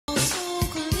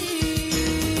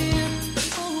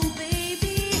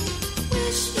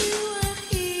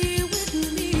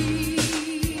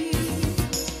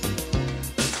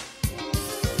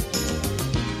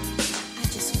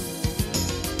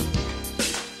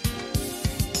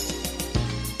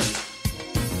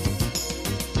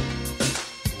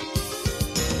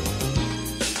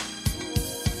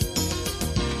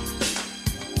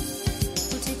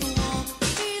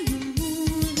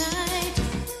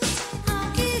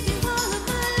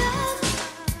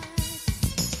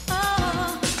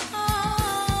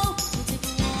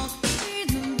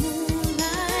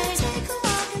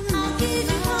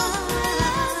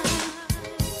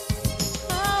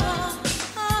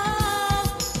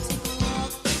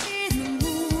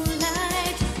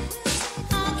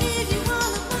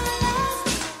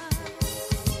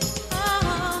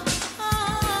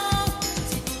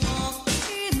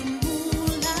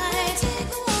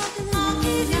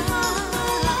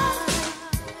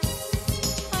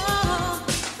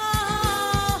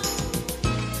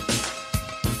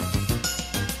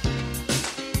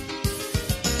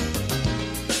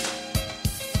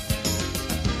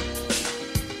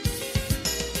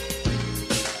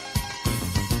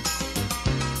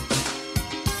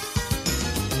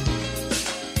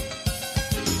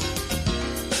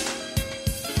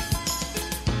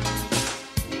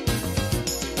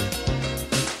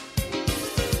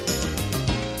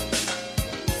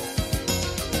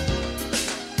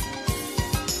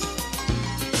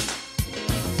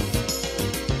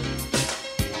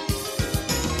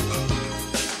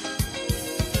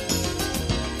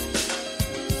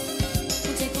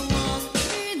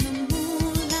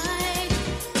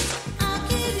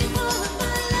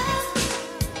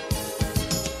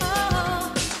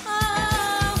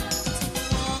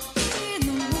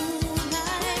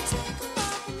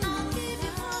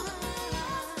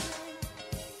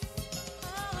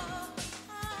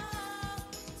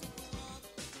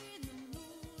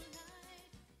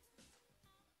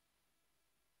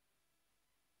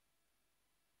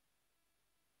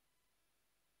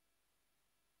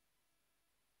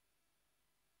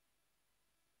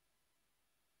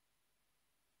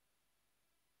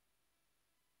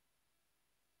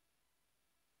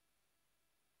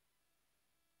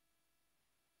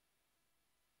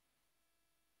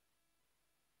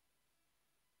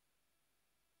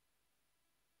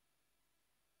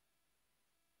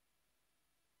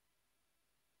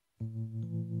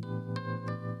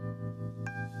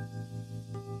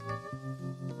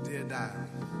Dear Diary,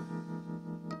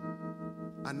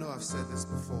 I know I've said this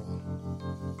before,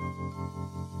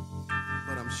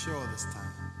 but I'm sure this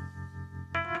time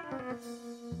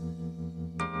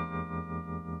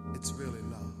it's really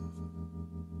love.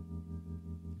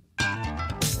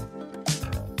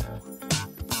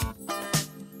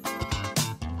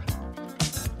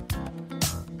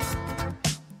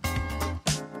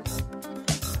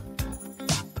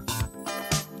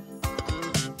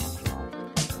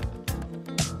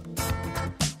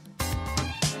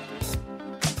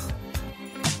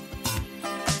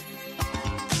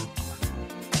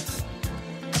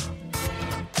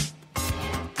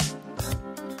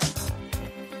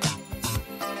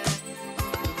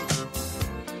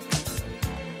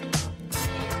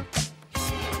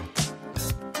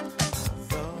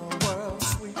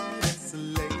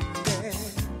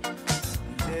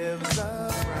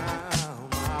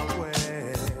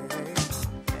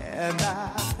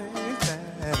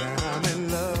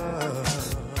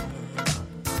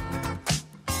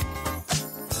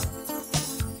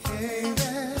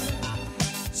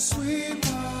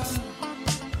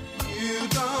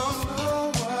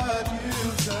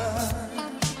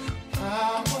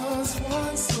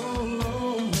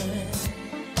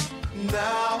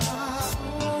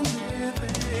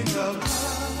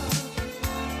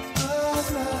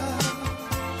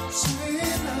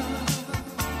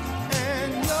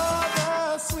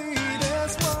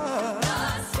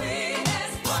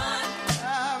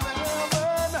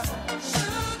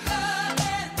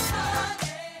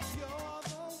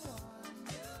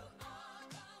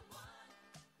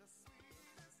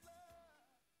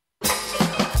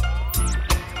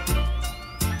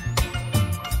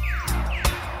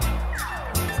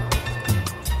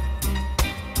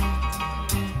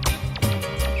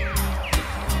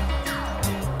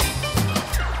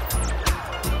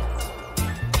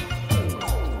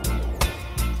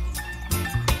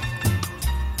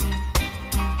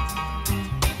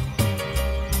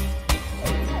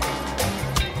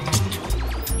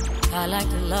 I like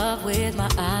to love with my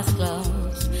eyes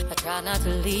closed. I try not to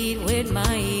lead with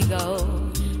my ego.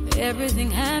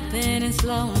 Everything happened in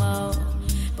slow-mo,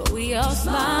 but we all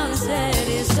smiled and said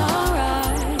it's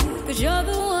alright. Cause you're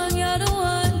the one,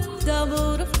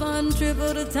 double the fun,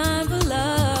 triple the time for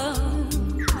love.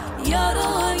 You're the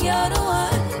one,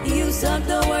 you suck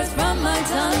the words from my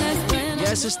tongue. That's when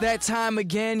yes, it's that time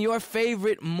again, your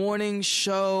favorite morning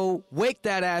show. Wake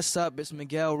that ass up. It's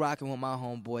Miguel rocking with my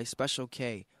homeboy, Special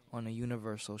K, on the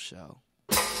Universal Show.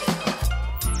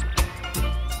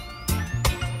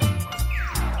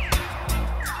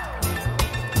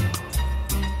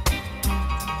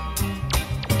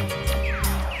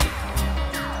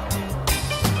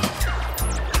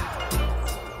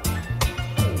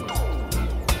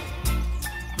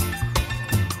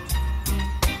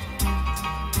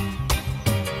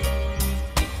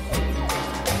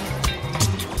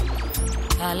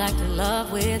 I like to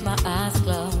love with my eyes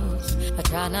closed. I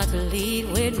try not to lead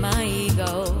with my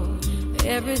ego.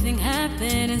 Everything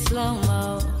happened in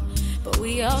slow-mo, but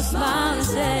we all smiled and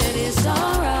said it's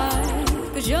alright.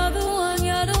 Cause you're the one,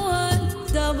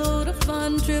 double the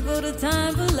fun, triple the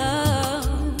time for love.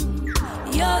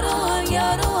 You're the one,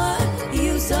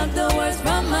 you suck the words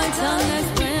from my tongue.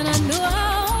 That's when I knew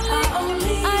I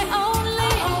only have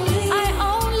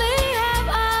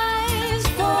eyes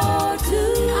for two.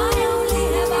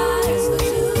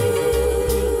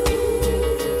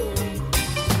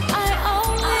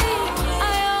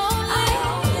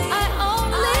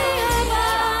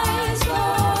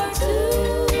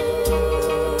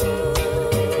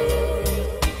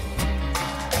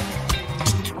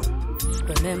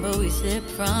 Remember we sipped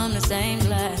from the same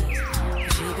glass.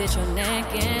 She bit your neck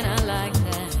and I like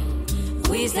that.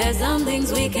 We said some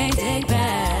things we can't take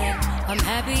back. I'm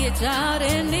happy it's out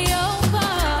in the open.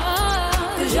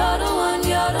 Cause you're the one,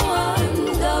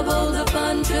 double the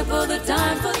fun, triple the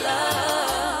time for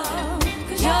love.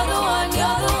 Cause you're the one,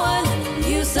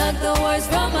 you suck the words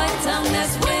from my tongue.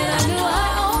 That's when I knew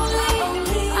I only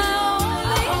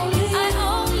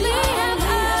have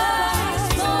eyes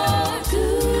for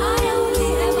two. I only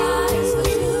have eyes for two.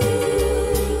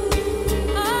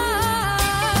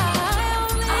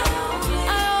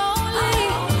 I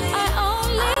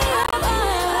only have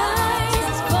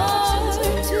eyes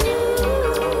for two.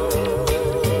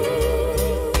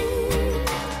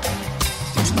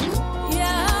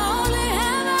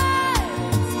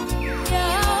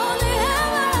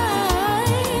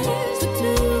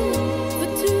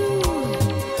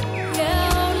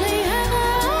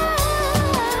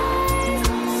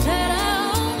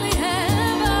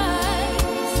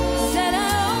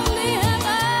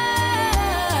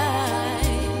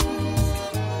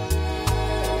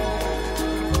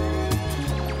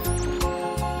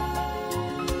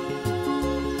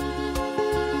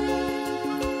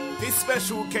 It's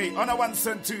Special K on a ones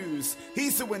and twos.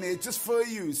 He's doing it just for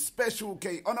you. Special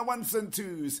K on a ones and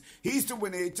twos. He's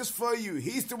doing it just for you.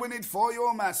 He's doing it for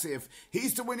your massive.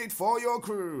 He's doing it for your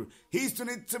crew. He's doing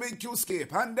it to make you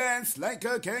skip and dance like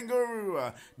a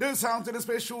kangaroo. The sound to the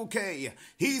Special K.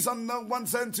 He's on the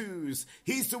ones and twos.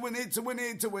 He's doing it, doing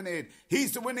it, doing it.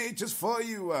 He's doing it just for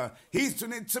you. He's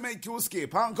doing it to make you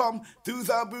skip and come to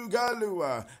the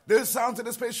boogaloo. The sound to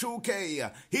the Special K.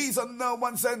 He's on the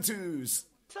ones and twos.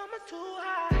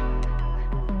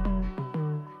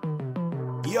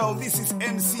 Yo, this is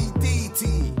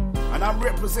MCDT, and I'm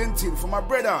representing for my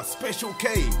brother Special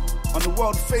K on the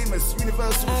world famous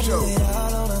Universal Show. I do it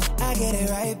all on her, I get it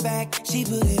right back. She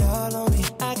put it all on me,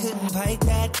 I couldn't fight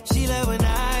that. She love when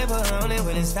I put on it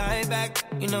when it's time back.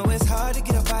 You know it's hard to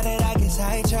get up out that I get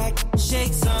sidetracked.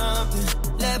 Shake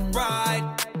something, left,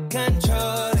 right,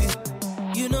 control it.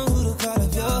 You know who to call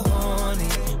if you're horny.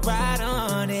 Right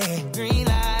on it, green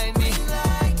light me. Green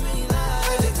light, green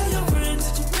light. Just tell your friends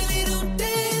that you really don't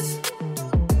dance,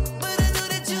 but I know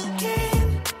that you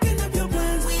can. Get up your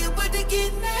plans when you're about to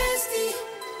get nasty.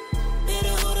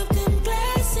 Better hold up them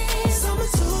glasses. Summer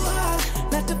too hot,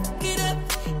 not to fuck it up.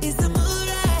 Is the mood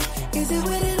right? Is it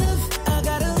wet enough? I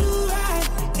gotta do right.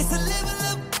 It's a level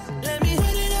up. Let me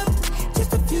wet it up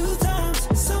just a few times.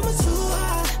 Summer too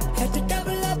hot, had to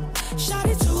double up. Shot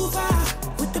it too far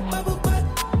with the bubble butt.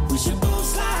 We should both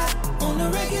slide on the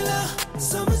regular.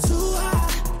 Summer too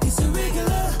hot, it's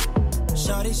irregular.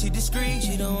 Shorty, she discreet,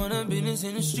 she don't want her business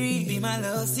in the street. Be my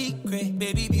little secret,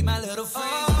 baby, be my little friend.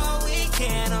 Oh,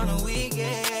 weekend on a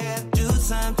weekend, do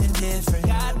something different.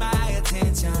 Got my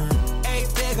attention. 8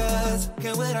 figures,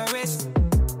 get with a wrist.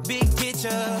 Big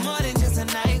picture, more than just a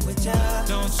night with ya.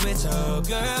 Don't switch up,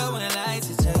 girl, when the lights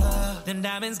hit ya. Them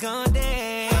diamonds gon'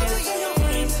 dance. I'll tell your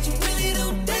friends that you really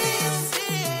don't dance,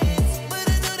 but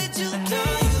I know that you can.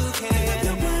 You can. Pick up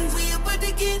your plans, we about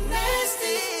to get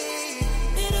nasty.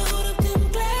 Better hold up them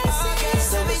glasses.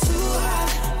 Summer too hot,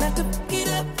 not to fuck it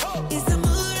up. Is the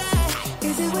mood right?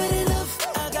 Is it wet enough?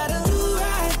 I gotta do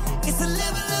right. It's a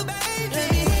level up, baby. Let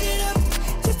me wet it up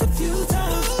just a few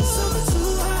times. Summer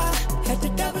too hot, had to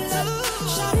double up.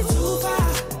 Shot it too far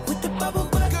with the bubble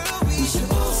butt. We should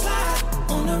both slide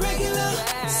on the regular.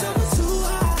 Summer too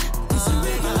hot, it's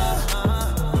irregular.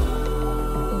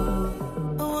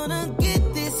 I wanna get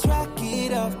this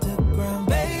rocket off the ground,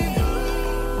 baby.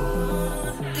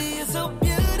 You're so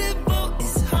beautiful,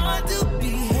 it's hard to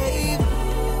behave.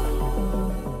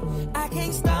 I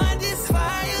can't start this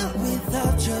fire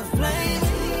without your flame.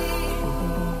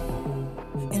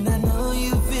 And I know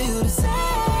you feel the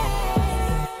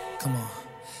same. Come on,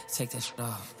 take that shit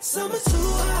off. Summer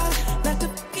too hot, not to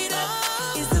fuck it up.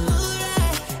 Is the mood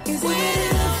right? Is it wet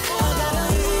enough? I gotta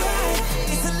do right.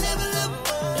 It's a level up.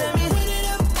 Let me wet it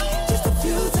up just a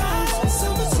few times.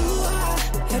 Summer too hot,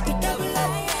 had to double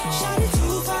up. Shot it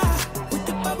too far with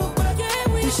the bubble butt.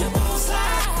 We should both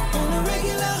slide on the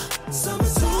regular. Summer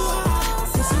too hot,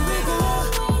 it's irregular.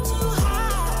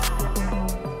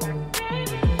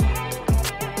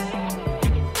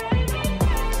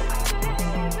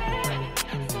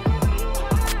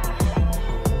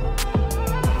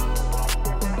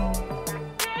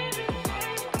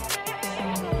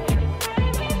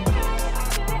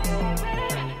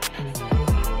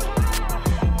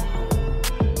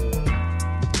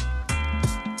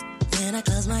 When I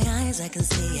close my eyes, I can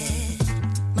see it.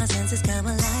 My senses come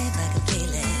alive, I can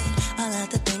feel it. All of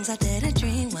the things I didn't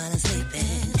dream while I'm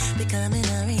sleeping, becoming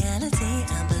a reality,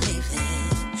 I'm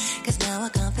believing. Cause now our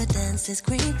confidence is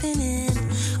creeping in.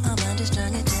 Our mind is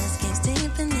strong, it just keeps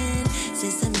deepening.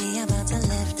 Sesame about to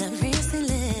lift every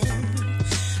ceiling.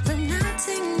 From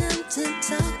Nottingham to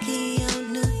Tokyo,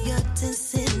 New York to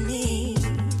Sydney.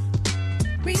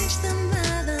 Reach the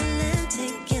motherland,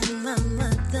 taking my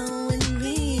mother with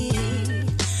me.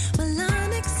 Well,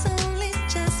 Onyx only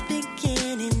just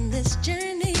beginning this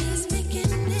journey.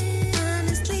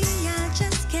 Honestly, I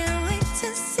just can't wait to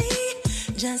see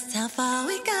just how far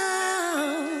we go.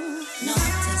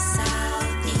 North to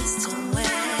south, east to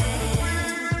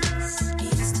west,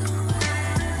 east to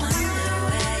west. Wonder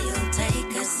where you'll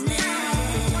take us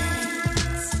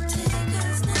next. Take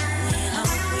us next. We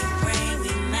hope, we pray,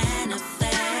 we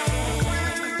manifest.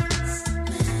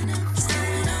 So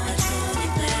we know we're truly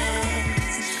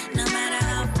blessed. No matter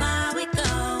how far we go,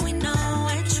 we know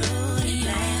we're truly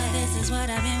blessed. This is what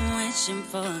I've been wishing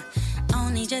for.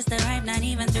 Only just arrived, not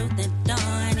even through the door.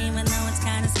 And even though it's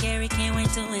kinda scary, can't wait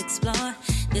to explore.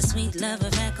 This sweet love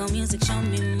of echo music showed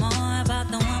me more about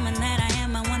the woman that I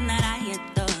am, and one that I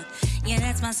adore. Yeah,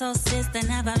 that's my soul sister,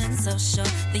 never been so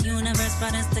sure. The universe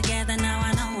brought us together, now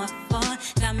I know what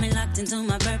for. Got me locked into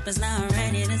my purpose, now I'm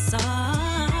ready to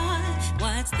soar.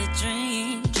 What's the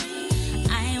dream?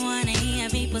 I wanna hear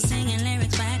people singing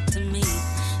lyrics back to me.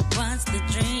 What's the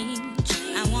dream?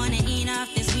 I wanna eat off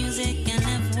this music and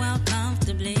live well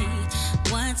comfortably.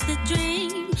 What's the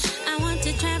dream? I want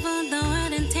to travel the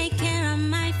world and take care of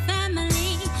my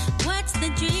family. What's the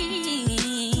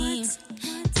dream?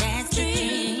 That's the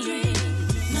dream.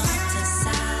 North to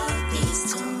south, east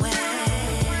to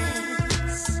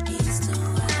west, east to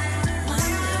west.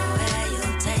 Wonder where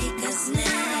you'll take us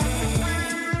next.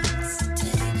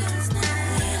 Take us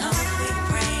next. We hope, we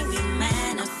pray, we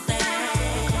manifest.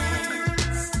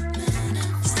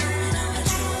 So we know we're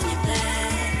truly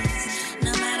blessed.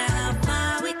 No matter how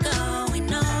far we go, we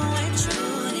know we're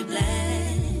truly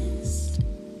blessed.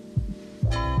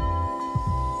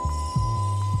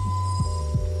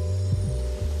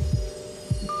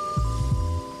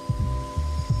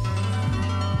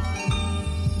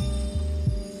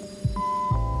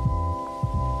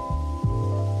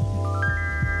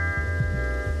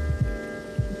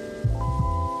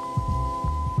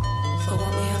 For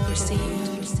what we have received,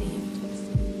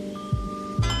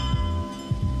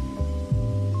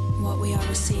 what we are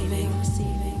receiving,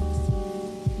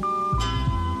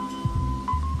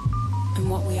 and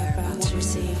what we are about to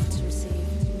receive.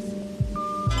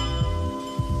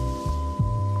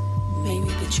 May we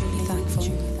be truly thankful.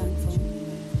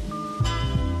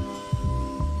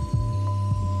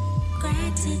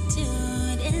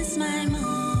 Gratitude is my mood.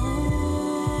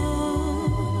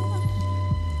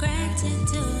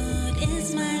 Gratitude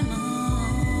is my mood.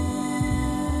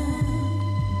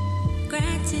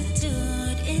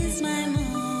 Gratitude is my mood.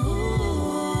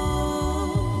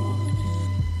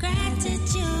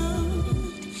 Gratitude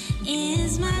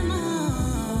is my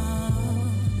mood.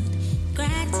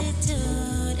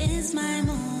 Gratitude is my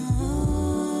mood.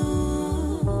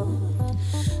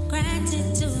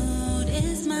 Gratitude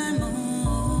is my mood.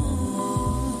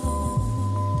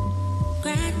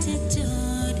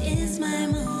 Gratitude is my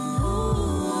mood.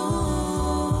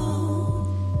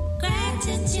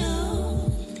 Gratitude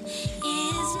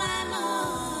is my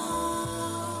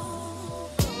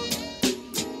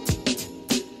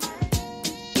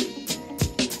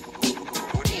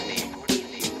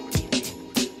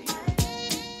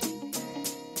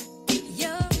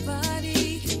Your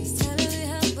body is telling me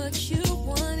how much you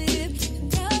want it.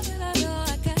 And now that I know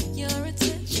I got your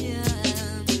attention,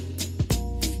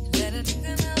 let it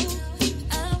know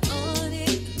I'm on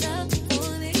it, I'm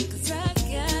on it, 'cause I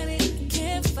got it,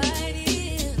 can't fight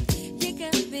it. You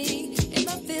got me in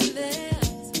my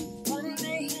feelings.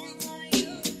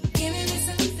 Giving me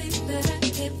something that I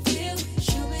can feel.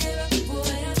 Show me it up,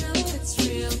 boy, I know it's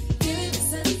real. Giving me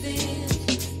something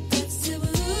that's to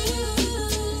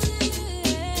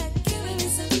Giving me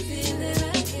something that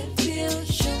I can feel.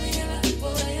 Show me it up,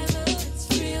 boy, I know it's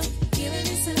real. Giving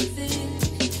me something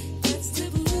that's to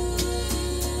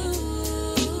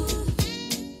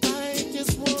I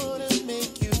just wanna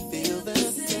make you feel the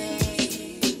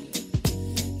same.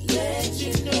 Let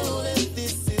you know that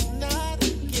this is not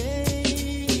a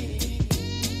game.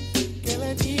 Girl,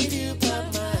 I need you by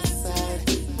my side.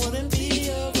 Wanna be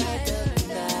your ride or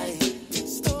die.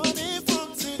 Starting from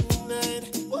tonight.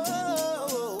 Whoa,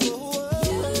 whoa,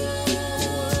 whoa.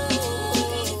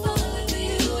 Follow me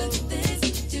with this,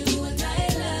 doing I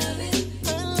love it. I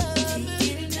love it.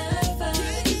 Get enough of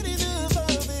it. Can't get enough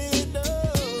of it, no.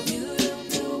 You don't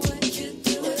know what you're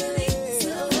doing.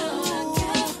 Somehow I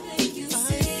can't make you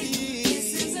see. This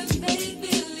is a make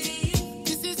believe.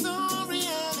 This is all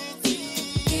reality.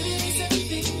 Giving me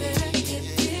something that I can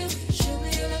feel. Show me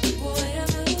your love, boy, I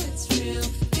know it's real.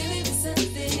 Giving me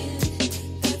something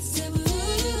that's taboo.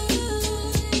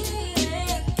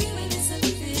 Giving me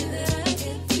something that I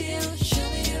can feel. Show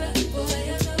me your love, boy,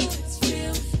 I know it's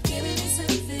real. Giving me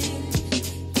something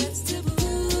that's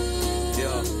taboo.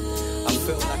 Yo, I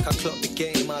feel like I clocked the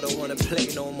game, I don't wanna play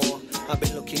no more. I've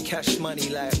been looking cash money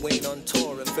like Wayne on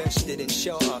tour. Invested in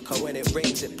shelter, cause when it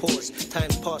rains it pours.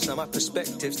 Time's past, now my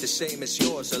perspective's the same as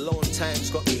yours. Alone time's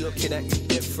got me looking at you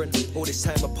different. All this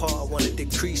time apart, I wanna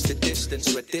decrease the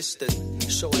distance. We're distant,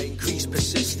 so I increase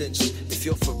persistence. If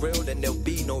you're for real, then there'll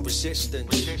be no resistance.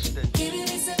 Giving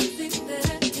me something that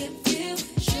I can feel.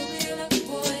 Show me your love,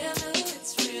 boy, I know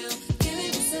it's real.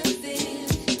 Giving me something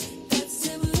that's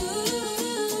taboo.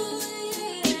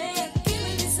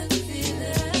 Giving me something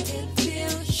that I can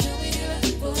feel. Show me your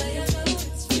love, boy, I know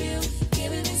it's real.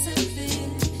 Giving me something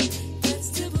that's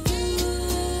taboo.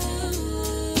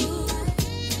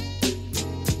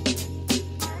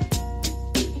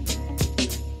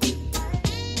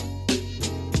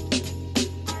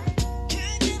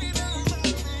 Can't get enough of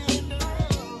it,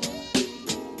 no.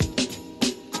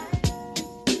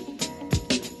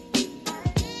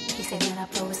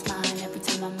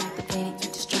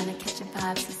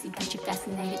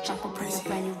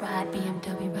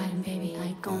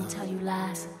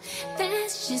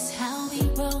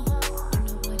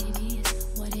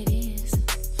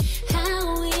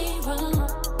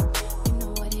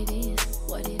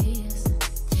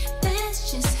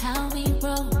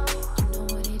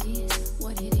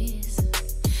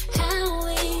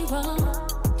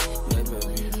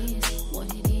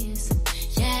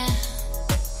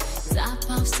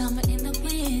 summer in the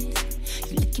wind.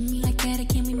 You look at me like that,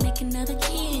 can we make another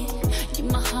kid?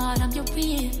 You're my heart, I'm your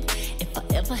rib. If I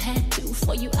ever had to,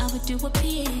 for you I would do a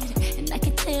bid. And I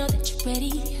can tell that you're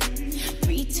ready.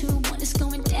 3, 2, 1, it's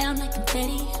going down like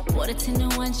confetti. Water 10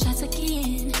 to 1 shots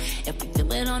again. If we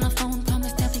feel it on our phone,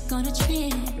 promise that we're gonna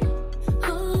trend.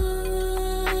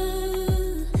 Ooh,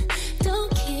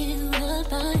 don't kill the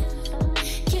vibe.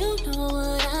 You know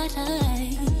what I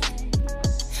like,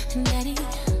 Daddy.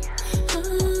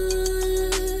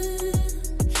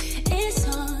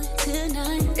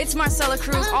 It's Marcella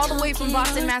Cruz, all the way from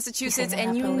Boston, Massachusetts,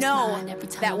 and you know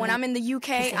that when I'm in the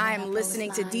UK, I am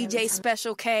listening to DJ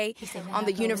Special K on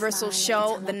the Universal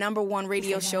Show, the #1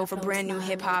 radio show for brand new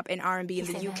hip-hop and R&B in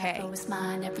the UK.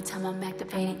 Every time I'm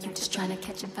activated, you just trying to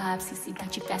catch a vibe. CC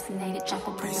got you fascinated, jump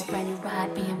up on a brand new ride.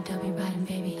 BMW riding,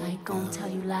 baby, I ain't gonna tell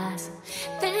you lies.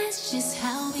 That's just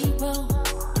how we roll.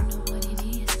 You know what it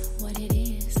is, what it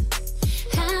is.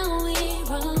 How we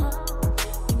roll.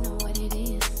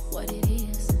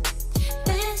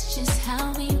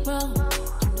 How we roll,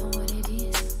 you know what it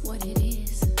is, what it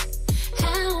is.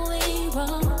 How we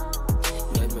roll,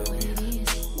 you know what it is,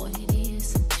 what it is.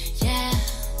 Yeah,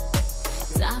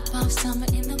 top off summer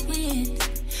in the wind.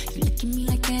 You look at me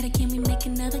like that, can we make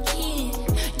another kid?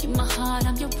 You're my heart,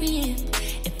 I'm your rib.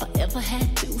 If I ever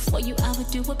had to, for you I would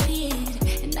do a bid.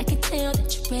 And I can tell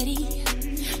that you're ready.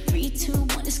 3, 2,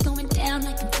 1, it's going down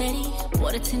like confetti.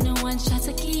 Water 10 to 1 shots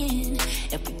again.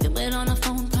 If we feel it on our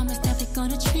phone, promise that we're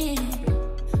gonna trend.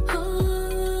 Ooh,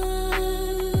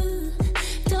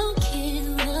 don't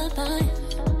kill the vibe.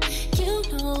 You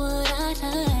know what I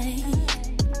like,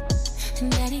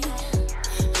 Daddy.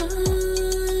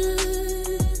 Ooh,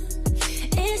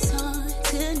 it's on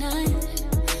tonight.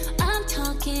 I'm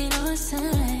talking on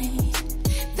sight.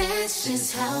 That's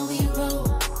just how we roll.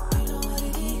 You know what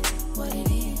it is, what it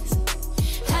is.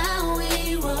 How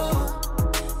we roll.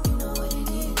 You know what it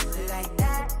is. Like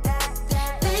that.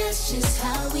 That's just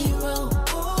how we roll.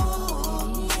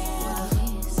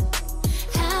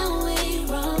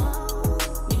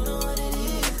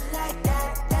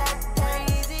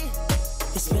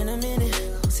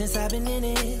 Since I've been in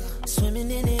it, swimming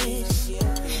in it.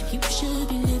 You should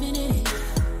be living in it.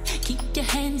 Keep your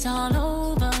hands all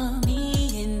over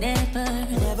me and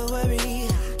never worry,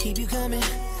 keep you coming.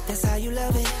 That's how you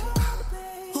love it.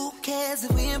 Who cares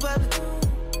if we in public?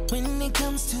 When it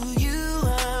comes to you,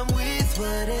 I'm with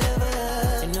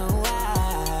whatever. You know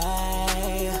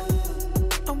why?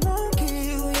 I won't give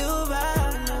you your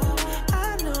vibe.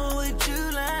 I know what you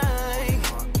like.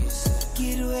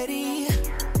 Get ready.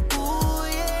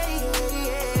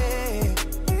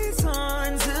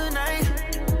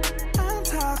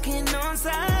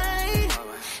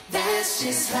 That's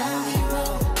just how we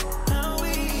roll.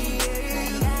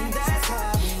 That's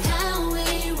how we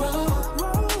roll.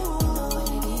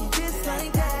 Just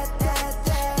like that.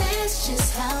 That's just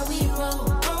how we roll.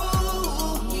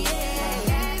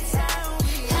 That's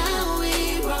how we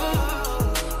roll.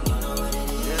 You know what it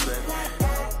is.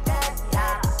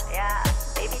 Yeah.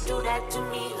 Baby, do that to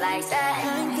me like that.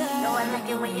 Know I like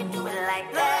it when you do it like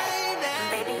that.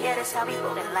 Baby, yeah, that's how we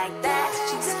roll it like that.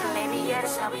 Baby, yeah,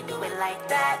 that's how we do it like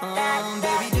that.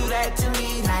 Baby, do that to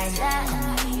me like that.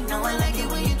 You know I like it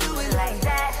when you do it like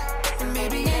that. And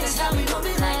baby, yeah, that's how we roll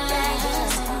it like that.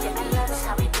 Yeah, that's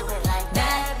how we do it like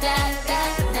that.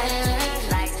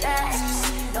 Like that.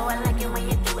 Know I like it when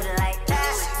you do it like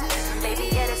that. Baby,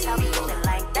 yeah, that's how we roll it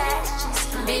like that.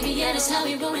 Baby, yeah, that's how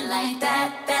we roll it like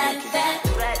that.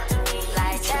 Do that to me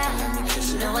like that.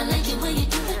 You know I like it when you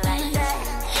do it like that.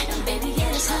 And baby, yeah,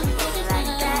 that's how we roll it like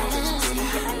that.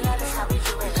 That's how we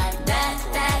do it like that.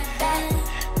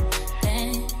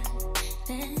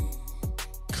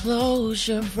 Close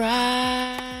your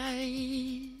eyes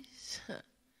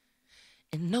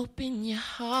and open your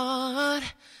heart.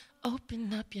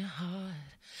 Open up your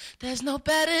heart. There's no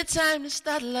better time to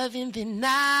start loving than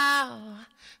now.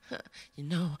 You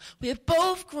know, we're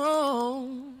both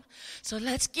grown, so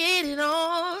let's get it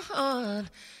on.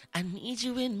 I need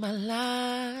you in my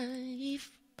life.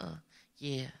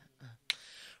 Yeah.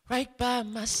 Right by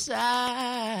my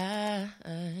side.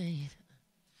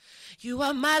 You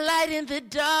are my light in the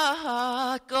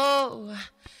dark, oh,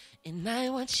 and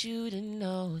I want you to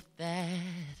know that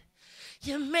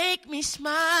you make me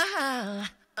smile.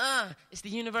 It's the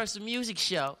Universal Music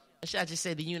Show. Or should I just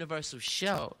say the Universal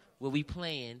Show, where we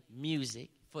playing music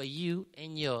for you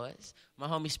and yours. My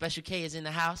homie Special K is in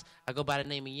the house. I go by the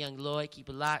name of Young Lloyd. Keep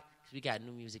it locked, because we got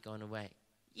new music on the way.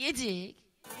 You dig?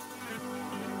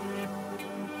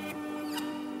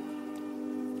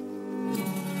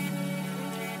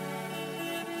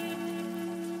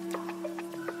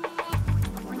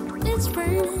 It's it's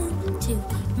raining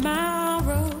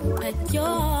tomorrow at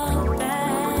your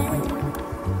best.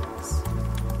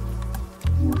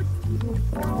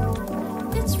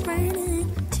 It's raining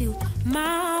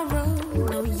tomorrow,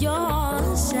 no,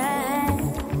 you're sad.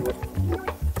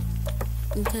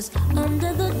 'Cause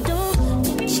under the door,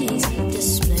 she's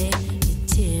displaying your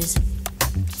tears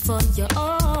for your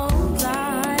own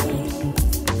life.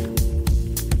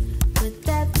 With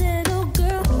that little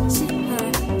girl, see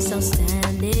herself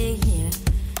standing here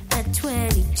at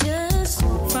 20, just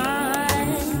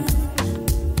fine.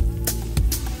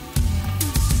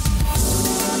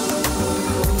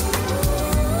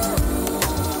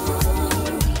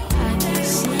 I can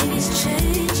see these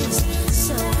changes,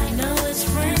 so I know it's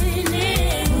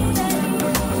raining.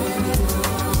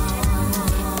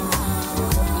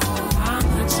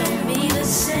 Mama told me the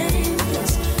same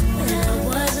things when I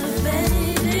was a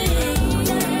baby.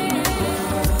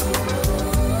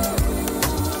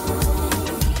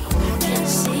 I can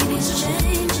see these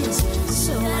changes,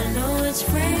 so I know it's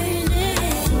raining.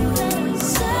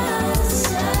 So.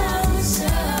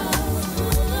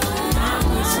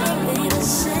 Mama told me the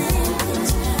same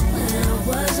things when I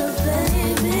was a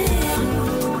baby.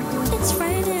 It's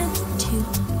raining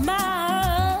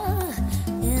tomorrow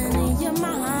in your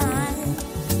mind.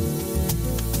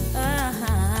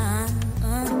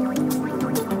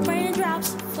 The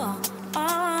raindrops fall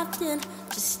often,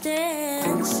 just stay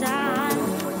inside.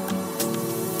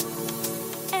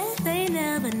 And they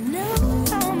never know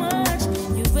how much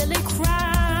you really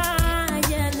cry.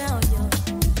 Yeah, now you're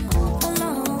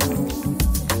alone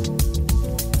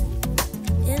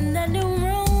in the new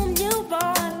room you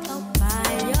bought all by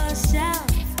yourself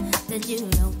that you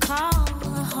don't call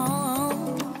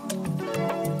home.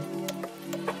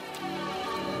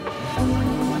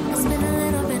 It's been a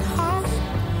little bit hard.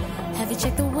 Have you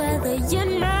checked the weather?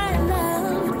 You're my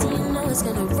love. Do you know it's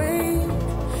gonna rain?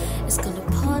 It's gonna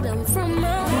pour down from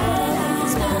above.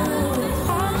 It's been a little bit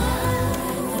hard.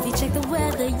 Have you checked the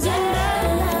weather? You're my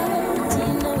love. Do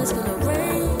you know it's gonna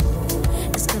rain?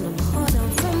 It's gonna pour down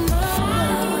from above.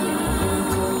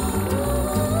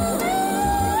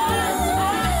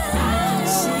 I can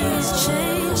see these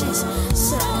changes,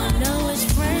 so I know it's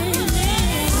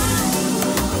raining.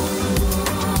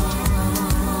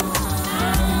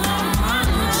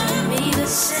 Mama told me the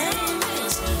same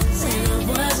things when I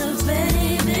was a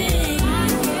baby.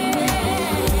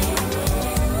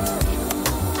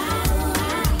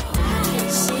 I can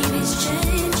see these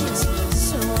changes,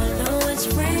 so I know it's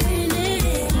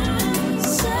raining.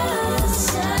 So.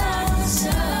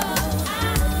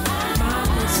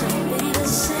 Mama told me the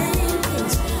same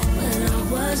things when I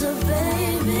was a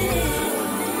baby.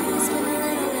 It's been a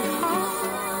little bit hard.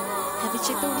 Have you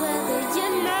checked the weather?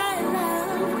 You're my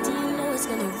love. Do you know it's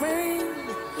gonna rain?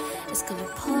 It's gonna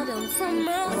pour down from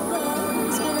above.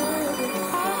 It's been a little bit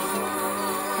hard.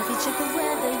 Have you checked the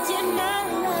weather? You're my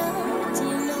love. Do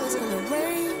you know it's gonna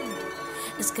rain?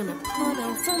 It's gonna pour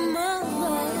down from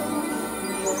above.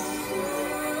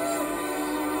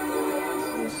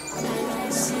 I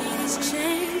can see these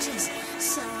changes,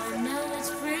 so I know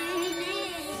it's raining.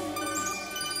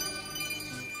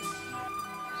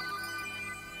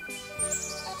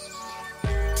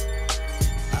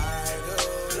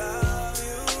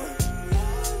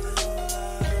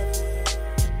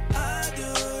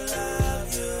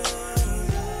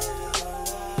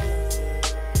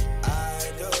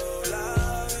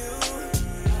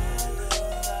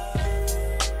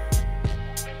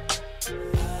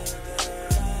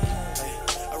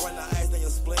 I run the eyes down your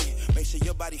spleen. Make sure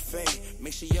your body faint.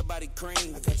 Make sure your body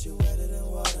cream. I got you wetter than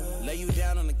water. Lay you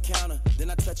down on the counter, then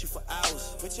I touch you for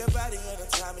hours. Put your body in a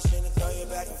time machine and throw you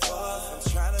back and forth. I'm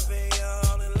trying to be your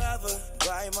only lover.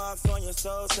 Bite marks on your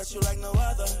soul, touch you like no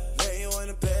other. Lay you in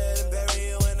the bed and bury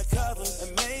you in the covers.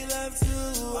 And make love to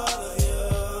all of you.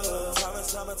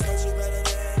 Promise I'ma touch you better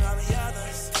than all the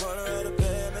others. Corner of the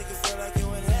bed, make you feel like you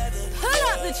in heaven. Pull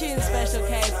up the tune, Special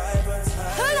K.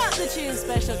 Pull up the tune,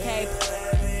 Special K.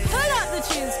 Pull up the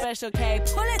tune, Special K.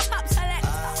 Pull it up, select.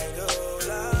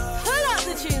 Pull up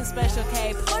the tune, Special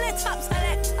K. Pull it up,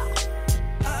 select.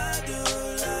 I do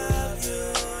love you.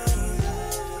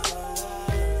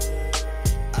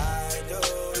 I do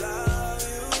love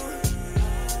you.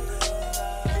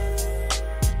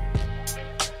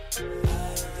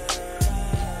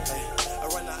 I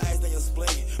run the eyes down your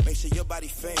spleen. Make sure your body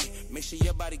faint. Make sure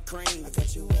your body cream. I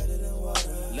got you wetter than water.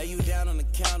 Lay you down on the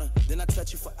counter, then I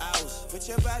touch you for hours. Put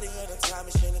your body in a time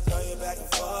machine and throw you back and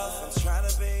forth. I'm trying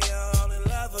to be your only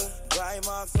lover. Bite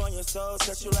marks on your soul,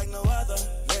 touch you like no other.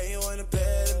 Lay you in the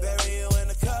bed and bury you in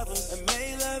the covers. And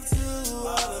make love to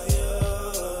all of you.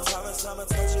 Promise I'ma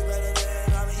touch you better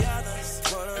than all the others.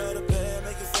 Corner of the bed.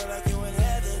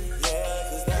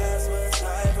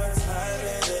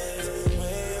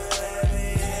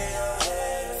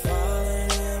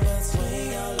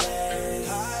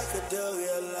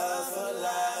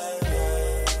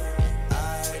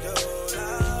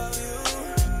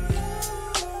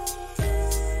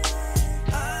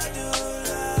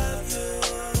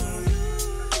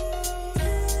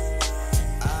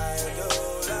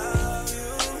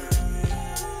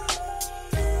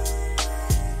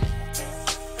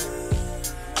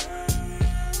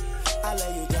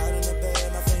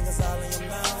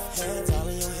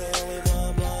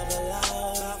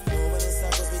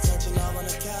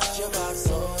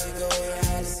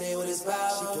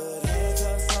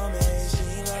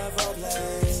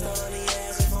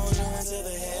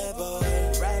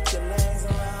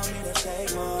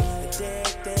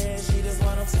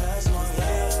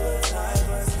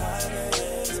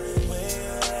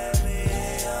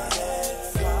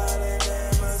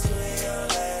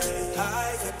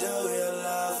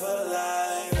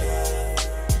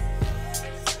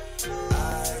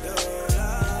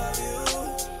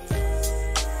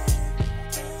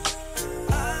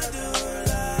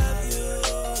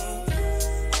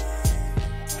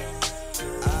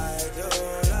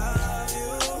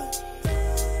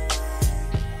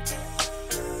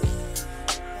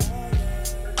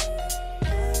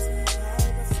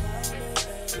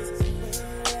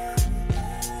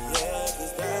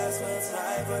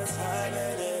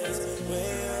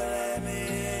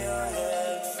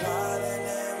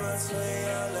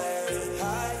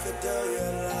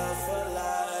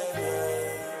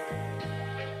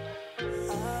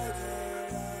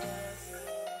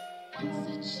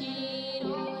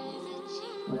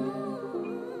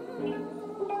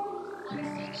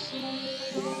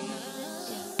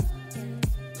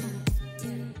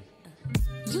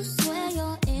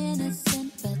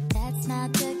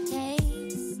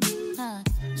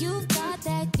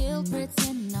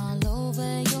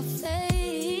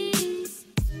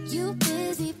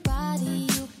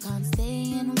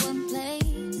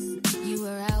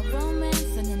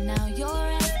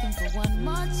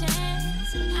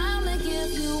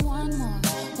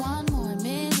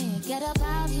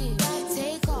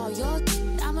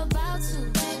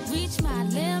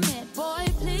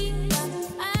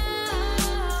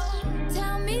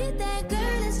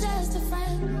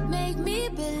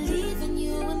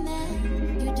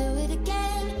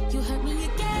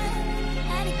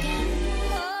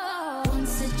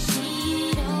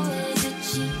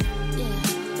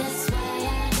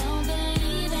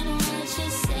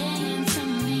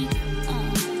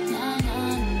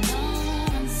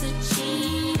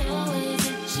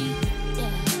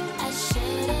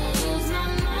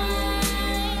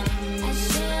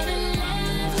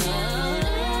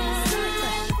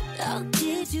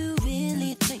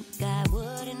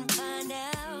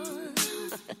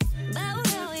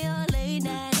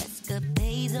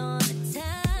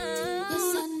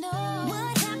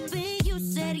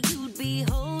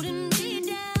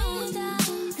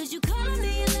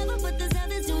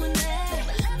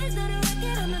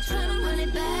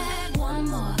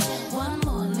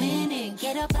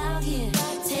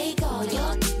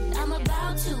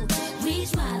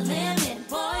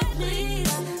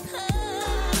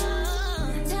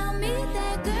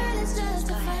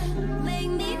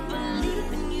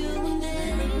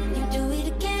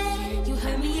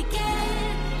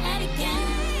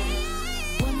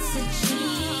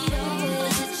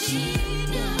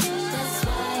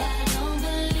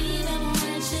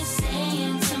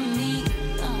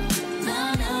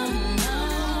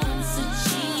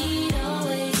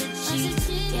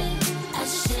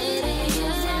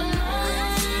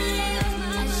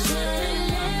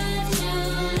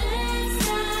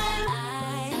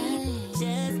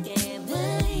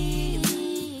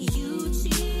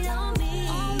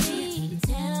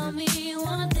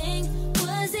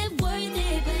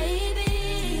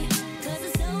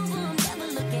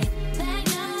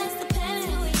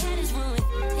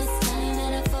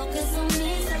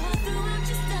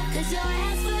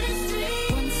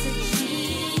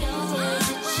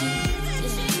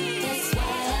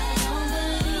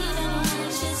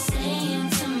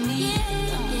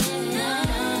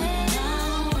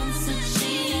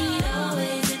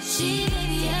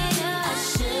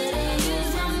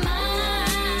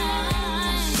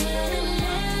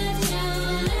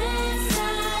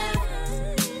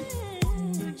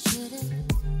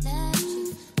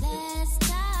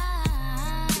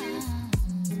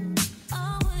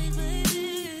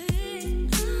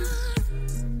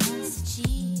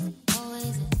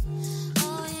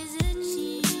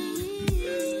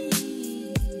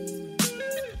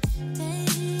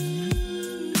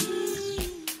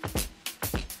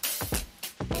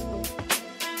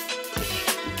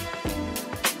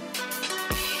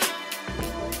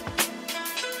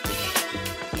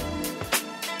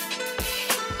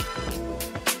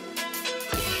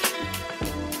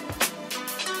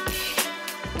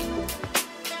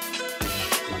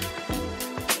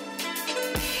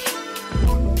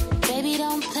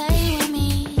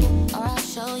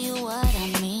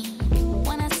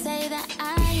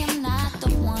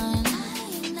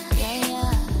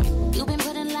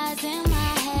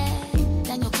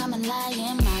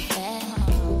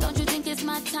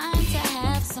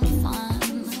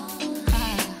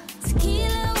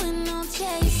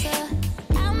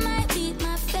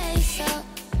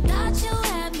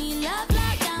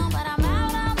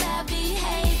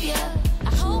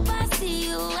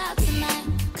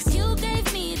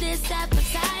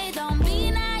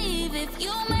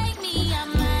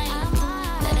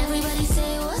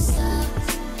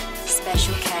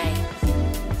 Special K.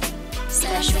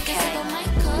 Special K.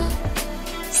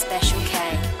 Special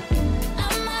K.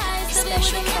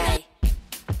 Special K.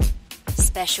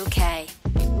 Special K.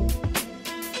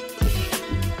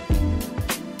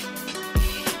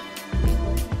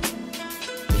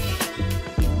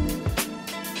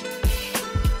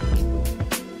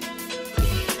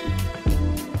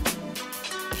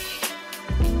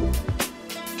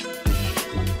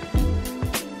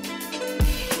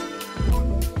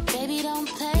 Baby, don't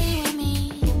play with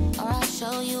me, or I'll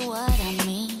show you what I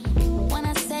mean. When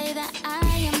I say that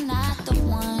I am not the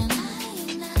one,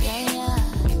 yeah, yeah.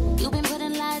 You've been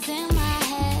putting lies in my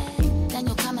head, then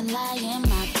you'll come and lie in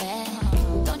my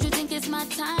bed. Don't you think it's my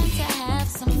time to have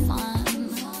some fun?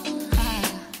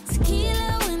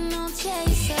 Tequila with no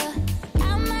chaser,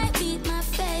 I might beat my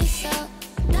face up.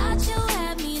 Thought you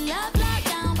had me love locked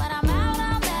down, but I'm out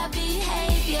on bad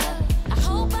behavior. I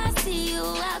hope I see you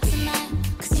out tonight,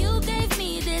 'cause you gave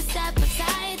me this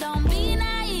appetite. Don't be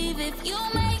naive, if you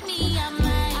make me, I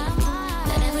might.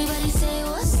 Let everybody say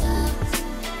what's up.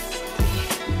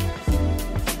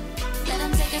 Let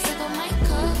them take a sip of my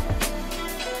cup.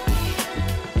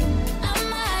 I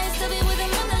might still be with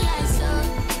them when the lights up.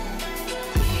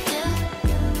 Yeah.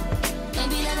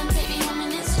 Maybe let them take me home in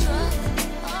this truck.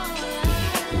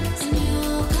 And you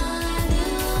can't do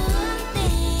a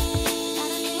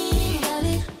thing about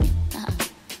it.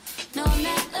 No,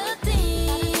 not a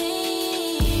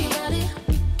thing about it.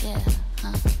 Yeah,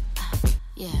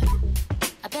 yeah.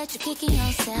 I bet you're kicking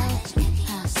yourself.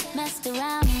 Messed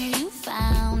around and you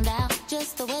found out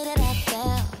just the way that I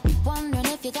felt. Wondering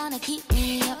if you're gonna keep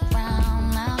me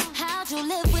around now. How'd you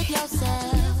live with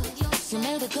yourself? You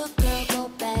made a good girl go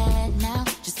bad now,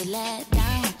 just to let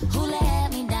down. Who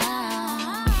let me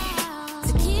down?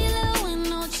 Tequila with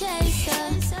no chaser,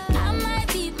 I might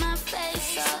beat my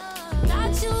face up.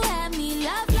 Thought you had me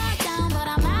love locked down, but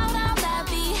I'm out on bad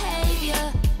behavior.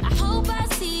 I hope I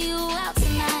see you out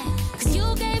tonight, 'cause you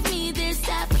gave me this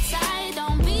appetite.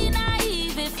 Don't be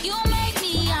naive, if you make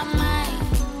me, I might.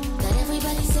 Let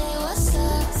everybody say what's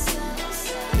up.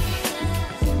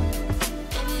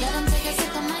 Let them take a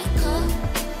sip of my cup.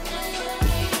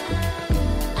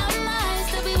 I might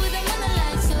still be with them when the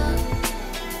lights up.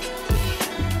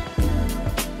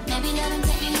 Maybe let them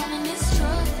take me home in this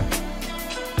truck.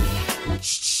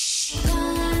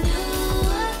 Can't do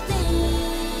a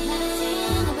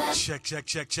thing about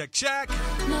it. Check.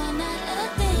 No, not a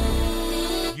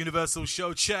thing. Universal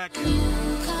Show check. You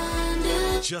can't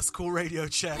do Just Cool Radio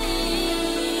check. about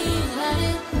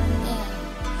it.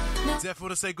 Yeah. No. Therefore,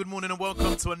 to say good morning and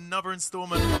welcome to another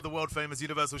installment of the world famous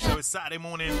Universal Show. It's Saturday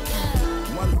morning.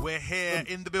 We're here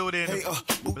in the building,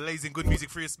 blazing good music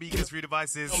through your speakers, through your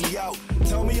devices.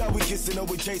 Tell me how we kissing or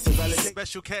we chasing validate.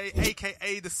 Special K,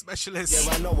 aka the Specialist.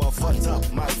 Yeah, I know I fucked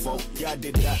up, my fault. Yeah, I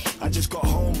did that. I just got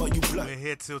home, but you We're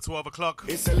here till 12 o'clock.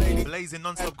 It's a lady. Blazing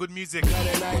non-stop good music.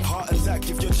 Kinda like heart attack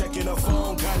if you're checking a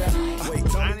phone. Kinda. Wait,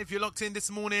 tell And me. if you're locked in this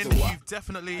morning, What? you've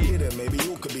definitely Maybe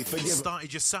you could be forgiven.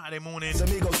 started your Saturday morning Some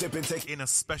ego sipping, take in a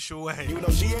special way. You know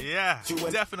she ain't. Yeah, She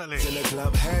went definitely. in the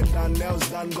club, head done, nails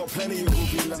done, got plenty of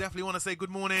goofy love. Definitely want to say good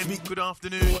morning, good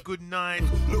afternoon, good night,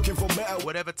 Looking for better.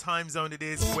 whatever time zone it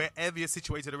is, wherever you're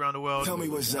situated around the world. Tell me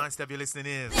what's up. Nice to have you listening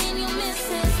ears. Been your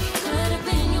missus, could have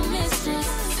been your mistress.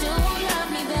 Still won't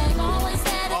love me back, always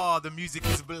said Oh, the music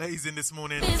is blazing this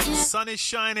morning. Sun is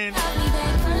shining. love me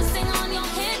back. First thing on your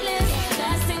hit list,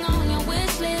 last thing on your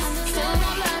wish list. Still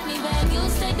don't love me back, you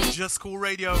stay deep. Just Cool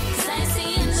Radio.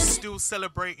 Sightseeing the Still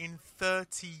celebrating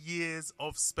 30 years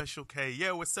of Special K.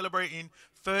 Yeah, we're celebrating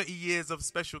 30 years of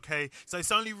Special K. So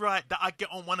it's only right that I get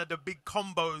on one of the big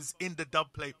combos in the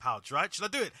dub plate pouch, right? Should I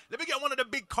do it? Let me get one of the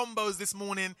big combos this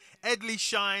morning. Edley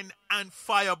Shine and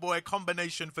Fireboy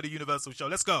combination for the Universal Show.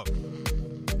 Let's go.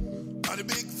 On the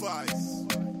big voice.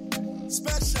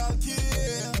 Special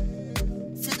care.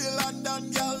 For the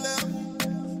London gal them.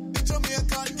 The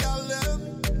Jamaican gal them.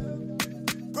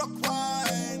 Brock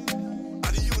wine.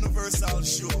 On the Universal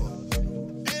Show.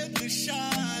 Edley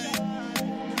Shine.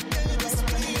 Edley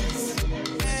please.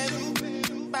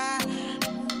 Edu, ba.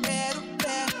 Edu,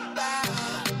 ba.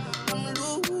 I'm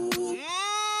loose.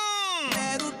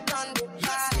 Edu, done.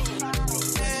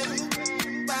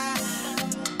 Edu,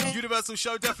 ba. Universal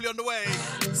Show definitely on the way.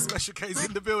 Special K's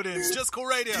in the building. Just Cool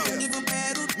Radio. Make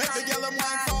the girl them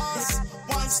wine fast,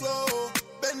 wine slow.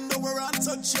 Bend over and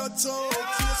touch your toe.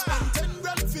 Here spend 10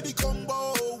 grand for the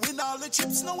combo. Win all the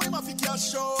chips, no way my fi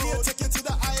cash show. Here take you to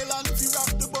the island if you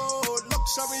rock the boat.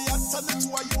 Luxury yacht and the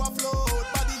tour you afloat.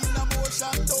 Body in a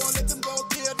motion, don't let them go.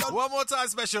 Here, don't One more time,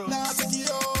 Special. now take you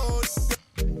out.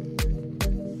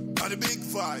 On the big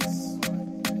five.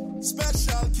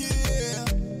 Special care.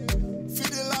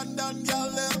 Jamaican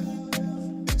girl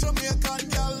them. The Jamaican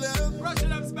girl them. Pressure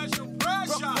them special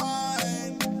pressure. Rock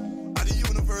wine at the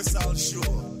Universal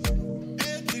Show.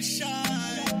 They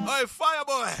shine. Oi, fire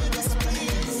boy.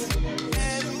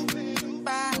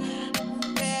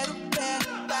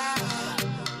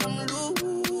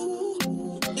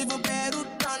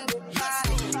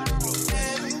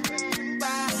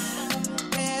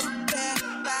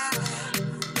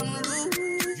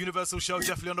 Universal Show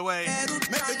definitely on the way.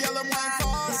 Make the girl wine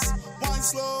fast, wine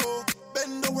slow.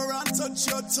 Bend over and touch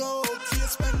your toe. Here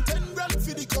spend 10 grand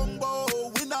for the combo.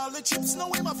 Win all the chips, now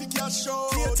we must cash show.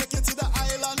 Here take you to the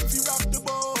island if you rock the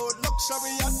boat.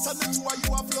 Luxury yacht and the tour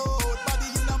you afloat. Body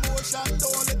in a motion,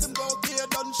 don't let him go. Here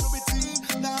done show it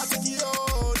in, now take you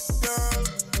out, girl.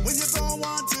 When you gon'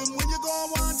 want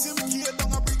him, here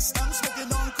down a brick stand,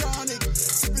 smoking on chronic.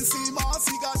 Sipping sea moss,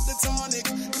 he got the tonic.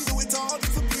 And do it all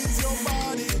to please your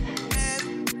body.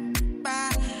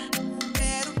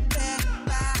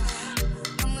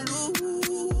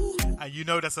 And you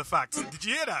know that's a fact. Did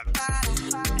you hear that?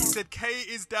 He said K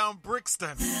is down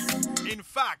Brixton. In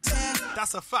fact,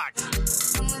 that's a fact.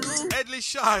 Edley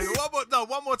Shy,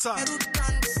 one more time.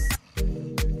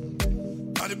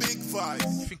 The big five.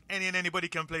 You think any and anybody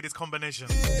can play this combination?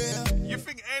 Yeah. You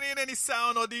think any and any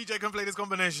sound or DJ can play this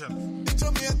combination? The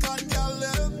Jamaican girl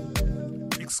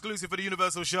exclusive for the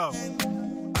Universal Show.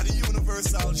 At the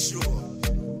Universal Show.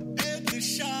 They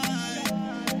shine.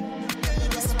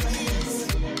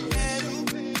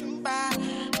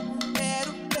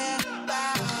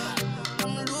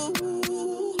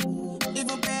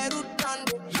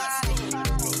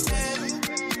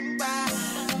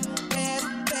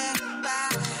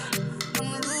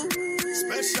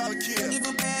 Special care.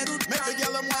 Make the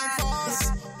girl wine fast,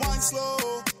 wine slow.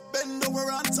 Bend over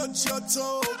and touch your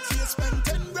toe. Here spend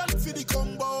 10 grand for the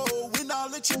combo. Win all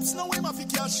the chips, now we must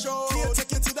cash show. Here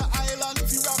take you to the island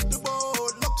if you rock the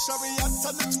boat. Luxury yacht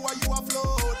and the tour you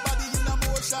afloat. Body in a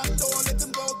motion, don't let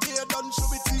him go. Here done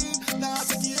show it in, now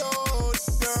take you out,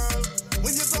 girl.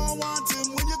 When you gon' want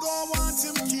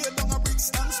him, here down a brick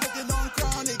stand, smoking on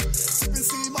chronic. Sipping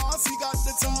sea moss, he got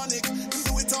the tonic. And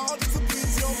do it all to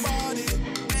please your body.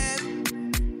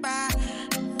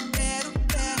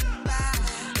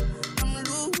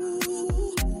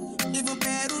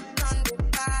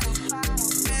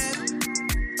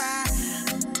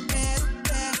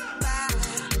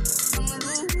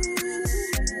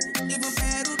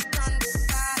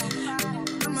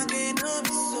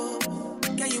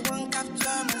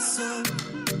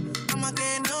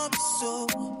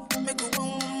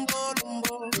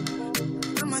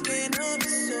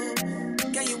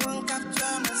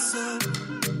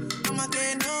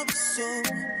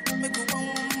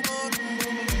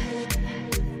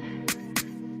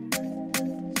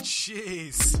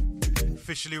 Jeez.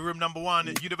 Officially room number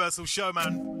 1 Universal Show,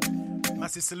 man.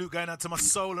 Massive salute going out to my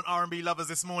soul and R&B lovers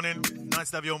this morning.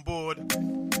 Nice to have you on board.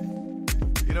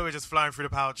 You know we're just flying through the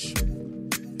pouch.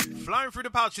 Flying through the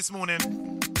pouch this morning.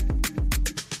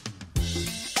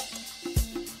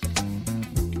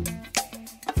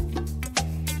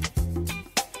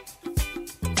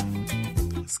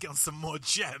 Let's get on some more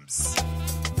gems.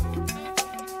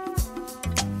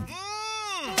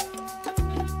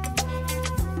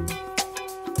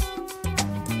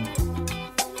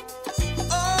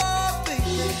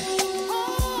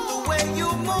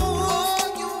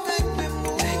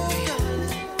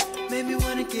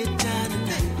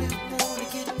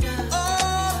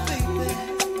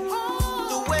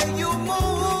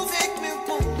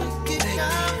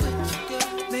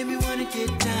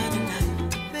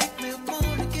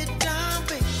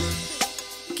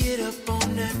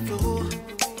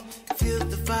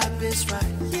 Right,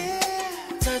 yeah.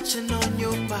 Touching on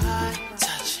your body,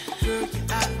 girl, you're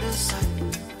out of sight.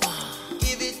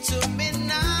 Give it to me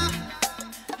now.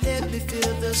 Let me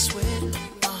feel the sweat.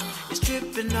 It's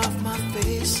dripping off my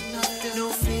face. No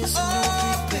fears, no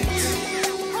regrets.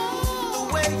 The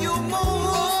way you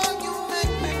move, you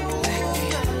make me move.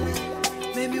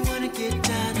 Make me wanna get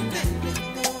down and make me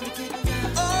wanna get down.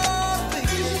 Oh,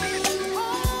 baby,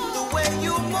 the way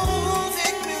you move,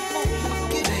 make me wanna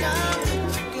get down.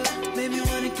 Make me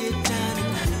wanna get down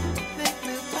tonight. Make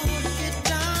me wanna get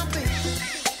down,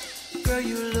 baby. Girl,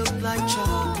 you look like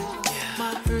chocolate. Yeah.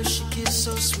 My Hershey kiss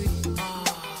so sweet.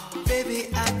 Baby,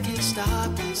 I can't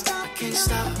stop it. I can't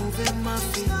stop moving my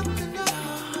feet.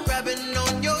 Grabbing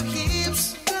on your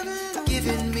hips,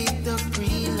 giving me the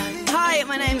green light. Hi,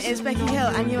 my name is Becky Hill,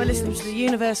 and you are listening to the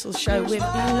Universal Show with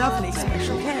the lovely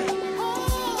Special K.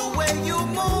 The way you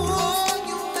move.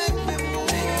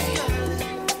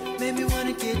 Make me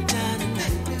wanna get down and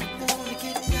make me wanna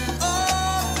get down.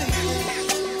 Oh, baby,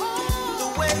 the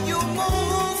way you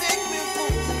move, make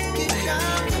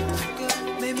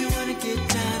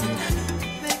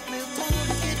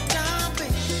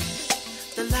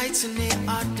nights and they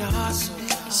are dark.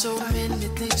 So many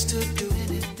things to do.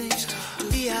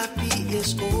 VIP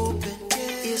is open.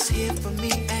 It's here for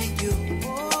me and you.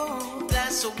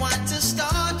 That's a one to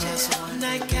start.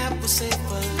 Nightcap will save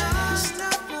for last.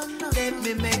 Let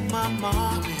me make my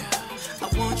mark. I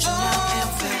want you now and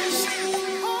fast.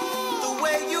 The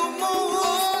way you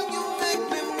move, you make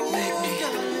me move.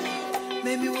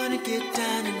 Make me wanna get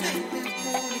down tonight.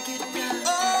 Oh,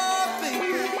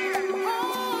 baby.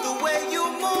 The way you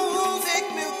move, make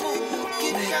me wanna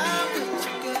get down.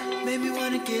 Make me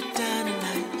wanna get down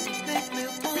tonight. Make me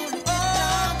wanna get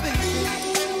down, baby.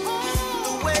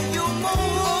 The way you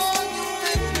move,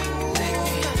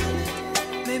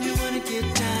 make me wanna get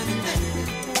down tonight.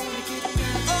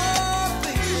 Oh,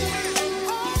 baby.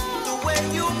 The way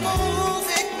you move,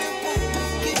 make me wanna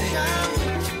get down.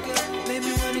 Make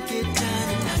me wanna get down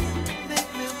tonight. Make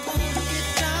me wanna get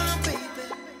down, baby.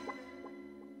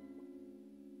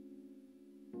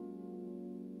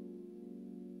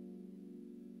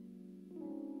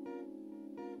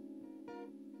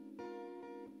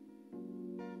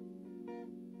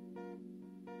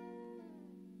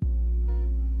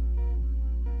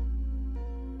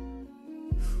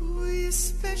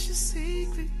 Special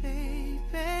secret, baby.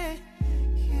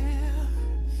 Yeah.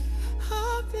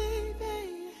 Oh, baby.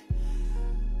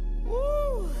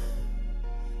 Ooh.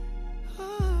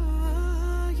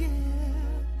 Oh, yeah.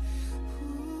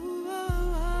 Ooh,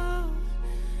 oh.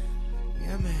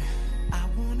 Yeah, man. I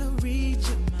wanna read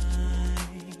your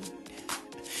mind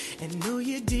and know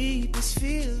your deepest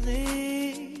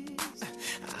feelings.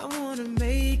 I wanna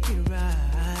make it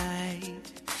right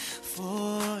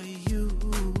for you.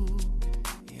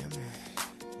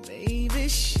 Baby,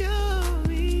 show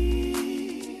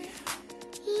me.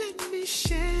 Let me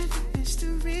share the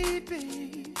mystery,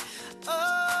 babe.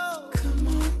 Oh, come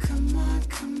on, come on,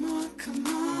 come on, come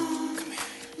on. Come here.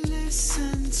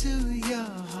 Listen to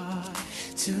your heart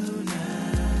tonight,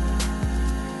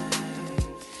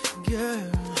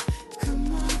 girl. Come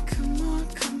on, come on,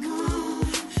 come on.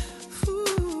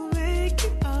 Ooh, make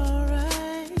it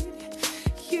alright.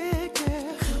 Yeah,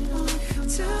 girl. Come on, come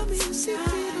tell me your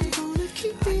secret.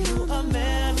 A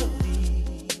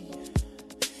melody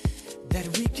that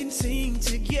we can sing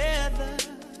together.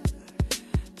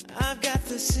 I've got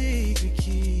the secret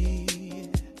key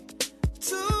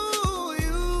to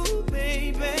you,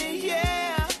 baby.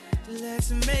 Yeah,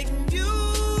 let's make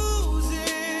music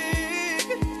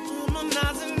on my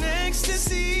nights in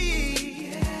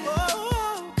ecstasy.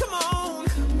 Oh, come on,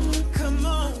 come on, come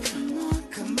on, come on,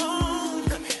 come on.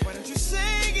 Why don't you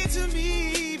sing it to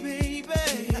me, baby?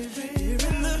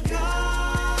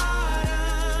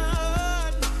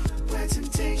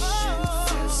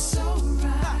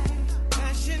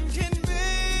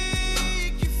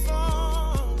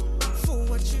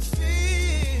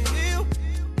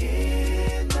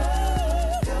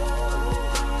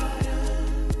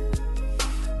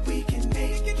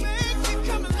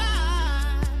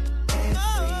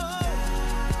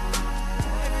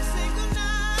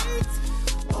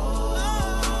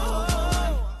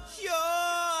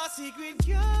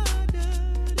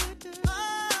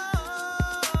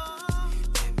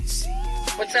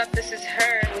 What's up? This is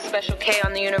her with Special K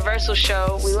on the Universal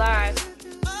Show. We live.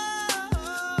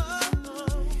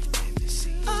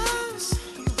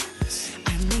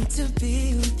 I need to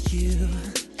be with you.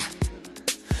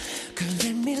 Girl,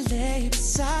 let me lay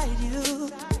beside you.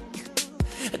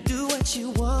 Do what you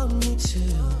want me to.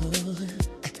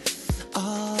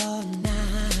 All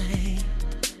night.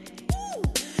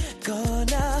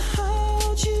 Gonna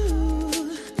hold you.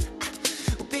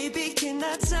 Baby, can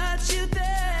I touch you there?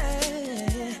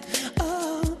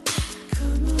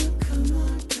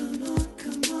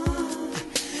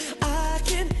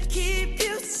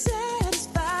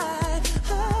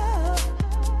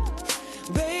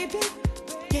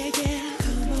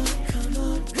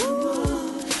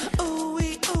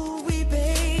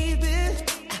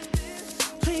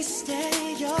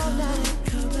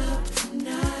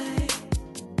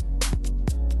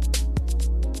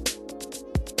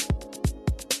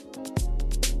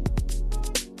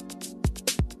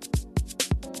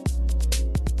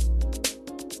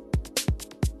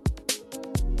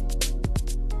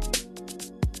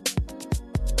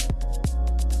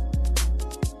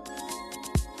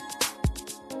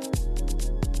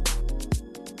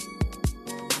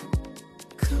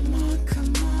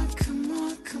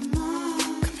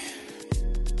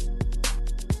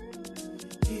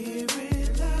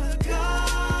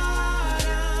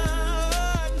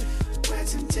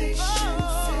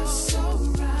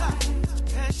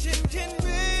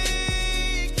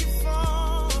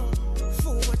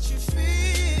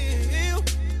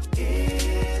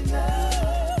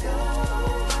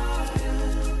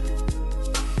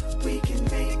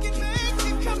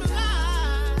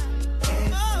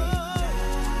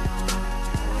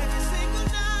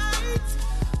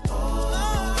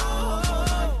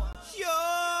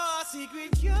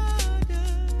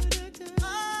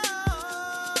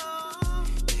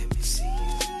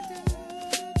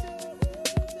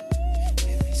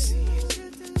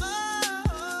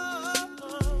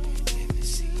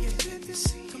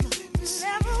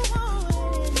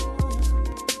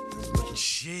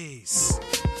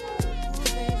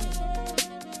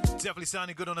 Definitely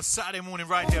sounding good on a Saturday morning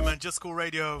right here, man. Just Cool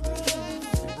Radio.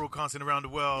 Broadcasting around the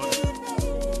world.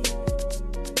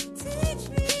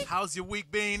 How's your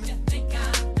week been?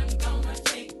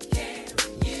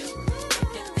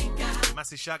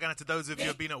 Massive shout out to those of you who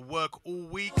have been at work all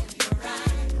week.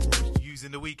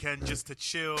 Using the weekend just to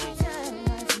chill.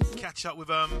 Catch up with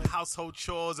household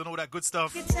chores and all that good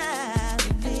stuff.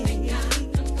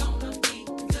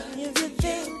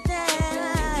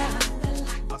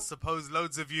 I suppose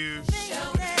loads of you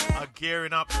are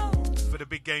gearing up for the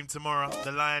big game tomorrow,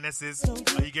 the Lionesses.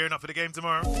 Are you gearing up for the game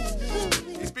tomorrow?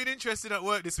 It's been interesting at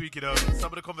work this week, you know.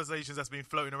 Some of the conversations that's been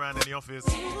floating around in the office.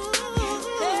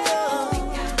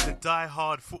 The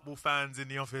die-hard football fans in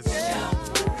the office.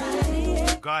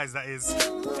 Guys, that is,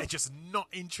 they're just not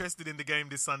interested in the game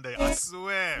this Sunday. I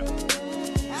swear.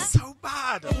 So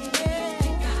bad.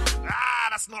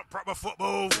 That's not proper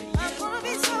football.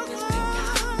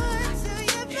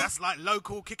 That's like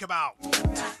local kickabout.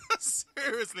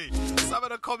 Seriously. Some of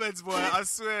the comments, boy, I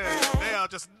swear, they are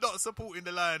just not supporting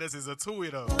the Lionesses at all,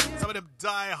 you know. Some of them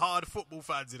die-hard football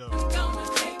fans, you know.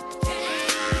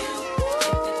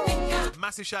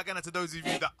 Massive shout out to those of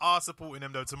you that are supporting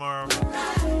them, though, tomorrow.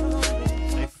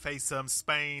 They face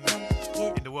Spain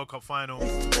in the World Cup final.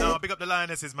 No, big up the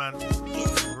Lionesses, man.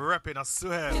 Repping, I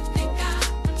swear.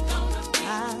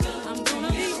 I'm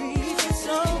gonna be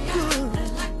so good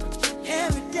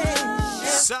every day.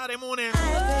 Saturday morning,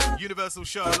 Universal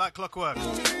show, like clockwork.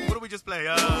 What do we just play?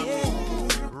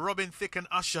 Robin Thicke and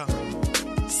Usher,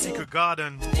 Secret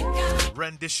Garden,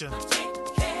 rendition.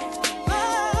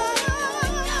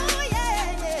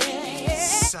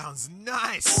 Sounds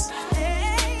nice.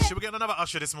 Should we get another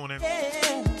Usher this morning?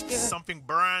 Something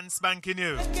brand spanking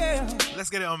new. Let's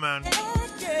get it on, man.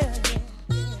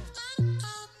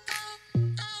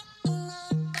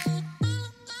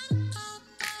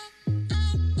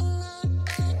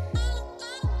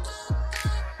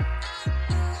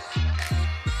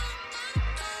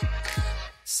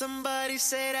 Somebody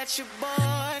say that your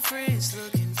boyfriend's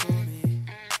looking for me.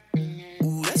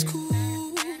 Ooh, that's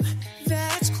cool.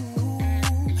 That's cool.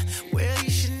 Well, you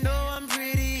should know I'm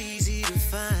pretty easy to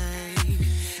find.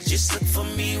 Just look for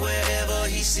me wherever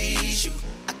he sees you.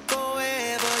 I go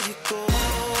wherever you go.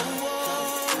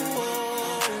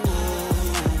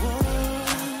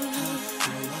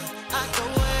 I go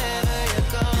wherever you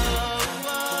go.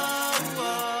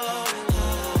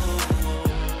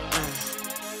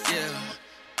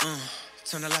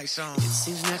 Turn the lights on. It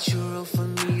seems natural for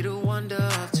me to wander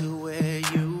up to where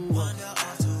you are.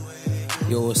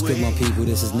 Yo, what's good, my people?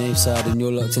 This is Naveside, and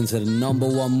you're locked into the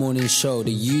 #1 morning show,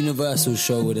 the Universal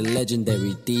show with the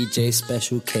legendary DJ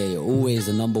Special K. Always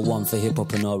the #1 for hip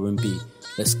hop and R&B.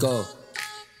 Let's go.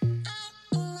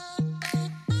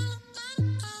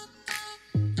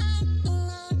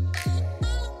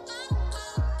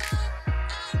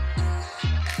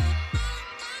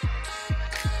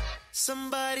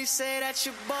 Somebody say that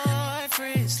your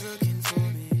boyfriend's looking for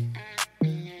me.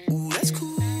 Ooh, that's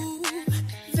cool.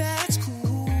 That's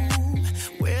cool.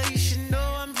 Well, you should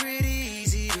know I'm pretty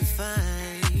easy to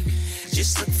find.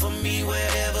 Just look for me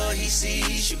wherever he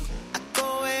sees you. I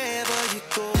go wherever you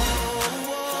go.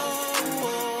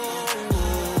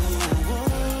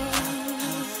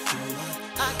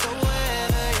 I go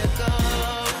wherever you go.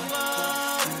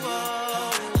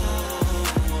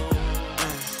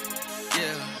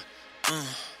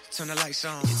 Turn the lights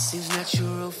on. It seems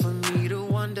natural for me to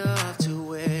wander up to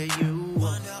where you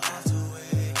are.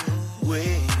 Where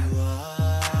you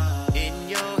are. In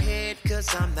your head,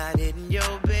 'cause I'm not in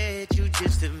your bed. You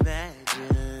just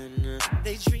imagine.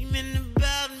 They dreaming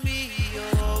about me,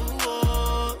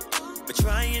 oh. But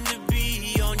trying to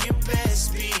be on your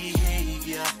best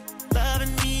behavior.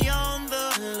 Loving me on the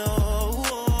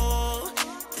low.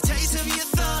 The taste of your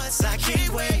thoughts, I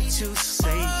can't wait to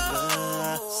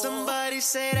savor. Somebody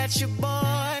say that your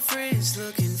boyfriend's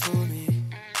looking for me.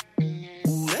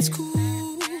 Ooh, that's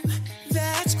cool.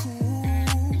 That's cool.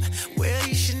 Well,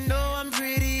 you should know I'm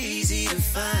pretty easy to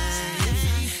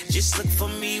find. Just look for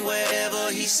me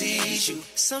wherever he sees you.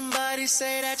 Somebody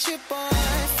say that your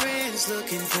boyfriend's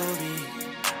looking for me.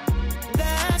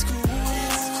 That's cool.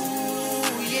 That's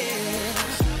cool,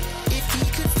 yeah. If he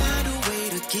could find a way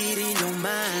to get in your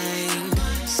mind,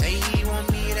 say he want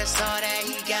me, that's all that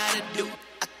he gotta do.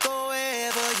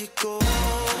 You go. I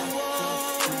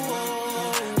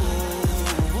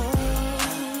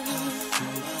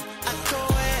go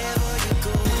wherever you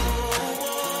go.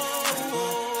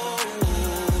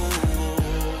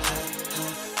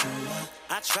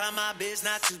 I try my best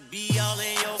not to be all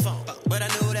in your phone, but I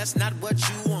know that's not what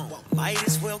you want. Might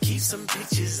as well keep some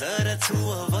pictures of the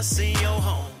two of us in your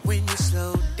home. When you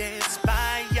slow dance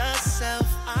by yourself.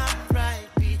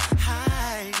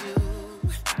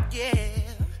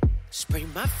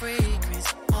 my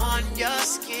fragrance on your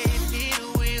skin, it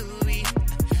will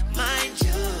remind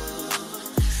you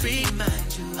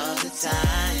of the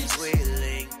times we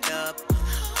linked up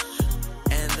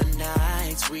and the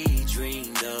nights we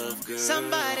dreamed of, girl.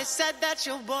 Somebody said that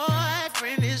your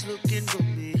boyfriend is looking for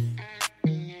me,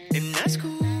 and that's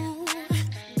cool,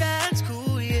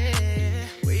 yeah.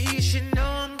 Well, you should know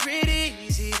I'm pretty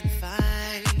easy to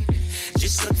find.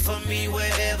 Just look for me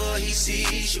wherever he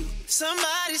sees you.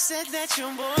 Somebody said that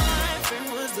your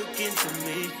boyfriend was looking for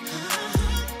me.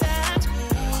 That's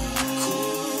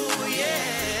cool,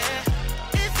 yeah.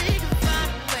 If he can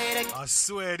find a way to, I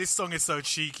swear, this song is so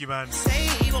cheeky, man. say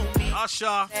he won't be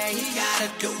Usher, he gotta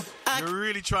do. you're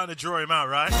really trying to draw him out,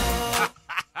 right?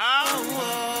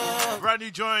 Brand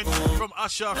new joint from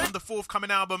Usher from the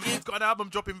forthcoming album. He's got an album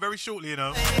dropping very shortly, you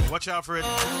know. Watch out for it.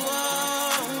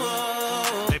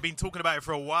 They've been talking about it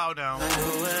for a while now.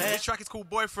 This track is called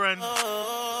Boyfriend.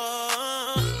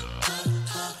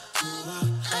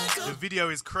 The video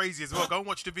is crazy as well. Go and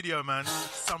watch the video, man.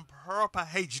 Some proper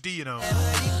HD, you know.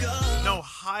 No,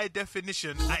 high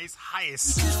definition at its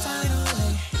highest.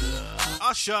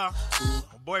 Usher,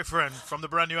 Boyfriend from the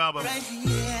brand new album.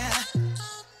 Yeah.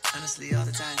 Honestly, all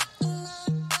the time. I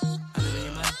live in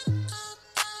your mind.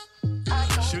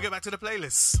 Should we get back to the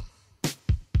playlist?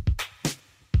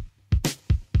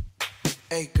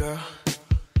 Hey girl,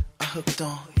 I hooked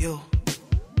on you.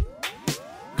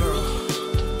 Girl,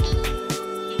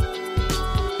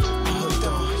 I hooked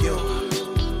on you.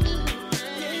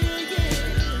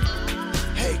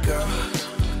 Hey girl,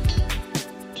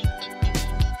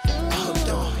 I hooked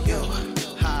on you.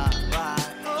 Right.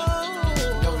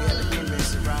 Know we had to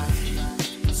remix it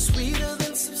right. Sweeter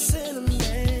than some cinnamon.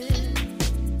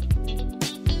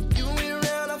 You ain't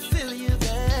around, I feel you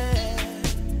there.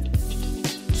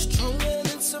 Stronger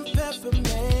than some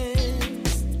peppermint.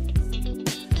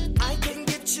 I can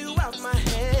get you out my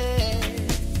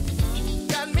head.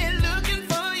 Got me looking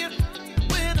for you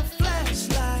with a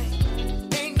flashlight.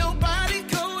 Ain't nobody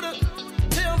colder.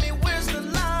 Tell me where's the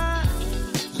line?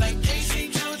 Like Casey,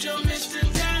 JoJo, Mr.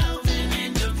 Dalvin,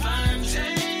 and Divine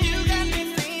Jane. You got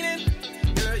me feeling,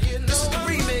 girl. You know this is the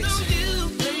remix. You,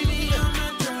 baby, on my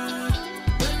drive.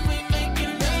 When we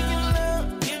making love,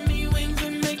 give me wings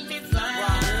and make me fly.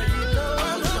 You know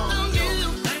I'm hooked on you.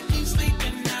 I can't sleep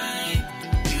at night.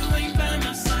 You ain't by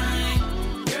my side.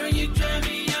 Girl, you drive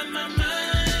me out my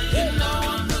mind. You know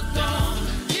I'm hooked on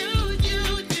you. You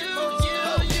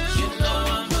know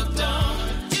I'm hooked on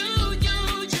you.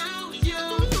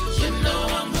 You know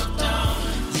I'm hooked on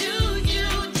you. You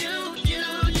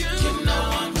know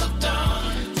I'm hooked on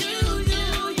you.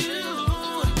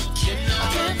 I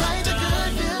can't fight the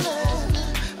good feeling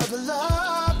of the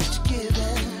love that you're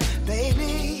giving,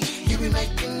 baby. You be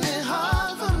making it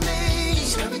hard for me.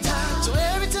 So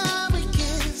every time we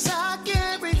kiss, I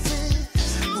can't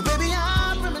resist. Well, baby,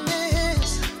 I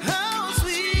reminisce how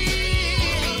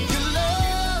sweet you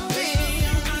love me.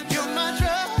 You're my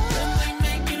drug.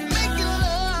 Making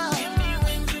love. Give me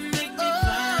wings and make me fly.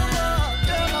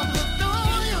 Girl, I'm hooked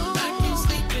on you. I can't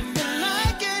sleep at night. I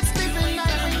can't sleep at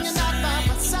night when you're not by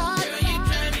my side. Girl, you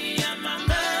drive me out my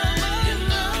mind. You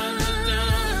know I'm hooked on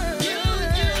you.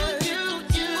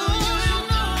 You know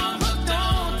I'm hooked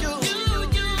on you.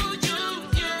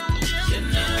 You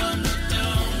know I'm hooked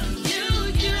on you.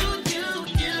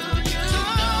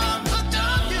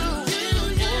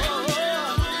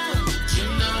 You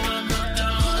know I'm hooked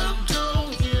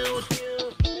on you.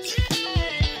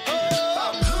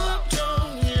 I'm hooked on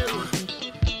you.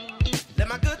 Let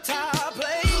my guitar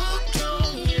play. Hooked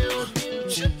on you.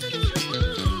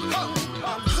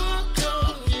 I'm hooked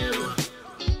on you.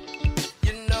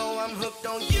 You know I'm hooked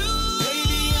on you.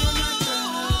 Baby, I'm my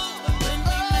drug. When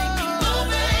we making love,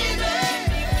 baby,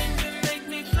 make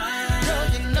me fly. Girl,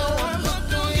 you know I'm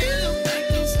hooked on you. I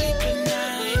can't sleep at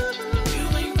night. You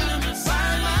ain't by my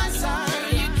side.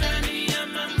 Girl, you drive me out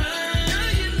my mind.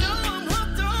 Girl, you know I'm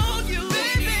hooked on you.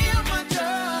 Baby, I'm my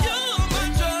drug. You're my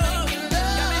drug.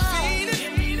 Got me feeling.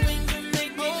 Give me wings and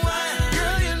make me fly.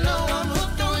 Girl, you know I'm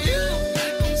hooked on you. I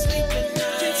can't sleep at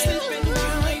night. You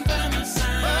ain't by my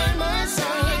side. Girl,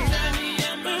 you drive me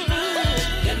out my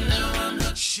mind. You know I'm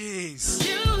hooked Jeez. on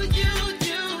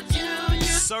you.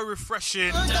 So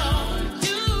refreshing.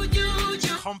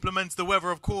 Compliments the weather,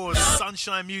 of course.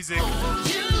 Sunshine music.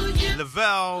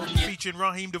 Lavelle featuring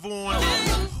Raheem Devon.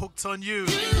 Hooked on You.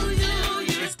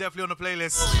 It's definitely on the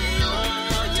playlist.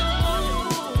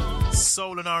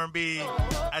 Soul and R&B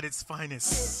at its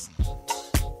finest.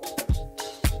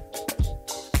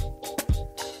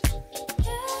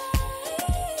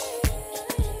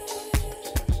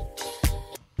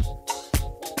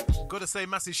 Gotta say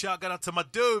massive shout out to my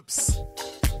dupes.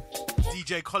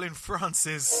 DJ Colin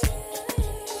Francis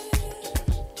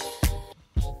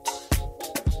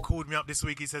called me up this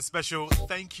week. He says, Special,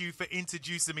 thank you for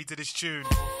introducing me to this tune.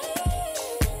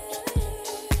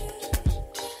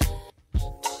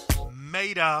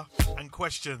 Maida and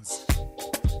questions.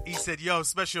 He said, yo,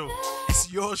 Special,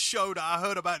 it's your show that I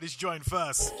heard about this joint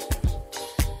first.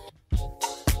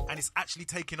 And it's actually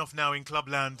taking off now in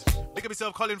Clubland. Big up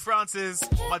yourself, Colin Francis,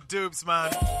 my dubes,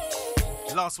 man.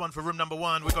 Last one for room number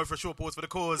 1. We'll go for a short pause for the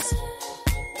cause.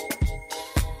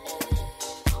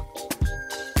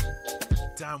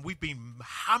 Damn, we've been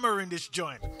hammering this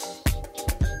joint.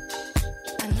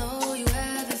 I know you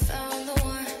haven't found the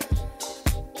one,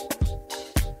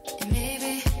 and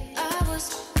maybe I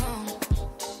was wrong.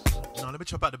 No, let me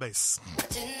chop out the bass. I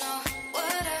didn't know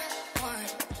what I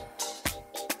want,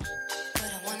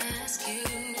 but I wanna ask you.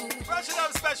 Brush it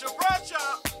up, Special, brush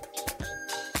up.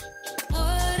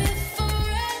 What if I'm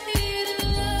ready to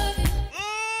love you?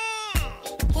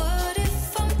 What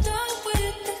if I'm done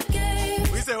with the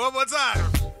game? We say one more time.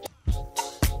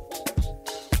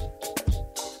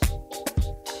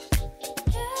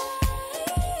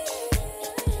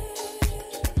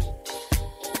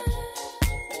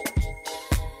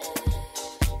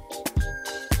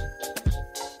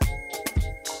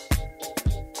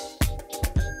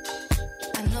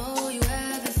 I know you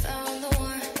haven't found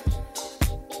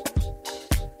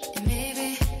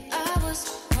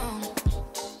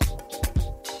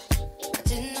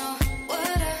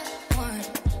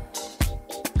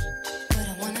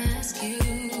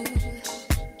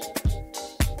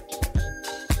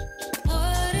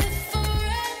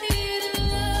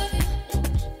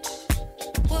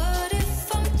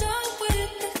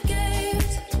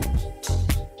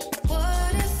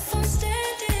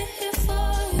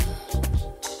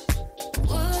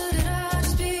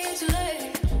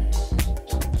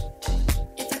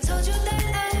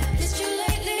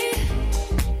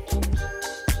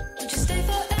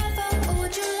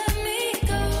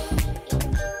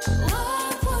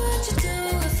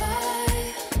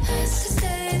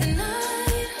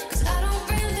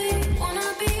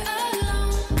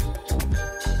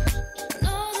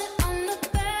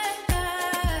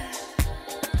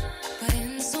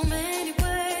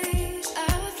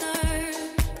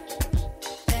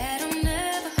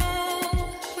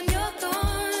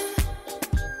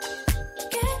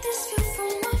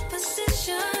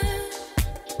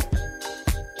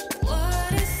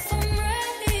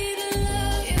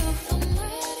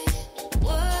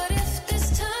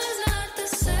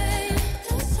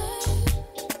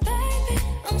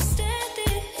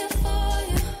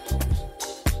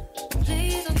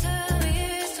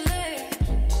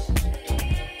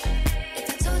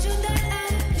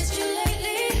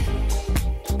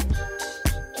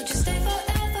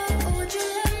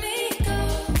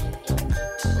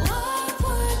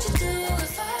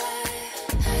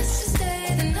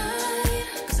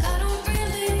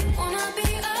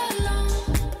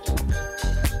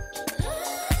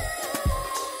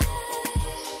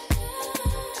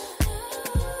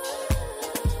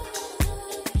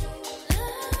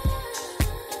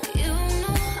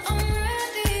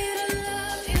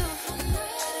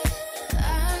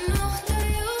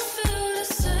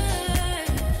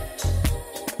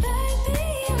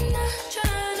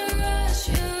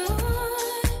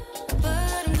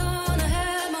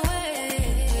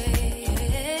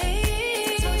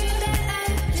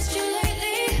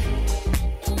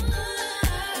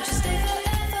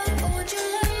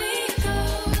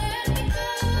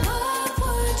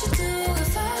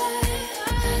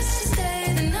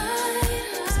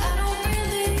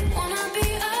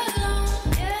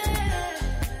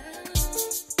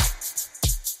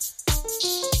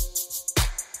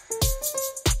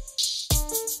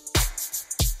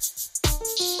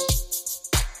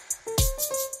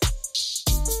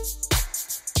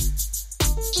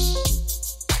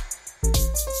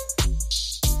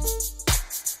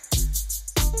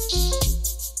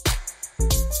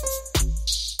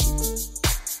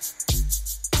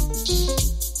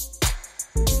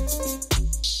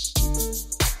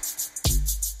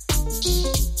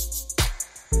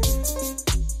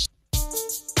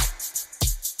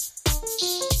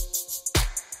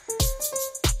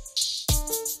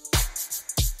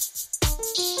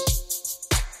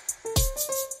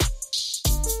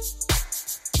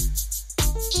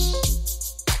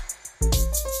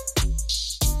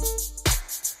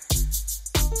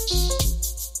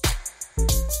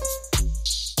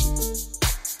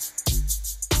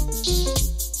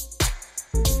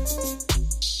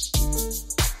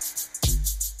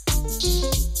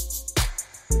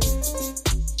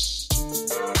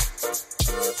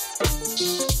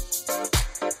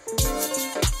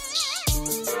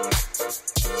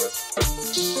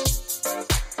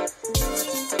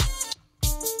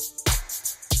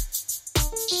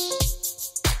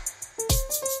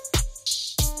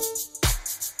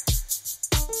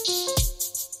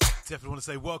Definitely want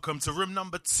to say welcome to room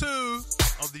number 2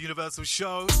 of the Universal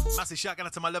Show. Massive shout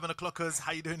out to my 11 o'clockers.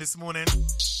 How you doing this morning?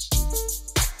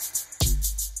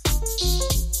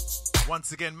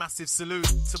 Once again, massive salute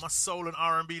to my soul and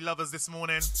R&B lovers this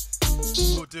morning.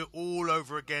 We'll do it all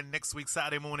over again next week,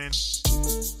 Saturday morning.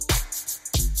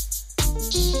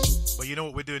 But you know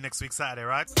what we're doing next week, Saturday,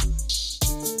 right?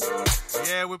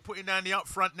 Yeah, we're putting down the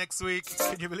upfront next week.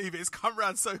 Can you believe it? It's come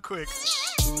round so quick.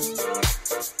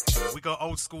 We got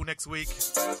old school next week.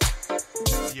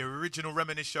 The original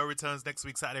Reminisce show returns next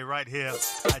week, Saturday, right here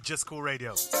at Just Cool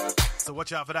Radio. So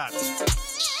watch out for that.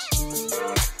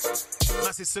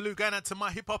 Massive salute going out to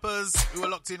my hip-hoppers who are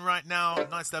locked in right now.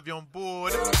 Nice to have you on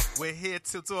board. We're here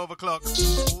till 12 o'clock.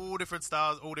 All different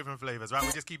styles, all different flavors, right?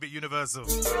 We just keep it universal.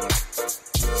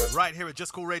 Right here at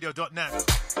JustCoolRadio.net.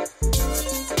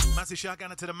 Massive shout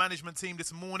out to the management team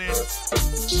this morning.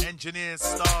 Engineers,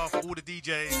 staff, all the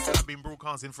DJs that have been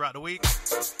broadcasting throughout the week.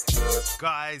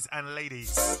 Guys and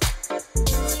ladies.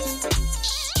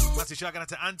 Massive shout out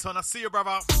to Anton. I see you,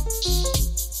 brother.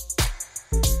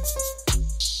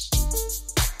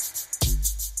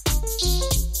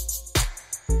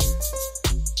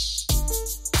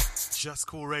 Just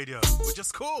Cool Radio. We're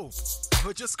just cool.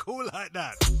 We're just cool like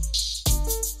that.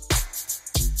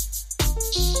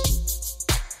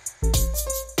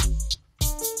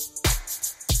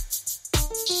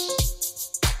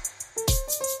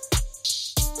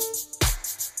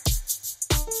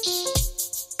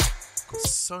 Got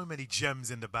so many gems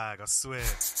in the bag, I swear.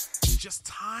 Just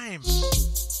time.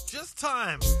 Just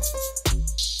time.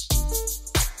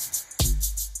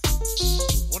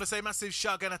 Want to say massive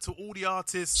shout out to all the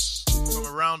artists from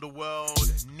around the world,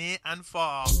 near and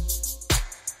far,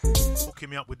 hooking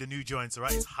me up with the new joints,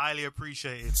 alright? It's highly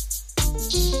appreciated.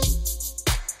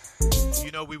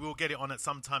 You know we will get it on at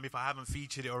some time if I haven't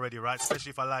featured it already, right?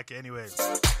 Especially if I like it anyway.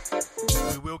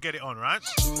 We will get it on, right?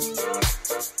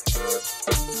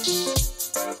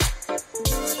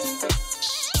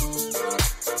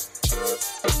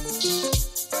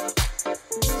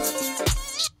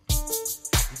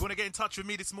 Want to get in touch with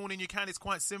me this morning, you can. It's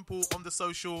quite simple on the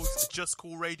socials. Just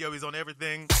Cool Radio is on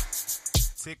everything.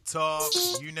 TikTok,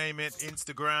 you name it,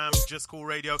 Instagram, Just Cool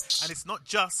Radio. And it's not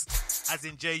just as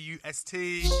in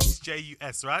J-U-S-T, it's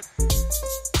J-U-S, right?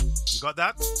 You got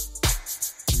that?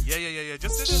 Yeah.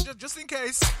 Just in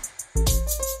case.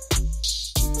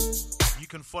 You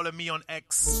can follow me on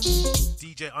X,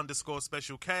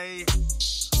 DJ_Special K.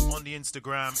 On the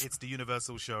Instagram, it's the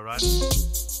Universal Show, right?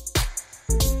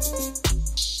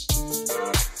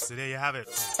 So there you have it.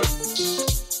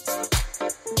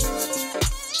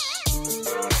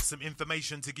 Some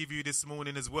information to give you this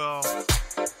morning as well,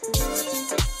 which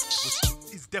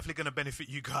is definitely going to benefit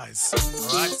you guys.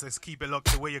 Alright, so let's keep it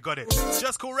locked the way you got it.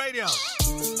 Just Cool Radio.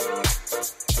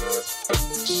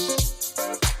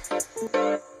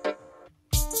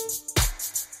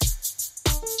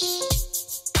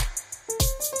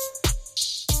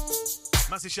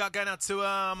 Massive shout going out to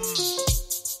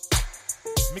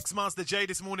Mixmaster J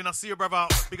this morning. I see you, brother.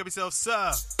 Big up yourself,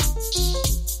 sir.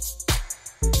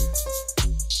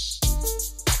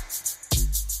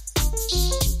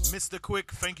 Mr. Quick,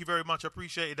 thank you very much. I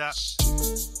appreciate that.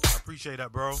 I appreciate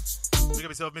that, bro. Big up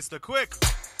yourself, Mr. Quick.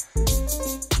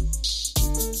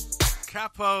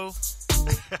 Capo.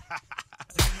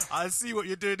 I see what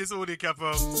you're doing this morning,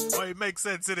 Capo. Oh, it makes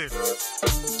sense, innit?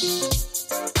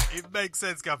 It makes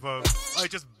sense, Capo. Oh,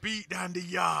 just beat down the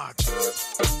yard.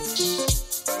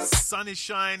 Sun is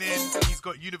shining. He's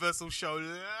got Universal Show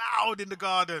loud in the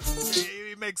garden.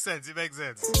 It makes sense. It makes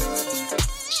sense.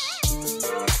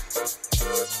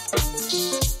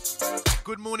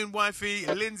 Good morning, wifey.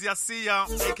 Lindsay, I see ya.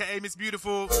 AKA Miss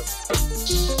Beautiful.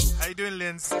 How you doing,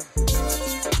 Linz?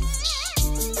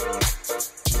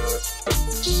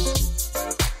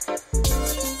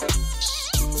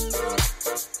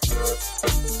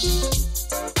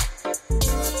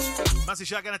 Massive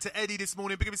shout out to Eddie this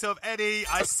morning. Pick up yourself, Eddie.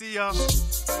 I see ya.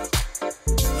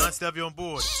 Nice to have you on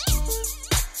board.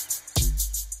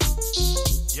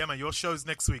 Yeah, man, your show's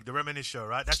next week. The Reminisce show,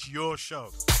 right? That's your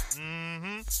show.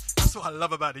 That's what I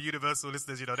love about the Universal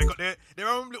listeners, you know. They got their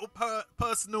own little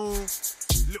personal,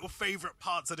 little favourite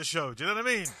parts of the show. Do you know what I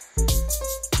mean?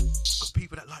 Got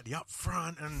people that like the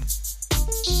upfront and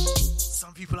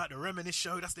some people like the Reminisce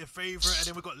show. That's their favourite. And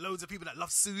then we've got loads of people that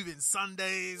love Soothing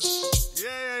Sundays.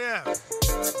 Yeah.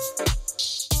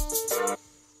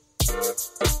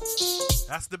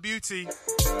 That's the beauty.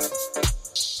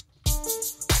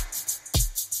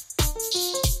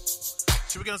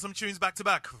 Should we get on some tunes back to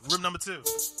back? Room number 2.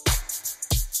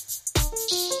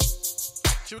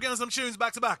 Should we get on some tunes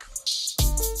back to back?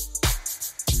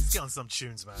 Let's get on some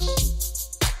tunes, man.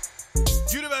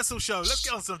 Universal Show. Let's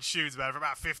get on some tunes, man, for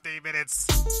about 15 minutes.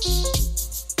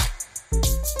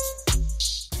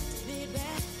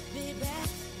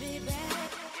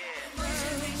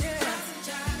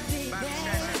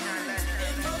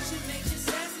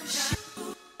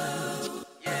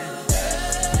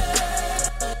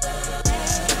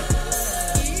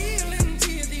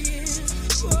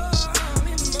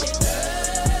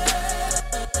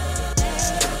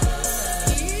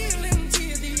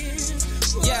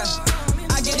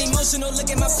 Look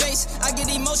at my face, I get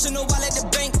emotional while at the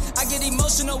bank. I get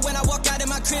emotional when I walk out of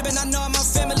my crib and I know my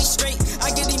family straight. I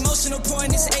get emotional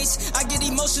pouring this ace, I get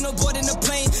emotional boarding the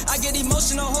plane. I get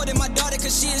emotional holding my daughter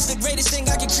cause she is the greatest thing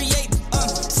I can create.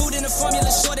 Food in the formula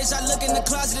shortage, I look in the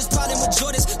closet, it's piling with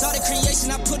Jordans. Thought of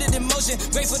creation, I put it in motion.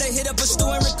 Grateful to hit up a stew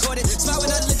and record it. Smile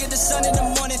when I look at the sun in the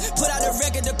morning. Put out a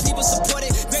record, the people support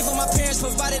it. Grateful my parents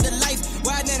provided a life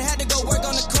where I didn't have to go work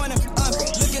on the corner.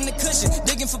 Look in the cushion,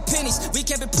 digging for pennies. We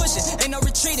kept it pushing, ain't no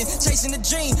retreating. Chasing the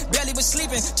dream, barely was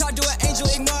sleeping. Talk to an angel,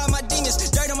 ignore my demons.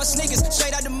 Dirt on my sneakers,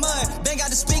 straight out the mud. Bang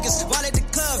out the speakers, while at the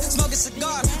club. Smoke a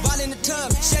cigar, while in the tub.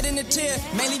 Shedding a tear,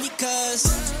 mainly because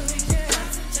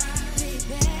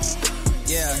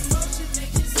yeah.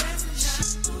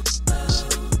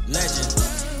 Legend.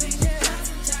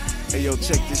 Hey yo,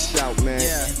 check this out, man.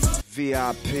 Yeah.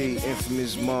 VIP,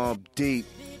 Infamous Mob Deep,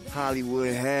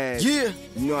 Hollywood Hag. Yeah.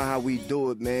 You know how we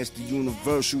do it, man. It's the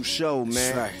Universal Show,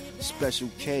 man. That's right. Special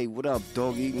K, what up,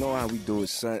 doggy? You know how we do it,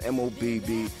 son.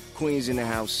 MOBB, Queens in the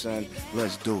house, son.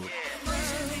 Let's do it.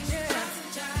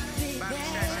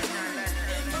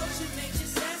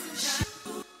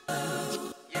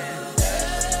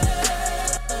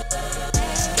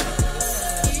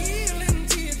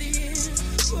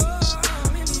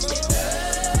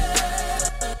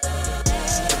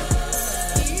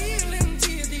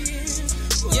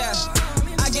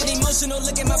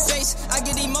 Look at my face, I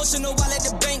get emotional while at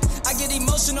the bank. I get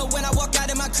emotional when I walk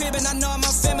out of my crib and I know my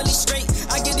family straight.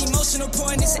 I get emotional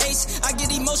pouring this ace, I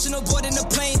get emotional boarding the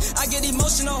plane. I get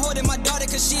emotional holding my daughter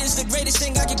cause she is the greatest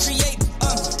thing I can create.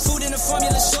 Food in the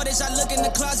formula shortage, I look in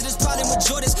the closet, it's piling with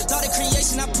Jordans. Thought of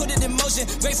creation, I put it in motion.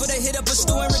 Grateful to hit up a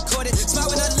stew and record it.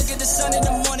 Smile when I look at the sun in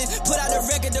the morning. Put out a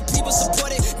record, the people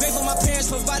support it. Grateful my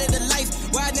parents provided a life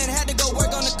where I didn't have to go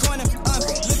work on the corner.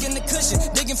 Look in the cushion,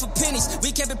 digging for pennies.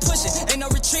 We kept it pushing, ain't no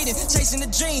retreating. Chasing the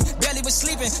dream, barely was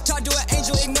sleeping. Talk to an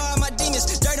angel, ignore my demons.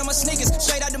 Dirt on my sneakers,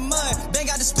 straight out the mud. Bang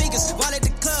out the speakers, while at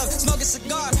the club. Smoke a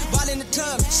cigar, while in the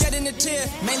tub. Shedding a tear,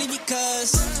 mainly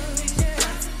because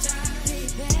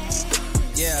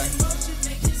yeah.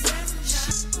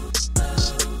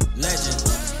 Legend.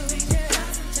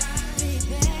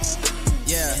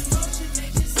 Yeah.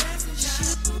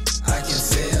 I can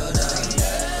feel the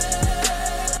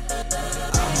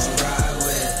I'ma ride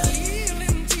with.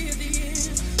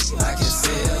 I can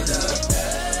feel the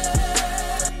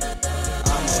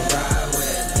I'ma ride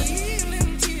with.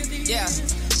 Yeah.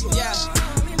 Yeah.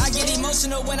 I get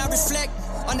emotional when I reflect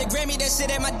on the Grammy that sit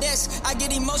at my desk. I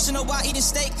get emotional while eating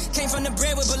steak. Came from the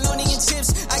bread with bologna and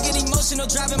chips. I get emotional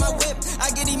driving my whip. I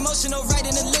get emotional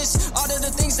writing a list. All of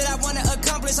the things that I want to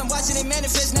accomplish, I'm watching it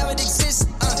manifest, now it exists.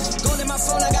 Gold in my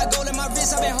phone, I got gold in my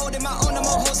wrist. I've been holding my own, no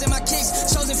more holes in my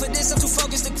kicks. Chosen for this, I'm too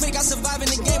focused and quick. I survive in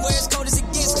the game where it's cold as it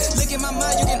gets. Look in my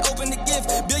mind, you can open the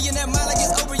gift. Billionaire mind like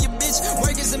it's over your bitch.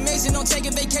 Work is amazing, don't take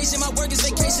a vacation. My work is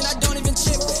vacation, I don't even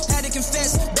trip. Had to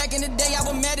confess, back in the day I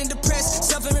was mad and depressed.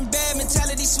 Suffering bad,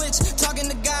 mentality switch. Talking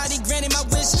to God, he granted my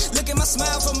wish. Look at my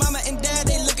smile for mama and dad.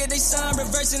 They look at their son,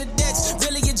 reversing the debts.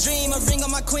 Really a dream, a ring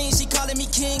on my queen. She calling me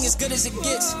king, as good as it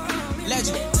gets.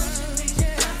 Legend.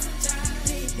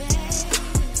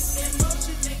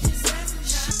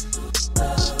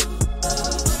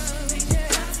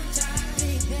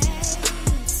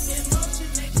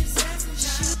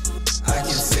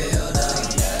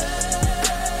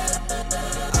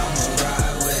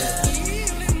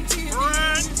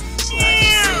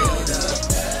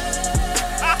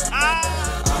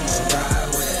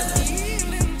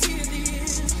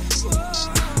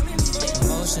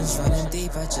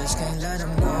 I just can't let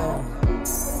them go.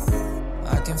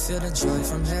 I can feel the joy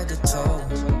from head to toe.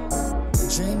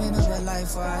 Dreaming of a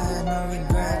life where I had no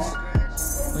regrets.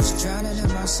 Was drowning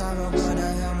in my sorrow, but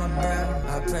I held my breath.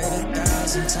 I prayed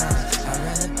 1,000 times, I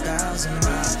ran 1,000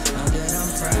 miles. Know that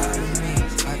I'm proud of me,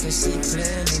 I can see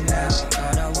clearly now.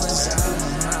 Thought I was out of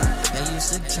my mind, they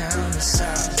used to count us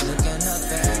out. Looking up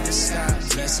at the sky,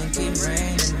 blessing keep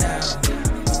raining down.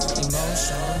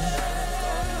 Emotion.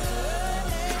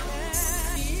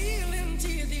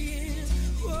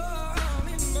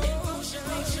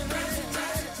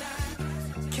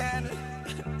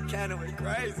 Canada, we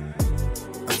crazy.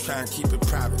 I'm trying to keep it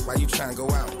private. Why you trying to go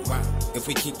out? Why? If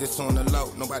we keep this on the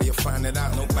low, nobody will find it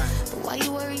out. Nobody. But why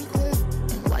you worry?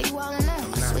 And why you wildin'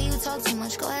 out? I swear you talk too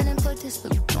much. Go ahead and put this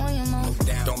on your mouth.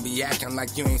 No, don't be acting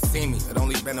like you ain't seen me. It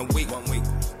only been a week. 1 week.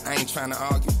 I ain't trying to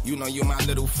argue. You know you my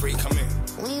little freak. Come in.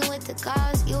 When you with the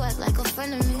guys, you act like a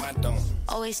friend of me. No, I don't.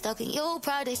 Always stuck in your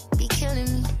pride, they be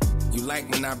killing me. You like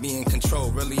when I be in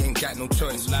control, really ain't got no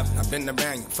choice. I've been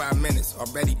around you 5 minutes,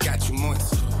 already got you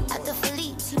moist. At the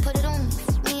Philippe, he put it on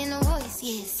me in the voice.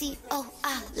 Yeah, see, oh,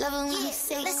 I love it when you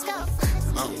say, let's go.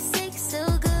 You say so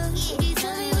good, you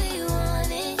tell me where you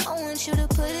want it. I want you to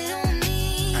put it on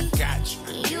me. I got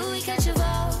you. We catch a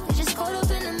vibe, we just caught up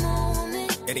in the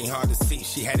moment. It ain't hard to see,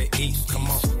 she had it east, come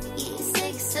on. You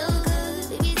say so good,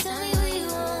 baby, tell me where you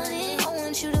want it. I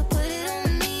want you to put it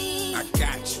on me. I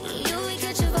got you. We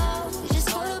catch a vibe, we just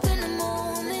caught up in the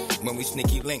moment. When we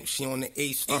sneaky link, she on the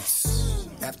east.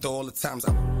 After all the times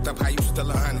I up, how you still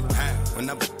 100?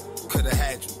 Whenever could've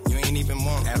had you, you ain't even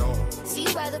want at all. See,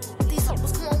 you rather these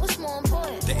hoes, come on, what's more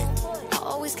important? Damn. I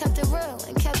always kept it real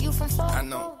and kept you from falling. I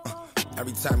know.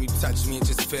 Every time you touch me, it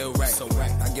just feel right. So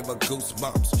right. I give her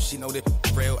goosebumps. She know that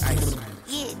real ice.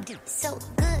 Yeah, so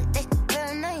good, they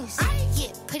real nice.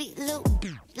 Yeah, pretty little,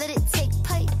 let it take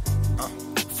pipe.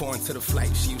 Foreign to the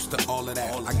flight, she used to all of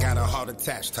that. I got her heart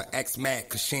attached, her ex mad,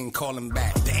 cause she ain't calling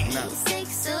back. Dang, nah. Sex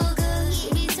so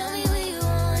good, baby, tell me where you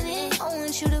want it. I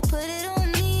want you to put it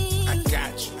on me. I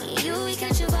got you. We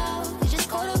catch a vibe, we just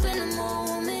caught up in the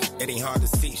moment. It ain't hard to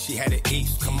see, she had it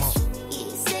east, come on.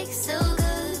 Sex so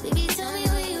good, baby, tell me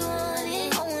where you want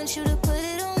it. I want you to put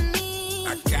it on me.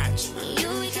 I got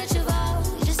you. We catch a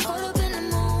vibe, we just caught up in the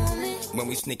moment. When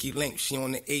we sneaky link, she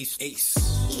on the east.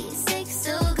 Sex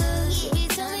so good, baby,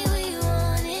 tell me where you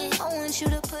want it. I want you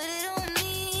to put it on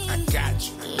me. I got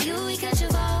you. We catch a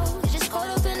vibe, we just caught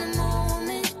up in the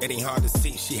moment. It ain't hard to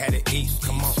see, she had it east,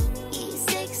 come on.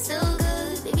 Sex so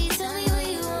good, baby, tell me where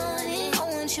you want it. I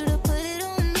want you to put it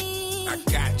on me. I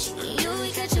got you.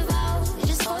 We catch a vibe, we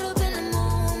just caught up in the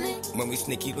moment. When we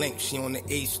sneaky link, she on the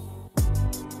east.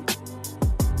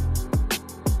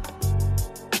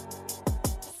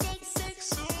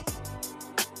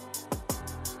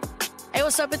 Hey,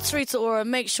 what's up? It's Rita Ora.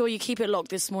 Make sure you keep it locked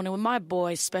this morning with my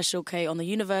boy Special K on the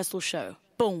Universal Show.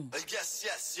 Boom.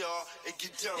 Yes, y'all. It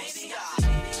get done.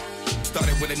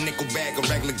 Started with a nickel bag of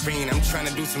regular green. I'm trying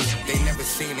to do some shit they never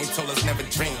seen. They told us never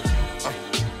dream.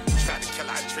 Tried to kill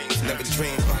our dreams. Never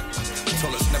dream.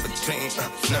 Told us never dream.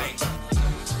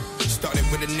 Started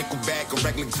with a nickel bag of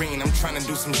regular green. I'm trying to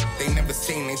do some shit they never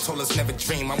seen. They told us never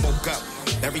dream. I woke up,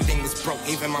 everything was broke,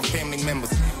 even my family members.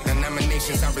 The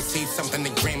nominations, I received something the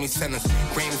Grammy sent us.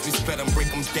 Grams, we split them, break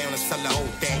them down and sell the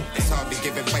whole thing. It's hard to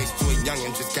give advice to a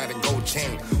youngin', just got a gold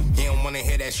chain. He don't wanna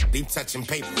hear that shit, he touching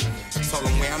paper. Told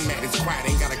him where I'm at, it's quiet,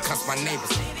 ain't gotta cuss my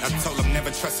neighbors. I told him never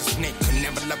trust a snake, could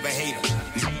never love a hater.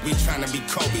 We tryna be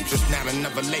Kobe, just not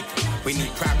another Laker. We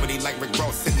need property like Rick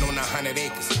Ross sitting on 100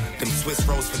 acres. Them Swiss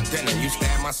rolls for dinner, used to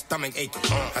have my stomach aching.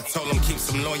 I told him keep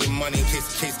some lawyer money in case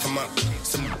the case come up.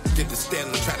 Some get the steal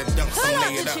and try to dunk, some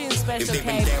lay it up. If they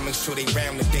been down, make sure they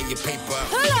round the day your paper up.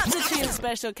 Pull up the tune,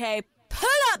 Special K.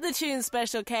 Pull up the tune,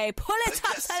 Special K. Pull it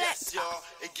up, select.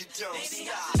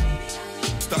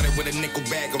 Started with a nickel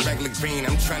bag of regular green.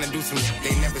 I'm trying to do some shit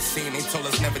they never seen. They told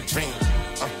us never dream.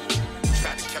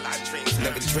 Tried to kill our dreams.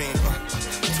 Never dream.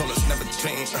 Told us never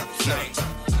dream.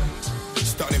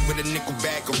 Started with a nickel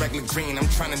bag of regular green. I'm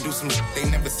trying to do some shit they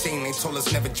never seen. They told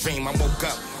us never dream. I woke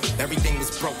up, everything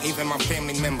was broke, even my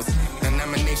family members. The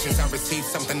nominations, I received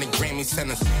something the Grammy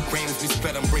sent us. Grams, we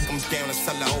split them, break them down and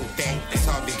sell the whole thing. It's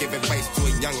hard to give advice to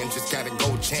a youngin', just got a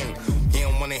gold chain. He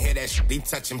don't wanna hear that shit, he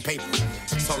touching paper.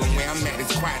 Told him where I'm at,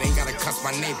 it's quiet, ain't gotta cuss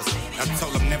my neighbors. I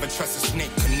told him never trust a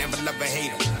snake, could never love a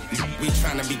hater. We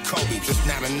tryna be Kobe, just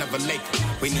not another Laker.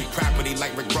 We need property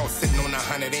like Rick Ross sitting on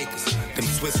 100 acres. Them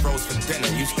Swiss rolls for dinner,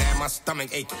 used to have my stomach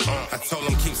aching. I told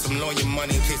him keep some lawyer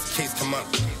money in case the case come up.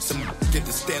 Some get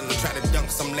the steal and try to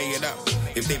dunk, some lay it up.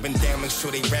 If they been down, make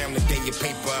sure they round the day your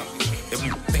paper up. If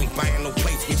we ain't buying no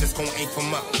plates, we just gon' aim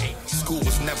them up. School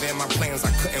was never in my plans,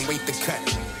 I couldn't wait to cut.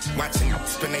 Watching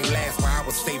spend they last while I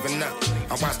was saving up.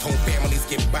 I watched whole families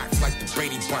get boxed like the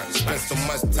Brady Bunch. Spent so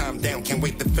much time down, can't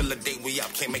wait to fill the day we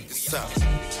up. Can't make this up.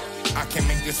 I can't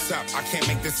make this up, I can't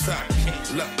make this up.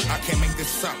 Look, I can't make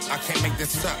this up, I can't make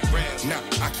this up. No,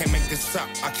 I can't make this up,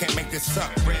 I can't make this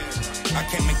up. I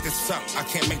can't make this up, I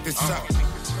can't make this up.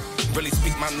 Really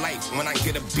speak my life when I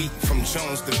get a beat. From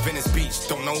Jones to Venice Beach.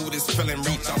 Don't know who this feeling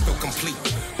reach, I feel complete.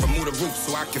 Remove the roof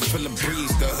so I can feel the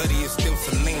breeze. The hoodie is still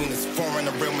Celine, it's foreign,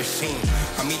 a real machine.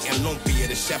 I'm eating lumpia,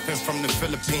 the chef in from the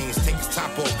Philippines. Take his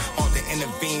top off, all to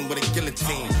intervene with a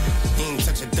guillotine. He ain't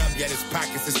touch a dub his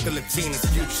pockets is still a teen. His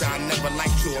future, I never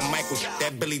liked you or Michael,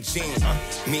 that Billie Jean.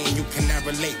 Me and you cannot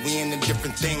relate, we into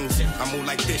different things. I move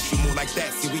like this, you move like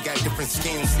that. See, we got different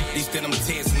schemes. These denim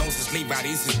tears, noses, Levi,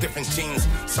 these is different jeans.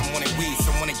 Some wanted weed,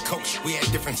 some wanted coke. We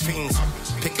had different fiends.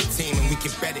 Pick a team and we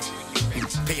can bet it.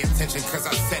 Pay attention, cause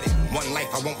I said it. One life,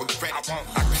 I won't regret it.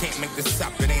 I can't make this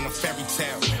up, it ain't a fairy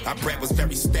tale. Our bread was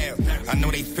very stale. I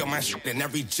know they feel my shit in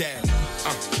every jail.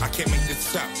 I can't make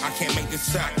this up, I can't make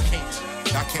this up.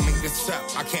 I can't make this up,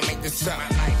 I can't make this up.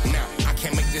 No, I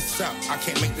can't make this up, I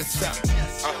can't make this up.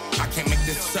 I can't make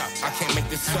this up, I can't make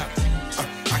this up.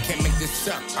 I can't make this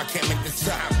up, I can't make this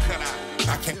up.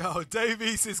 I can't. Yo, Dave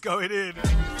East is going in.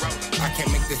 I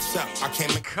can't make this up, I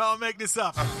can't make this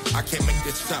up. I can't make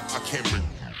this up, I can't make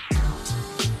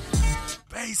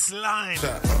baseline.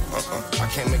 I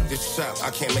can't make this up,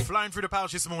 I can't make. Flying through the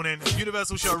pouch this morning.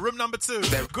 Universal Show, room number 2.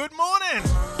 Good morning.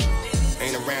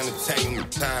 Ain't around to tell you the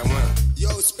time when. Yo,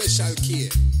 special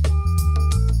kid.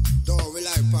 Don't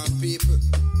rely upon people.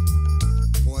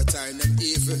 More time than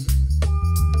evil.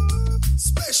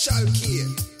 Special kid.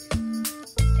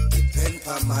 Depend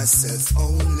on myself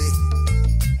only.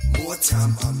 More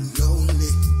time I'm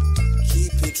lonely.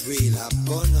 Keep it real, I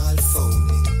burn all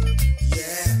phony.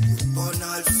 Yeah, burn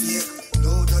all fake.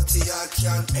 No dirty I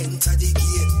can't enter the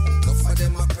gate. Enough of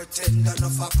them a pretend,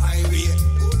 enough a pirate.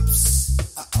 Oops.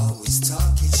 I always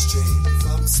talk it straight.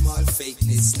 From small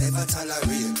fakeness, never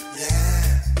tolerate.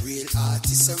 Yeah, real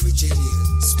artists originate.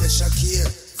 Special care,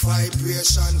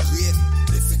 vibration great.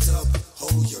 Lift it up,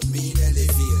 how you mean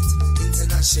elevate.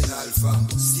 International from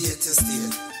state to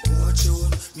state. More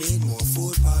tune, mean more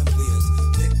food pan plate.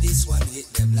 Let this one hit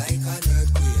them like an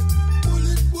earthquake.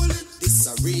 Bullet, this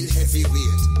a real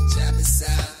heavyweight. Jabba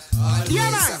yeah,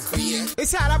 man.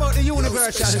 It's all about the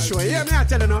universal show. Yeah, me I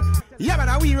tell you no. Yeah,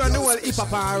 man, we run the whole hip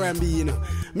hop and R&B, you know.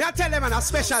 Me I tell you, man, a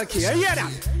special key. You hear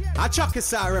that? A Chucky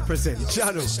Star represent. You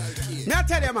know. Me I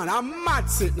tell you, man, I'm mad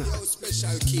sitting. No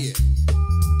special key.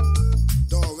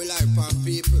 Don't rely upon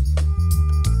people.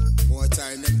 More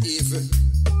time than evil.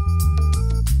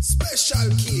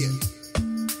 Special key.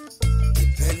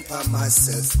 Depend on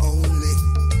myself only.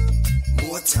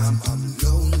 More time I'm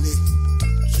lonely.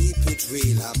 Keep it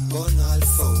real, I burn all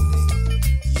phony.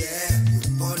 Yeah,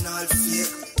 burn all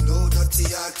fake. No dirty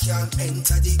I can't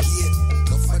enter the gate.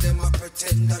 Enough of them a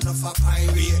pretend, enough a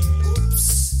pirate.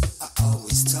 Oops, I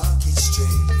always talk it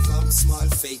straight. From small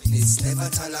fakeness, never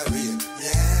tolerate.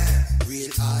 Yeah,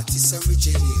 real artists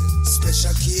originate.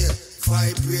 Special care,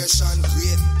 vibration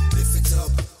great. Lift it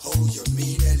up, how you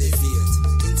mean elevate.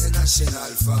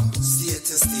 International from state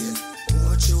to state.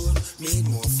 More tune, mean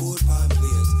more food pan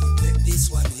plate. Let this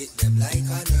one hit them like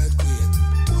an earthquake.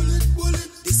 Bullet,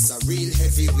 this a real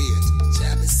heavyweight.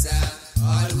 Jabba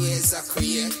always a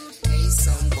create. Hey,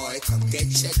 some boy, come get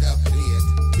checked up plate.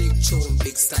 Big tune,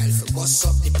 big style for bust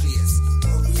up the place.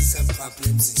 Worries and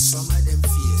problems in some of them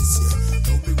fears, yeah.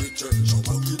 Don't be return, jump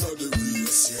up in the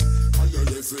race, yeah. Higher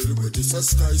level where this a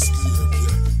skyscape,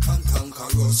 yeah. Can't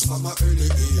conquer us from an early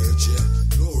age, yeah.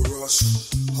 No rush,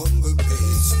 humble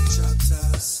pace.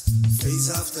 Chapters, phase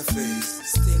after phase.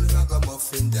 Still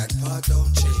ragamuffin, that part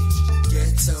don't change.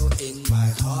 Ghetto in my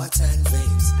heart and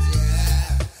veins,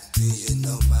 yeah. Do you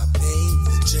know my pain?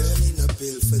 The journey no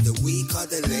bill for the weak or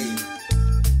the lame.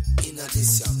 In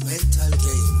this your mental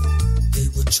game, they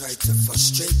would try to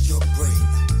frustrate your brain.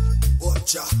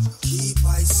 But ya keep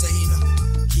I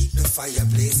sane. Keep the fire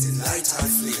blazing, light our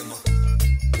flame.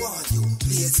 While you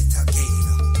blaze it again.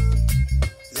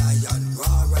 Lion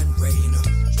roar and rain.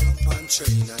 Jump on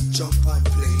train and jump on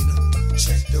plane.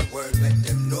 Check the world, let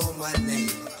them know my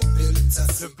name.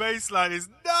 The bass line is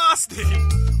nasty.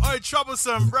 Alright,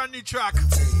 Troublesome, brand new track.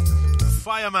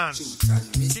 Fireman.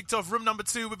 Kicked off room number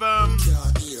 2 with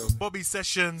Bobby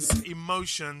Sessions,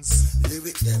 Emotions.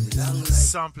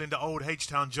 Sampling the old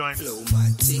H-Town joint.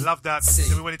 Love that.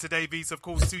 Then we went into Dave East, of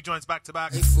course, 2 joints back to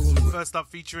back. First up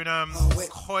featuring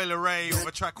Coil Ray with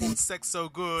a track called Sex So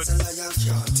Good. And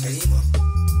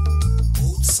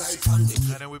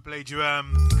then we played you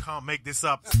Can't Make This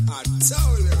Up.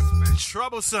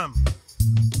 Troublesome.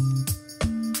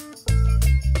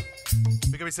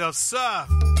 Pick up yourself, sir.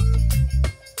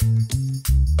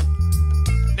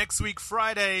 Next week,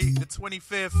 Friday, the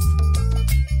 25th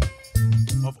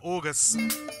of August,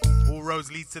 all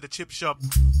roads lead to the Chip Shop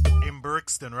in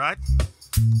Brixton, right?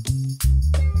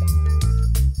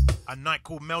 A night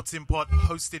called Melting Pot,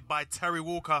 hosted by Terry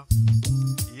Walker.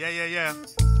 Yeah.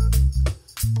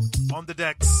 On the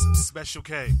decks, Special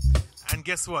K. And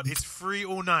guess what? It's free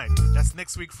all night. That's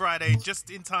next week, Friday, just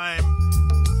in time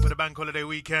for the bank holiday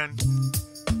weekend.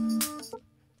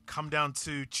 Come down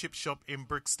to Chip Shop in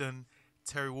Brixton.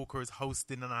 Terry Walker is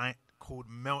hosting a night called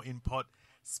Melting Pot.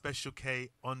 Special K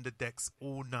on the decks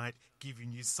all night,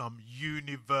 giving you some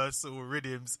universal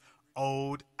rhythms,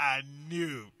 old and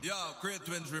new. Yo, Great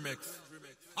Twins remix.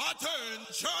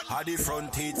 Attention! How the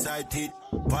front teeth, side teeth,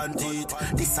 pan teeth,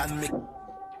 this and me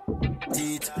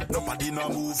teeth. Nobody no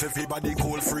move, everybody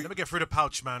cold free. Let me get through the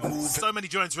pouch, man. So many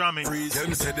joints around me.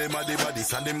 Them say them are the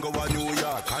bodies and them go to New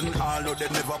York. And all of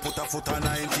them never put a foot on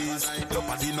 90s.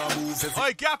 Nobody no move.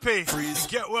 Oi, Gappy, freeze.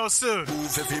 Get well soon.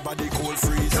 Move, everybody cold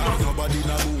freeze. Nobody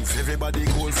no move, everybody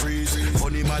cold freeze.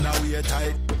 Funny man, I wear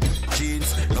tight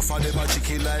jeans. Enough of them a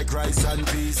chicken like rice and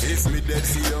peas. If me dead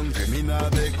for hungry, me nah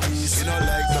beg peace. Me no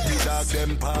like dirty dog,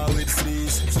 them paw with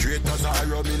fleas. Straight as a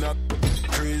arrow, me no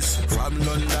trees. From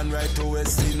London right to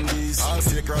West Indies. All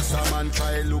fake rasta man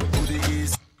try look to the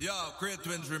east. Yo, Great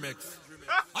Twins remix.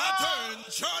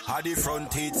 Attention! How the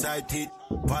front teeth, side teeth,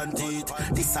 pan teeth,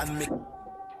 this and me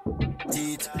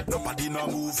teeth. Nobody no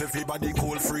move, everybody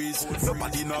cold freeze.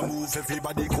 Nobody no move,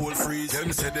 everybody cold freeze.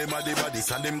 Them say them are the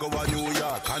bodies and them go to New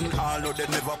York. And all of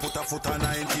them never put a foot on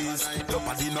 90s.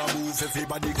 Nobody no move,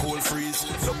 everybody cold freeze.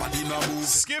 Nobody no move.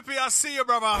 Skippy, I see you,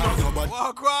 brother. Nobody,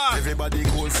 walk on. Everybody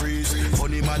cold freeze.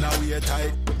 Funny man, I wear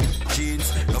tight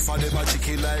jeans. Enough of them a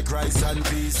chicken like rice and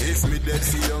peas. If me dead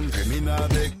for hungry, me nah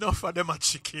beg. Enough of them a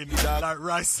chicken like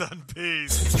rice and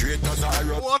peas. Straight as a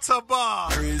arrow. What a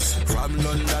bar. From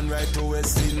London right to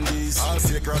West Indies. All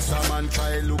fake rasta man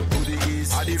try look to the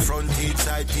east. At the front teeth,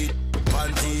 side teeth,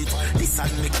 pan teeth, this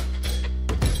and me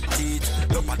teeth.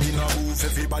 Nobody no move,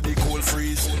 everybody cold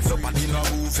freeze. Nobody no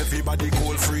move, everybody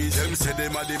cold freeze. Them say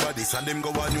them are the bodies and them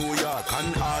go to New York.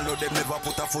 And all of them never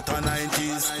put a foot on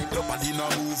 90s. Nobody no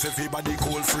move, everybody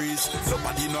cold freeze.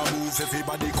 Nobody no move,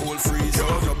 everybody cold freeze.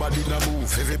 Yo, nobody no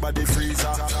move, everybody freeze.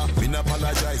 Me no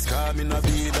apologize, cause me no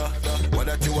beater. What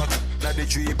that you want, that the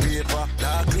tree paper.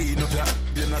 Nah clean up ya,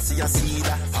 you no see a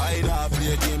cedar. I nah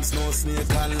play games, no snake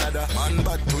and ladder. Man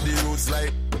bad to the roots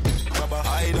like Baba.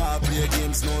 I nah play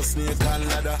games, no snake and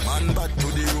ladder. Man bad to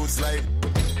the roots like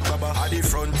Baba. At the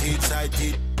front teeth, side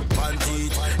teeth, pan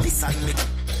teeth, this and me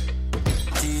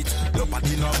teeth.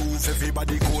 Nobody no move,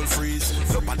 everybody cold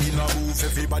freeze. Nobody no move,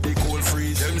 everybody cold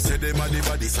freeze. Them say them are the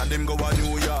bodies and them go to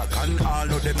New York. And all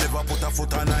of them never put a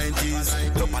foot on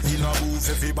 90s. Nobody no move,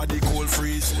 everybody cold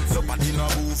freeze. Nobody no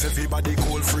move, everybody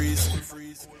cold freeze.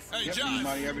 Hey, Get John.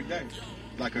 money every day.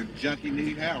 Like a junkie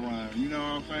need heroin, you know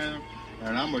what I'm saying?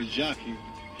 And I'm a junkie,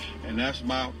 and that's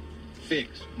my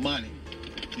fix, money.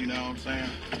 You know what I'm saying?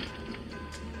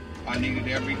 I need it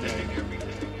every day, every day.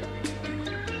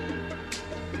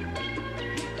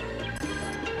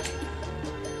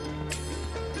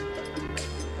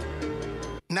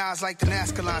 Nas like the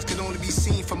Nazca lines could only be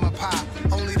seen from up high.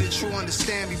 Only the true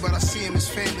understand me, but I see him as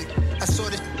family. I saw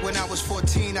this when I was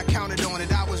 14, I counted on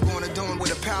it. I was born a dawn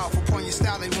with a powerful poignant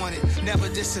style they wanted. Never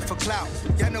diss it for clout.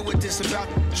 Y'all know what this about.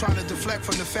 Trying to deflect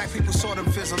from the fact people saw them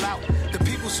fizzle out. The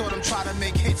people saw them try to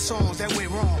make hit songs that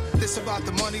went wrong. This about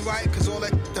the money, right? Cause all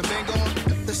that the been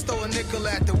gone. Let's throw a nickel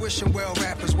at the wishing well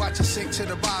rappers. Watch it sink to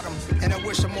the bottom, and I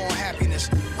wish them all happiness.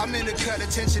 I'm in the cut,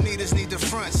 attention needers need the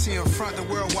front. See in front, the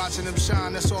world watching them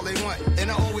shine, that's all they want. And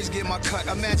I always get my cut,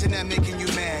 imagine that making you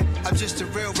mad. I'm just a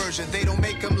real version, they don't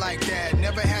make them like that.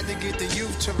 Never had to get the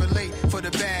youth to relate for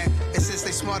the bad. And since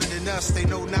they smarter than us, they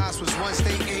know Nas was once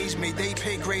they age. Made they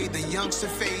pay grade, the youngster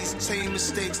phase. Same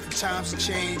mistakes, the times have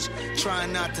changed.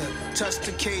 Trying not to touch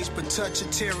the cage, but touch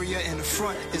interior. In the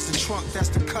front is the trunk, that's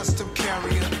the custom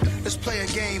carrier. Let's play a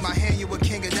game, I hand you a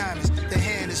king of diamonds. The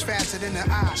hand is faster than the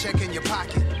eye, check in your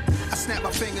pocket. I snap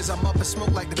my fingers, I'm up and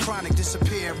smoke like the chronic.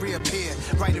 Disappear, reappear,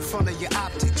 right in front of your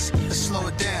optics. Let's slow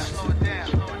it down.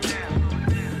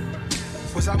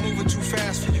 Was I moving too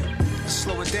fast for you? Let's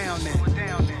slow it down then.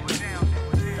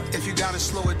 If you gotta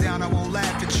slow it down, I won't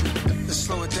laugh at you. Let's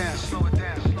slow it down.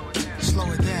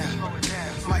 Slow it down.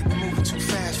 Might be moving too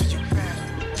fast for you.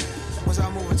 Was I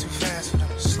moving too fast for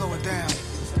them? Slow it down.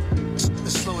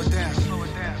 Let's slow it down.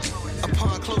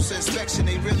 Upon closer inspection,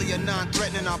 they really are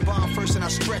non-threatening. I bomb first and I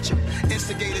stretch them.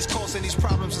 Instigators causing these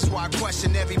problems, that's why I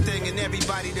question everything and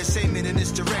everybody that's aiming in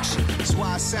this direction. That's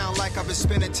why I sound like I've been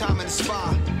spending time in the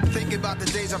spa. Thinking about the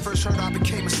days I first heard I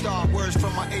became a star. Words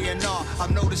from my A&R,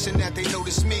 I'm noticing that they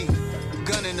notice me.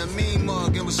 Gun in a mean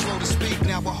mug and was slow to speak.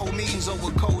 Now a whole meeting's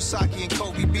over cold sake and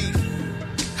Kobe beef.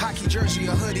 Hockey jersey,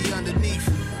 a hoodie underneath.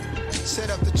 Set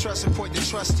up the trust and point the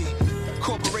trustee.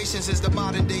 Corporations is the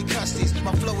modern day custies.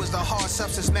 My flow is the hard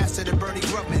substance master to Bernie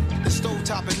Grubman. The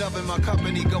stovetop and oven, my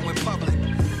company going public.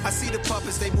 I see the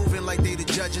puppets, they moving like they the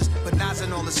judges. But Nas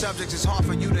and all the subjects is hard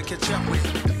for you to catch up with.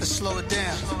 Let's slow it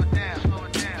down.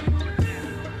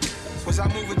 Was I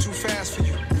moving too fast for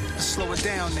you? Let's slow it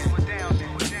down then.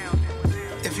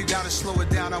 you gotta slow it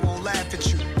down, I won't laugh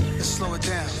at you. Let's slow it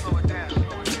down. Slow it down.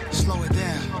 Slow it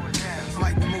down.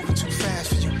 Might be moving too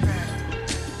fast for you.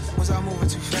 Was I moving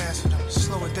too fast for them?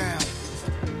 Slow it down.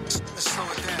 Let's slow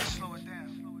it down.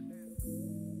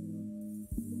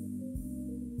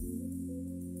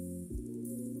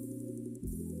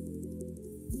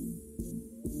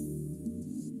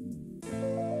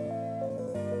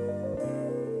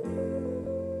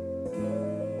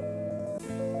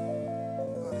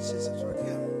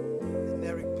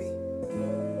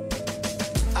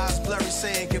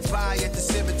 Saying goodbye at the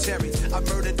cemetery. I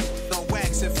murdered on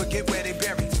wax and forget where they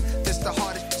buried. This the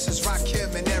hardest since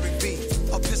Rakim and Eric B.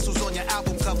 Pistols on your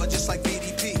album cover just like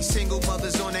BDP. Single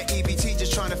mothers on that EBT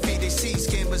just trying to feed their seed.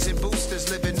 Scammers and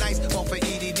boosters living nice off of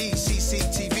EDD.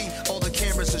 CCTV, all the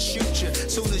cameras will shoot you.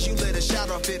 Soon as you let a shot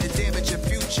off it'll damage your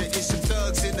future. It's some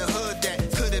thugs in the hood that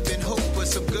could have been Hooper.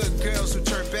 Some good girls who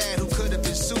turned bad who could have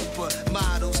been super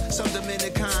models. Some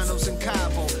Dominicanos in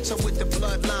Cabo. Some with the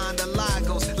bloodline, the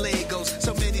Lagos, Legos.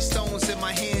 So many stones in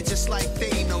my hand just like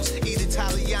Thanos. Eat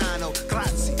Italiano,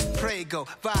 grazie, prego.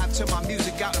 Vibe to my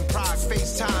music out in Prague.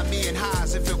 FaceTime me and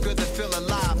highs. It feel good to feel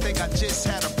alive. Think I just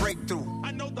had a breakthrough.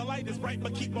 I know the light is bright,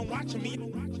 but keep on watching me.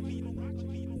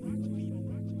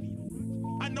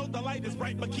 I know the light is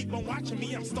bright, but keep on watching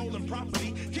me. I'm stolen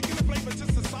property, kicking the flavor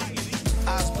to society.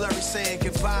 Eyes blurry saying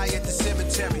goodbye at the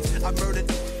cemetery. I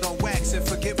murdered on wax and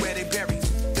forget where they buried.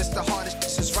 This the hardest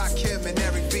since Rakim and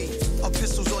Eric B.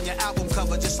 Pistols on your album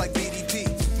cover just like BDP.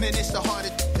 Man, it's the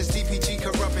hardest. This DPG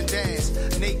Corrupt and Dance.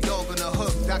 Nate Dogg on the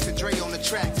hook, Dr. Dre on the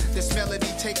track. This melody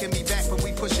taking me back, but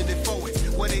we pushing it forward.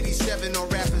 187 on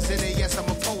rappers, and yes, I'm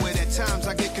a poet. At times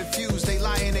I get confused, they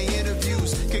lie in their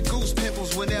interviews. Get goose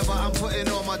pimples whenever I'm putting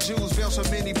on my jewels. Bail so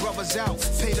many brothers out,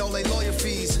 paid all their lawyer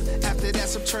fees. After that,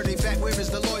 some turn they back. Where is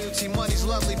the loyalty? Money's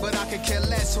lovely, but I could care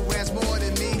less. Who has more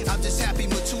than me? I'm just happy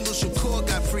Matula Shakur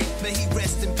got free. May he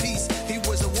rest in peace. He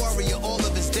was a warrior all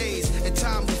of his days. And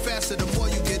time moves faster the more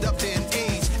you get up there in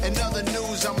age. And other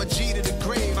news, I'm a G to the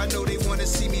grave. I know they wanna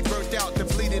see me burnt out,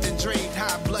 depleted and drained.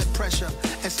 High blood pressure.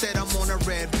 Instead, I'm on a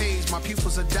red page. My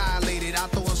pupils are dilated. I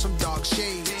throw on some dark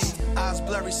shades. Eyes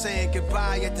blurry saying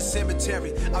goodbye at the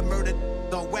cemetery. I murdered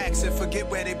on wax and forget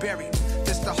where they buried.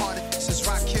 This the hardest since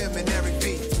Rakim and Eric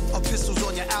B. Pistols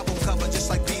on your album cover just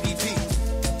like BDP.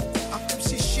 I'm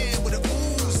MC Shan with a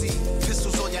Uzi.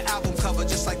 Pistols on your album cover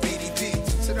just like BDP.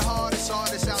 To the hardest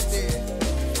out there.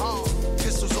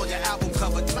 Pistols on your album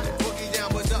cover. Boogie Down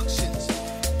Productions.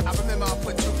 I remember I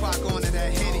put Tupac on to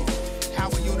that Henny.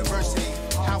 Howard University.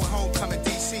 Howard Homecoming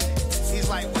DC. He's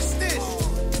like, what's this?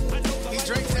 He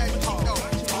drank that.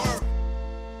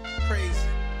 Crazy.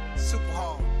 Super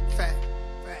hard.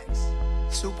 Facts.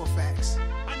 Super facts.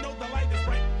 I know the light is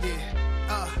bright.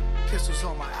 Yeah. Pistols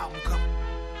on my album cover.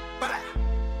 Bye.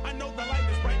 I know the light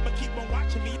is bright, but keep on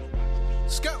watching me.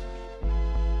 Let's go.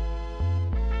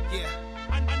 Yeah.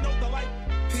 I know the light.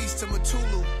 Peace to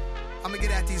Matulu. I'ma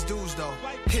get at these dudes though.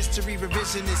 History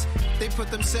revisionists. They put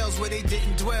themselves where they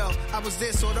didn't dwell. I was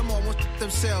there, so them all went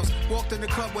themselves. Walked in the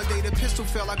club one day, the pistol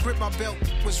fell. I gripped my belt,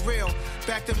 was real.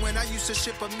 Back then when I used to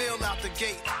ship a meal out the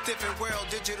gate. Different world,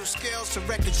 digital scales to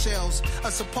record shells.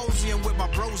 A symposium with my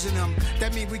bros in them.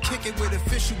 That mean we kick it with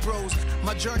official bros.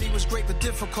 My journey was great but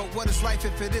difficult. What is life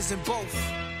if it isn't both?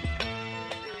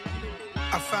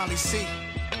 I finally see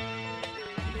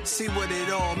what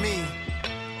it all mean.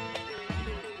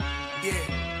 Yeah.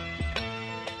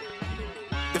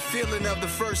 The feeling of the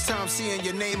first time seeing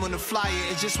your name on the flyer,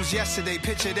 it just was yesterday.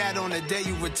 Picture that on the day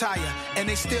you retire. And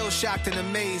they still shocked and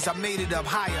amazed I made it up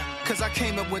higher. Cause I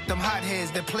came up with them hot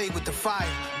heads that played with the fire.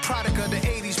 Product of the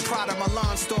 80s, Prada,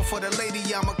 Milan store for the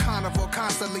lady. I'm a carnivore,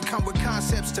 constantly come with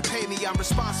concepts to pay me. I'm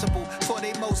responsible for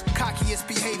their most cockiest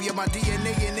behavior. My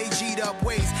DNA and they G'd up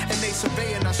ways. And they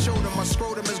surveying, I showed them my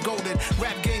scrotum is golden.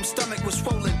 Rap game stomach was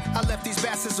swollen. I left these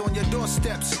bastards on your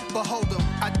doorsteps. Behold them,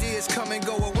 ideas come and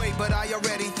go away, but I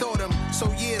already thought them.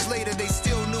 So years later, they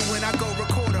still knew when I go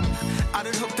record them. I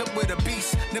done hooked up with a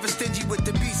beast, never stingy with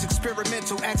the beast.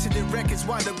 Experimental accident records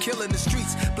wind up killing the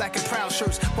streets. Black and proud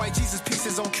shirts, white Jesus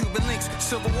pieces on Cuban links.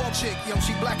 Silver wall chick, yo,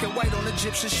 she black and white on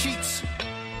Egyptian sheets.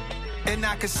 And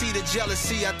I can see the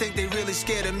jealousy, I think they really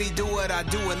scared of me. Do what I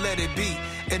do and let it be.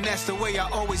 And that's the way I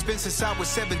always been since I was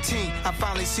 17. I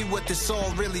finally see what this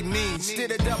all really means.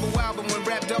 Did a double album when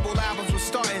rap double albums was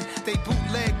starting. They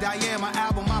bootlegged I Am, my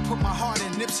album I put my heart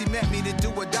in. Nipsey met me to do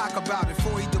a doc about it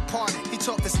before he departed. He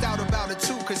talked to Stout about it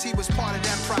too, cause he was part of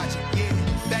that project. Yeah.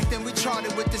 Back then we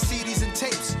charted with the CDs and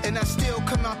tapes. And I still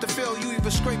come out to fill. You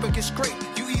either scrape or get scraped.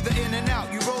 You either in and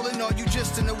out, you rolling or you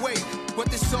just in the way. What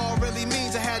this all really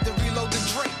means, I had to reload the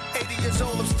Drake. 80 years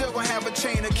old, I'm still gonna have a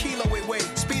chain, a kilo it weight.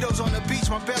 Speedos on the beach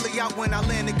my belly out when I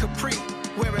landed Capri.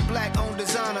 Wearing black on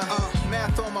designer,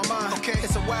 math on my mind. Okay,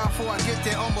 it's a while before I get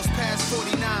there, almost past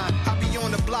 49. I be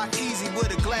on the block easy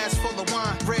with a glass full of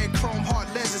wine. Red chrome heart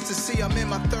lenses to see I'm in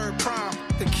my third prime.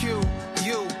 The Q,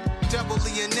 U, double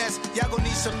E and S. Y'all gon'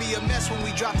 need some EMS when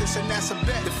we drop this, and that's a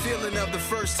bet. The feeling of the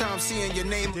first time seeing your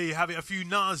name. There you have it, a few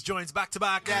Nas joints back to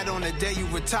back. That on the day you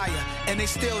retire, and they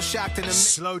still shocked in the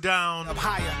slow down up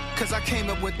higher. Cause I came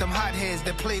up with them hotheads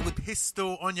that play with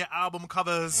pistol on your album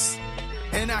covers.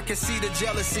 And I can see the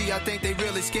jealousy. I think they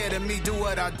really scared of me. Do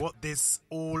what this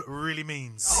all really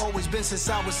means. Always been since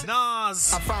I was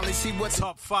Nas. I finally see what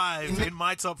top 5 in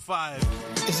my top 5.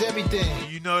 It's everything.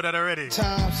 You know that already.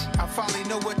 Times I finally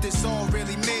know what this all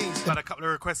really means. Got a couple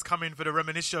of requests coming for the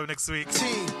Reminisce show next week.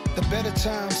 The better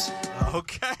times.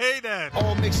 Okay then.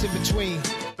 All mixed in between.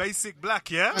 Basic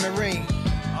Black, yeah. And a ring.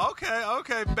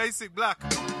 Okay. Basic Black.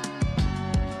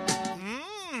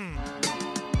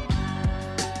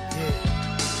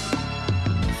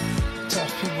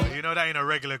 You know that ain't a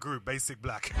regular group, Basic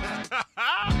Black.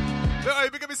 Hey,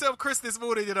 pick up yourself, Chris, this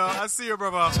morning, you know. I see you,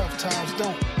 brother. Tough times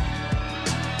don't.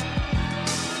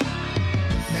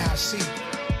 Now I see.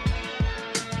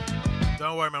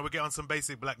 Don't worry, man. We'll get on some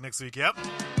Basic Black next week, yep?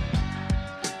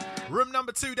 Room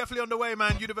number 2, definitely on the way,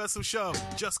 man. Universal Show.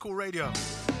 Just Cool Radio.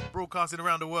 Broadcasting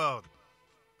around the world.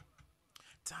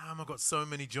 Damn, I've got so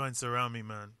many joints around me,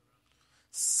 man.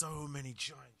 So many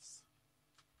joints.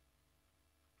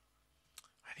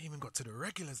 I ain't even got to the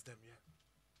regulars them yet.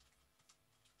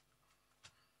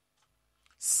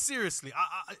 Seriously,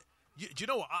 do you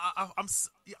know what? I'm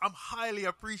highly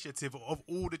appreciative of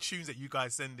all the tunes that you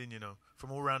guys send in, you know,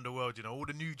 from all around the world, you know, all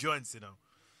the new joints, you know.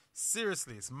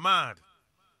 Seriously, it's mad.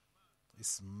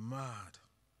 It's mad.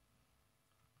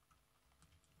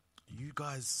 You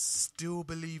guys still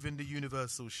believe in the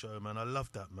Universal Show, man. I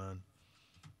love that, man.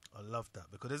 I love that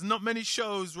because there's not many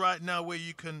shows right now where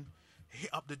you can hit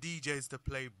up the DJs to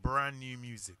play brand new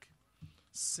music.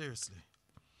 Seriously.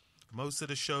 Most of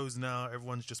the shows now,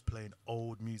 everyone's just playing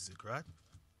old music, right?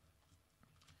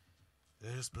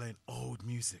 They're just playing old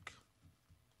music.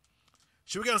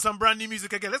 Should we get on some brand new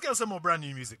music again? Let's get on some more brand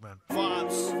new music, man.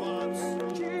 Vibes.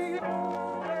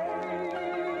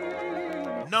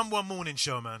 Number 1 morning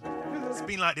show, man. It's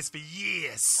been like this for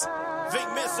years. Vic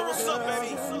Mensa, what's up,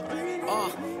 baby?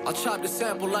 I chopped the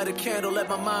sample, light a candle, let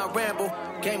my mind ramble.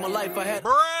 Game of life I had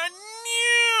brand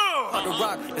new. On the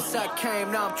rock, the sack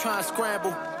came, now I'm trying to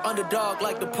scramble. Underdog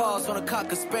like the paws on a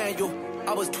cocker spaniel.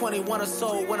 I was 21 or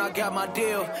so when I got my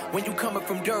deal. When you coming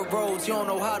from dirt roads, you don't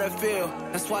know how that feel.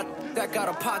 That's why that got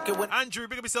a pocket when Andrew,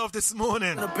 pick up yourself this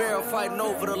morning. In a barrel fighting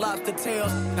over the lobster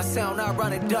tails. That sound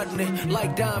ironic, doesn't it?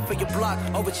 Like dying for your block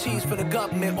over cheese for the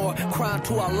government, or crying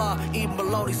to Allah, eating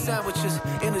bologna sandwiches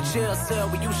in a jail cell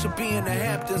where you should be in the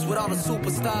Hamptons with all the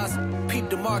superstars.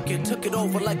 Peeped the market, took it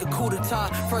over like a coup d'etat.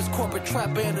 First corporate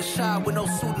trapper in the shy with no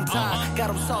suit and tie. Got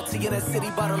them salty in that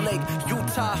city by the lake,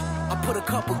 Utah. I put a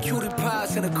couple cutie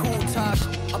pies in a cool tosh.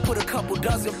 I put a couple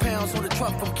dozen pounds on the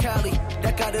truck from Cali.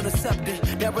 That got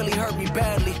intercepted, that really hurt me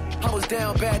badly. I was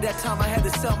down bad that time, I had to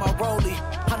sell my rollie.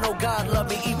 I know God love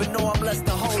me even though I'm less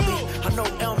than holy. I know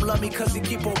Elm love me cause he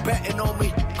keep on betting on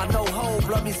me. I know Hove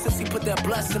love me since he put that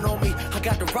blessing on me. I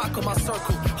got the rock on my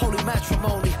circle, holy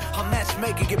matrimony. I'm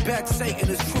matchmaking, get back Satan.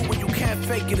 It's true when you can't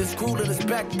fake it. It's grueling, it's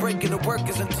back breaking. The work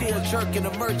is until jerking,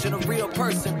 emerging a real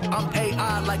person. I'm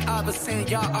AI like I was saying,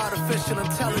 y'all artificial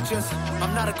intelligence.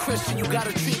 I'm not a Christian, you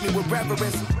gotta treat me with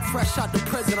reverence. Fresh out the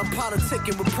prison, I'm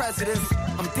politicking with presidents.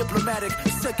 I'm diplomatic,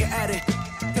 sick at it.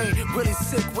 They really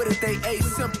sick with it, they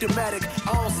asymptomatic.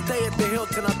 I don't stay at the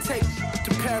Hilton, I take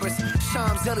to Paris.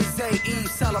 Champs-Élysées,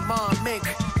 Yves Saint Laurent, Mink.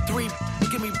 3,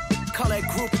 give me, call that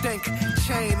group think.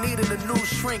 Chain needing a new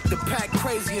shrink, the pack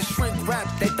crazy and shrink rap.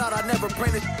 They thought I'd never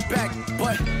bring it back,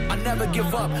 but I never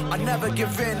give up, I never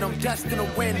give in. I'm destined to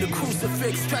win, the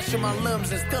crucifix stretching my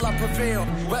limbs and still I prevail.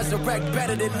 Resurrect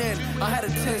better than then. I had a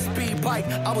 10-speed bike,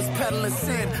 I was peddling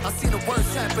sin. I seen the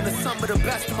worst happen to some of the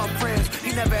best of my friends.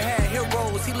 He never had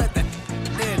heroes, he let that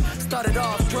in. Started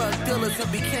off drug dealers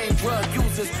and became drug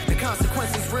users. The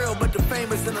consequences real, but the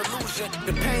fame is an illusion.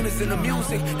 The pain is in the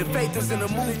music, the faith is in the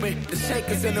movement. The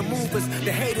shakers and the movers,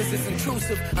 the haters is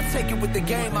intrusive. I take it with the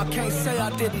game, I can't say I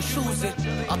didn't choose it.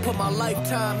 I put my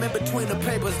lifetime in between the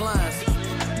paper's lines.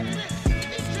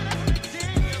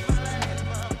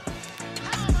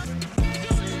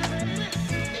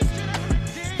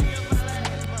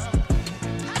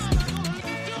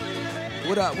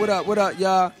 What up,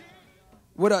 y'all?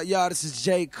 What up, y'all? This is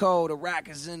J. Cole. The Rock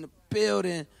is in the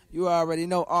building. You already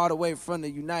know, all the way from the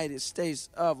United States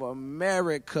of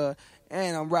America.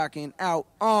 and I'm rocking out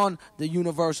on the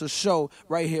Universal Show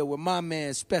right here with my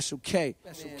man Special K.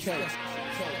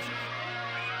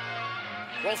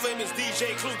 World famous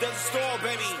DJ Clue doesn't store,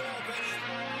 baby.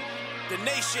 The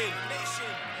nation.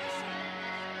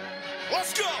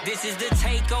 Let's go. This is the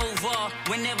takeover.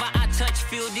 Whenever I touch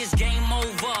field, this game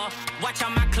over. Watch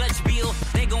out my clutch bill.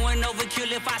 They going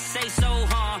overkill if I say so,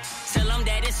 huh? Tell them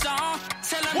that it's on.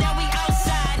 Tell them that we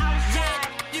outside. Yeah,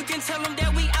 you can tell them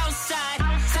that we outside.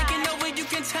 Taking over, you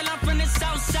can tell I'm from the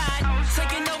south side.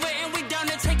 Taking over and we down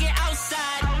to take it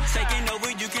outside. Taking over,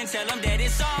 you can tell them that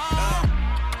it's on.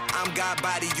 I'm God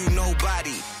body, you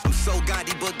nobody. I'm so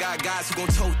Gandhi, but got guys who gon'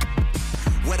 tote.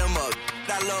 Wet them up.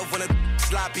 I love when a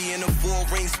sloppy in a full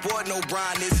ring sport. No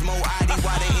Brian, it's Mo ID.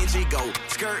 Why the engine go?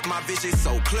 Skirt, my vision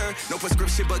so clear. No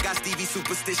prescription, but got Stevie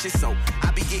superstitious. So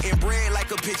I be getting bread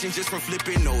like a pigeon just from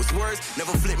flipping those words.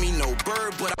 Never flip me no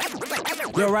bird, but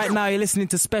Yo, right now you're listening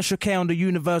to Special K on the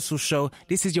Universal Show.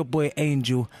 This is your boy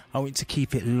Angel. I want you to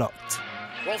keep it locked.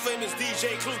 World famous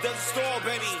DJ Clue doesn't store,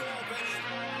 baby.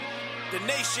 The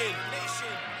nation.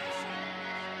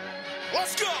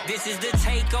 Let's go. This is the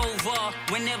takeover.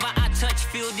 Whenever I touch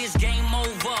field, this game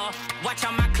over. Watch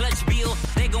out my clutch bill.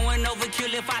 They going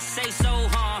overkill if I say so,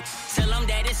 huh? Tell them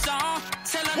that it's on.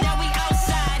 Tell them that we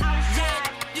outside.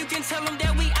 Yeah, you can tell them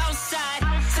that we outside.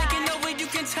 Taking over, you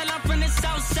can tell I'm from the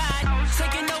south side.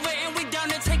 Taking over and we down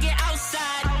to take it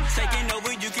outside. Taking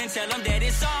over, you can tell them that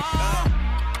it's on.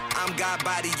 I'm God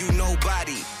body, you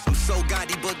nobody. I'm so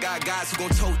Gandhi, but got guys who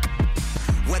gon' tote.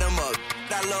 Wet them up.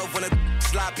 I love when a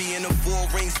sloppy in a full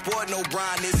ring sport. No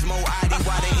Brian, it's Mo ID.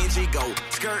 Why the engine go?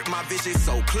 Skirt, my vision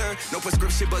so clear. No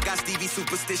prescription, but got Stevie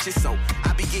superstitious. So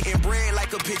I be getting bread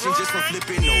like a pigeon just from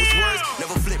flipping those words.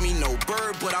 Never flip me no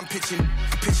bird, but I'm pitching.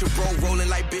 Picture bro rolling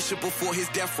like Bishop before his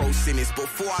death row sentence.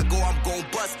 Before I go, I'm gon'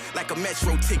 bust like a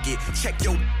metro ticket. Check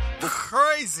your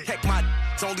crazy. Check my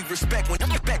only respect when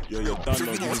you back. Yo, you're done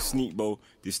on this sneak, bro.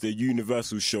 This the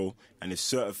Universal Show, and it's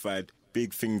certified.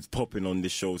 Big things popping on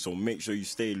this show, so make sure you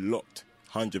stay locked.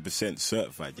 100%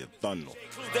 certified. You're done, no.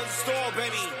 Doesn't store,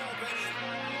 baby.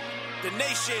 The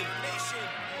nation.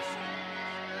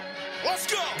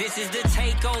 Let's go. This is the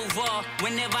takeover.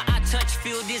 Whenever I touch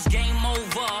field, this game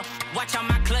over. Watch out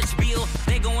my clutch bill.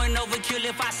 They going overkill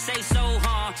if I say so,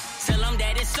 huh? Tell them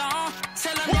that it's on.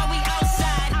 Tell them that we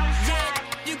outside.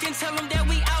 Yeah, you can tell them that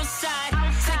we outside.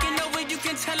 Taking over, you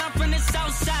can tell I'm from the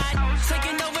south side.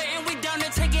 Taking over and we down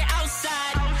to take it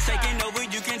outside. Taking over,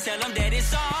 you can tell them that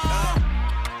it's on.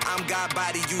 I'm God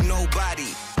body, you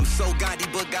nobody. I'm so Gandhi,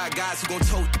 but got guys who gon'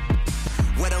 tote.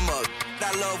 Wet them up.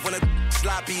 I love when a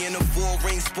sloppy in a full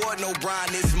ring sport. No Brian,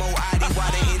 it's Mo ID. Why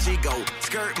the engine go?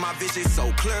 Skirt, my vision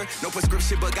so clear. No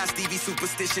prescription, but got Stevie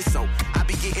superstitious. So I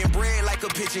be getting bread like a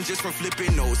pigeon just from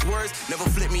flipping those words. Never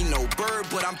flip me no bird,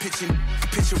 but I'm pitching.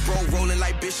 Picture bro rolling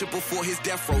like Bishop before his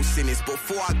death row sentence.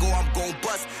 Before I go, I'm gon'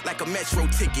 bust like a metro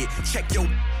ticket. Check your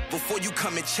before you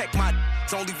come and check my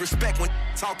only respect when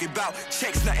talking about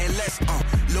checks, nothing less.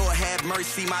 Lord have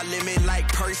mercy, my limit like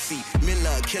Percy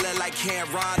Miller, killer like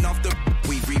Cameron off the.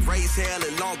 We re-raise hell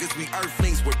as long as we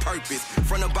earthlings with purpose.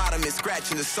 From the bottom and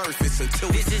scratching the surface until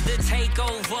this is the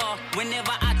takeover.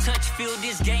 Whenever I touch field,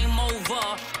 this game over.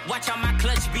 Watch out my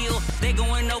clutch bill. They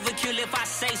going overkill if I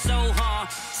say so, huh?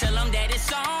 Tell them that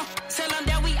it's on. Tell them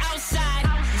that we outside.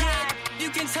 Yeah, you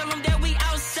can tell them that we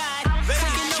outside.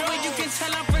 Taking over, you can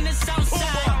tell I'm from the south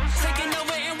side. Taking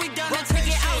over and we done to take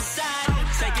it outside.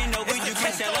 Taking over, you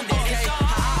can tell them that it's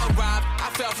on.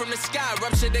 I fell from the sky,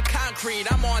 ruptured the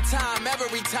concrete. I'm on time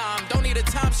every time. Don't need a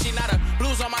time sheet, not a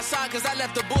blues on my side, cause I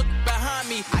left the book behind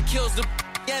me. I kills the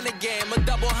in the game, a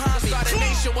double homie. Start a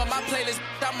nation with my playlist.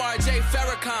 I'm RJ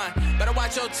Farrakhan. Better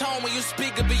watch your tone when you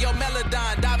speak, it be your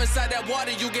melodon. Dive inside that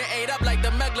water, you get ate up like the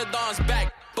megalodon's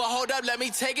back. But hold up, let me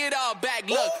take it all back.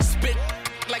 Look, spit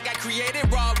like I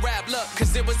created raw rap. Look,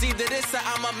 cause it was either this or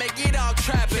I'ma make it all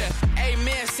trap. Yeah.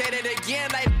 Amen, said it again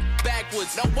like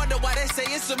backwards. No wonder why they say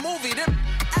it's a movie. Them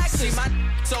actors, my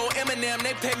so Eminem,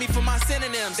 they pay me for my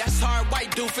synonyms. That's hard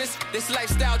white doofus. This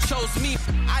lifestyle chose me.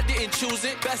 I didn't choose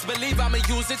it. Best believe I'ma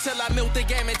use it till I milk the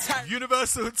game in time.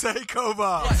 Universal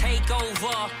takeover.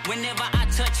 Takeover. Whenever I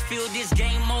touch field, this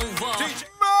game over. DJ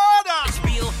Murder.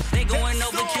 Spiel. They going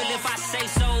overkill if I say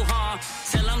so, huh?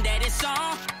 Tell them that it's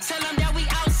on. Tell them that we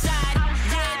outside.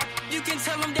 Yeah, you can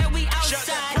tell them that we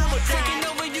outside. Taking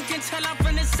over, you can tell I'm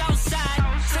from the south side.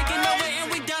 Taking over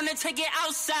and we down to take it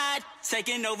outside.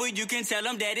 Taking over, you can tell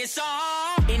them that it's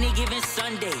on. Any given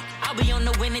Sunday, I'll be on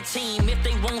the winning team. If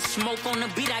they won't smoke on the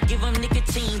beat, I give them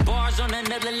nicotine. Bars on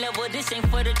another level, this ain't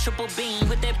for the triple beam.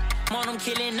 With that on them,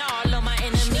 killing all of my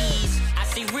enemies. I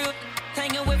see real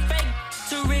hanging with fake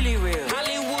to really real.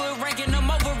 Hollywood ranking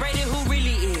them overrated, who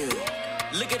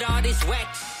all this whack.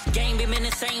 Game been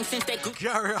the same since that group.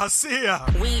 Gary, I see ya.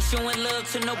 We ain't showing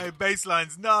love to no. Hey,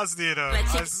 bassline's nasty though.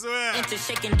 I swear. Into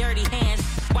shaking dirty hands.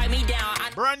 Wipe me down.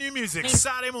 Brand new music,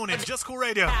 Saturday morning, Just Cool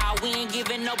Radio. We ain't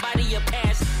giving nobody a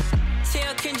pass.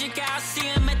 Tell Kendrick I'll see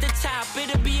him at the top.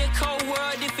 It'll be a cold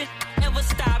world if it never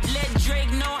stop. Let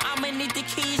Drake know I'ma need the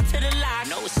keys to the lock.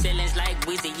 No ceilings like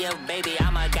Weezy, yeah, baby,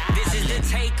 I'm a guy. This is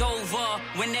the takeover.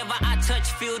 Whenever I touch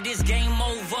field, this game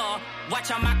over.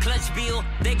 Watch out my clutch bill.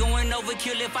 They going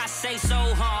overkill if I say so,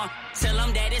 huh? Tell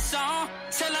them that it's on.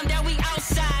 Tell them that we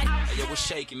outside. Hey, yo, what's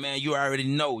shaking, man? You already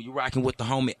know. You rocking with the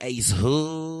homie Ace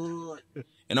Hood.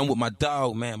 And I'm with my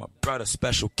dog, man, my brother,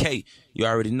 Special K. You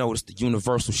already know it's the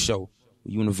Universal Show.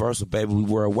 We Universal, baby, we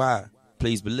worldwide.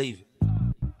 Please believe it.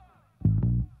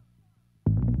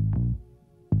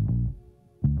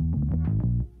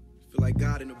 Feel like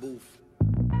God in the booth.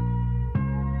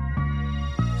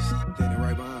 Standing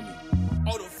right behind me.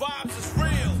 Oh, the vibes is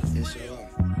real. Yes, you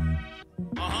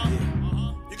are.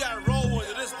 You gotta roll with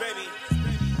it, this baby.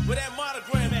 With that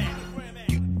monogram at.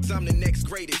 I'm the next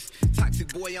greatest.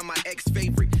 Toxic boy, I'm my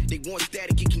ex-favorite. They want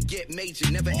static, it can get major.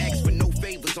 Never asked for no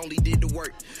favors, only did the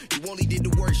work. You only did the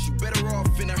worst, you better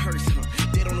off in a hearse,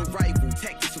 huh? Dead on arrival,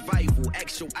 tactic survival.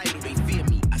 Actual idol, they fear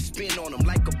me. I spin on them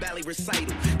like a ballet recital.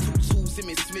 2 tools,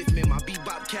 Simmons Smith, man, my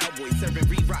bebop cowboy. Serving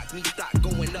re-rock, me stock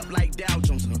going up like Dow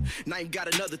Jones, huh? Name got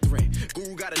another threat.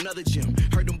 Guru got another gem.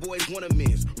 Heard them boys want a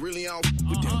men's. Really, I don't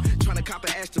with them. Tryna cop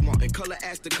an Aston Martin, color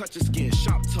ash to cut your skin.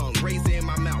 Sharp tongue, razor in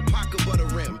my mouth, pocket butter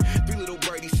rim. 3 little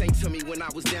birdies sang to me when I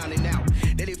was down and out.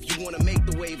 That if you wanna make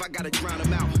the wave, I gotta drown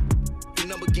them out. The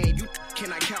number game, you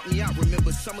cannot count me out.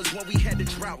 Remember summers when we had the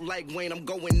drought like Wayne. I'm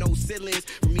going no ceilings.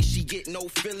 For me, she get no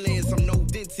feelings. I'm no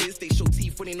dentist. They show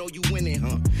teeth when they know you winning,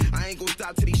 huh? I ain't gonna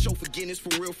stop till they show forgiveness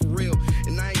for real, for real.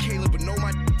 And I ain't Caleb, but know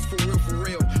my for real, for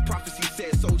real. Prophecy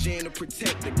said soldier in to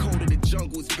protect. The code of the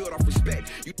jungle is built off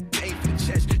respect. You aim for the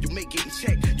chest, you make it in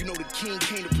check. You know the king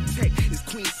came to protect. It's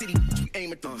Queen City, we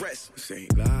aim at the rest. Say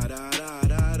la da da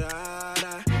da da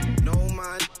da. No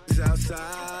man is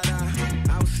outside,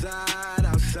 outside,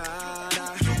 outside,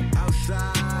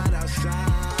 outside, outside.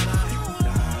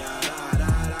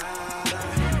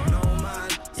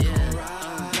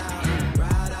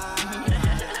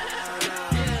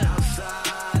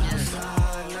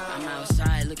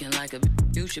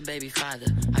 Future baby father.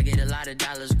 I get a lot of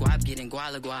dollars, guap getting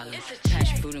guala guala.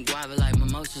 Passion fruit and guava like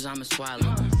mimosas, I'ma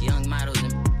swallow. Young models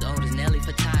and old as Nelly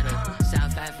Furtado.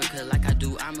 South Africa like I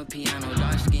do, I'm a piano.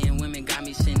 Dark skinned women got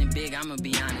me sending big, I'ma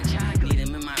be honest. Need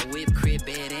them in my whip, crib,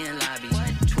 bed, and lobbies.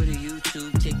 Twitter,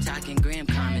 YouTube, TikTok, and gram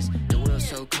comments. The world's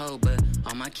so cold, but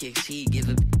all my kicks heat. Give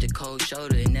a the cold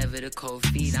shoulder and never the cold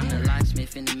feet. I'm the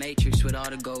locksmith in the matrix with all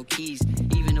the gold keys.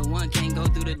 Even the one can't go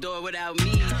through the door without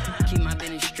me. Keep my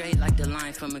business straight like the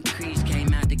line from a crease.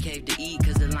 Came out the cave to eat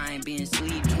cause the lion being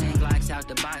sleep. 10 Glocks out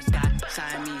the box, got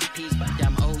Siamese peace.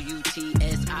 I'm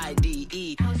OUTSIDE.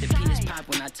 The P is pop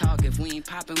when I talk. If we ain't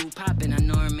poppin', who poppin'? I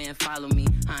know a man follow me.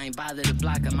 I ain't bother to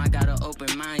block him. I got an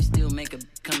open mind, still make a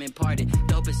come in party.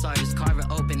 Dopest artist, Carver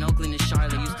open, Oakland and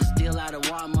Charlotte. Used to steal out of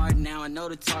Walmart, now I know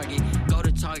the target. Go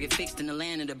to Target, fixed in the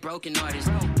land of the broken artists.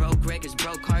 Broke records,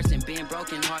 broke hearts, and being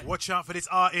broken heart. Watch out for this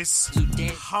artist,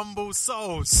 Humble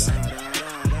Souls.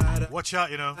 Watch out,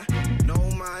 you know.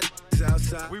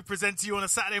 We present to you on a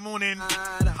Saturday morning,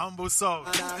 Humble Souls.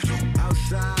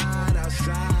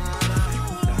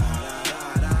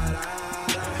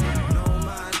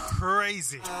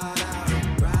 Crazy.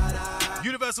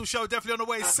 Universal Show definitely on the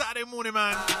way. Saturday morning,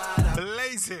 man.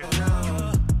 Blazing.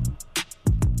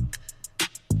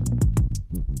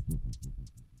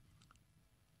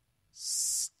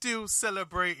 Still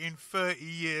celebrating 30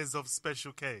 years of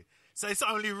Special K. So it's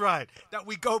only right that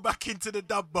we go back into the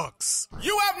dub box.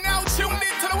 You have now tuned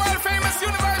into the world famous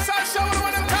Universal Show, the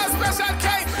one called Special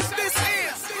K. This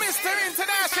is Mr.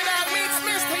 International meets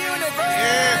Mr.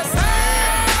 Universe.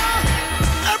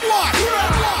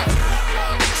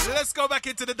 Let's go back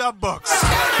into the dub box.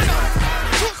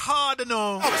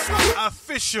 Cardinal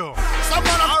official.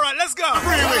 Alright, let's go.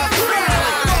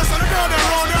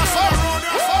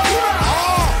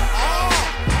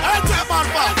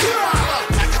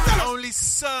 Only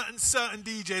certain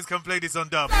DJs can play this on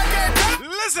dub.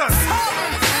 Listen.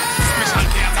 Special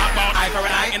K, I talk about eye for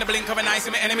an eye. In the blink of an eye,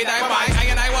 see my enemy die. Bye-bye. I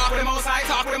and I walk with the most high,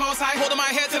 talk with the most high. Holding my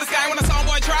head to the sky when the song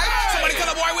boy try. Somebody tell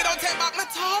the boy we don't take back my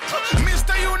talk.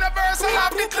 Mr. Universal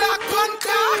have the clock, pun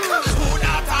cock. Who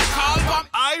that I call from?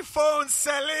 iPhone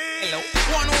selling. Hello.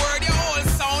 One word, your whole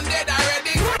sound dead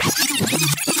already.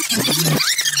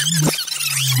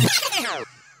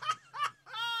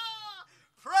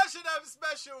 Pressure them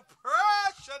special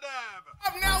pressure them.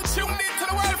 I'm now tuned into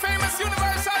the world famous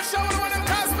Universal Show, the one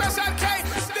called Special K.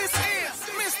 This is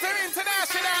Mr.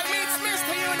 International meets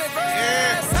Mr.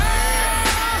 Universe.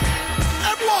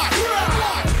 Everyone,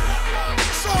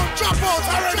 so drop out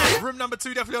already. Room number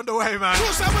 2 definitely on the way, man.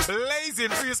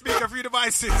 Blazing through your speaker, through your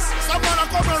devices. Someone are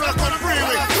coming and come free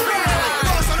with.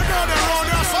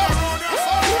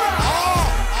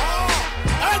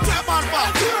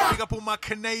 Big up all my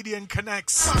Canadian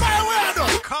connects.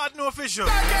 Cardinal official.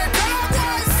 Special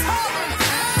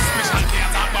K, I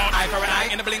talk about eye for an eye.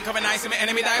 In the blink of an eye, see my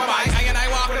enemy die by. I and I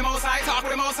walk with the most high, talk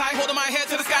with the most high. Holding my head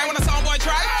to the sky when the sound boy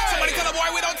try. Somebody tell the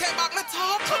boy we don't take back my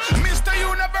talk. Mr.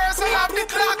 Universal have the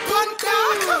clock, one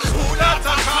clock. Who not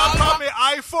a call for me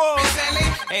iPhone?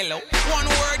 Hello, one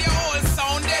word, your whole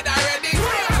sound dead already.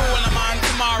 Cool, I'm on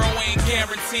tomorrow, ain't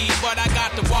guaranteed, but I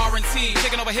got the warranty.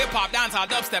 Taking over hip-hop, dancehall,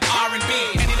 dubstep,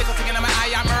 R&B. Any little thing in my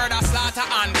eye, I murder, slaughter,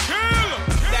 and kill.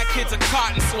 That kid's a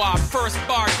cotton swab, first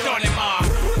bar, done him off.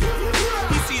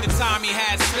 He see the time he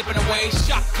had slipping away.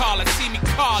 Shot caller, see me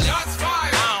call it. Shots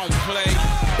fired. I don't play.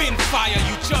 Been fire,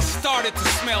 you just started to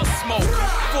smell smoke.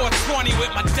 420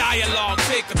 with my dialogue,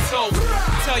 take a toke.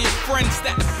 Tell your friends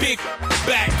that the big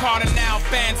back Carter now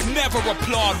fans never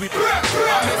applaud. We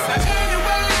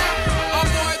anyway. A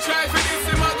boy try for this,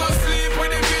 him I go sleep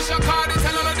with him. Fish a card,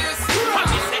 tell all of this. I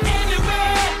miss it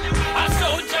anyway. I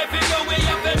so try to go way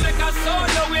up and make a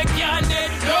solo we can't do.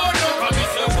 No. I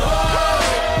miss it. Whoa.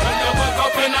 When you woke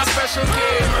up in a special K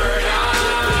murder.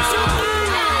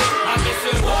 I miss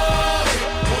it. Whoa.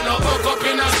 When you woke up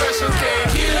in a special K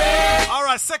killing.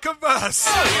 Alright, second verse.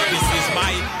 This is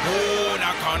my own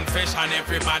confession,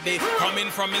 everybody. Coming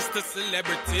from Mr.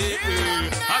 Celebrity.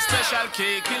 A special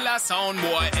K killer sound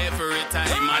boy every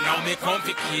time. I know me come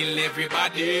to kill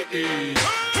everybody.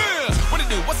 What to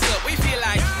do? What's up? We feel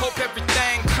like hope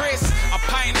everything Chris. A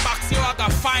pine box you I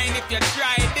got fine if you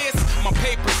try this. My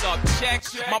papers up, check.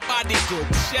 My body good,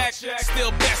 check.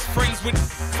 Still best friends with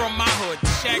from my hood,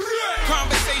 check.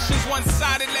 Conversations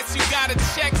one-sided, lets you gotta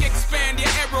check. Expand your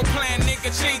aeroplan, nigga,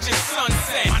 change your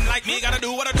sunset. Unlike me, gotta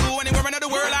do what I do anywhere in the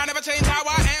world. I never change how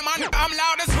I am. I'm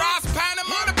loud as Ross,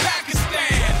 Panama to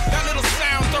Pakistan. That little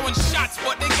sound throwing shots,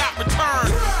 but they got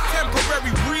returned.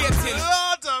 Temporary ratings.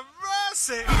 Lord of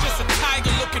mercy. You just a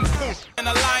tiger looking poof in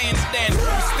a lion's den.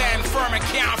 We stand firm and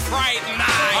can't frighten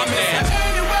nine.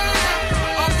 Anyway,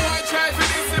 a boy try for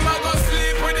this, him I go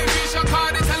sleep with him. Fish a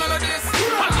card, tell all of this.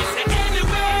 I miss it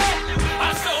anyway.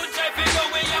 I so try to go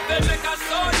way up and make a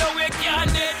solo we can't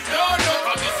do. No.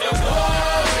 I miss it.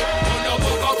 Whoa. When you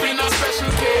woke up in a special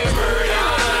K murder.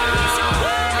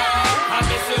 I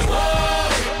miss it. Whoa.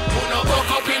 When you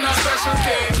woke up in a special K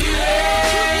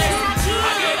killing.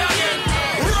 Again.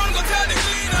 Run, go tell the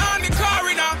cleaner on the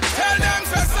corridor. Tell them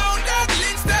to sound that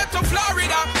links that to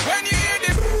Florida. When you hear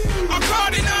the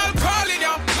cardinal calling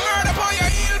you, murder upon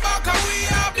your heel back and we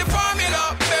have the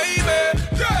formula, baby.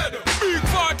 Dead. Big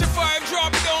 45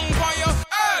 drop down on your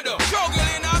head.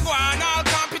 Juggling a guan, all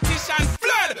competition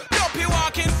fled. Dopey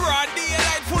walking broad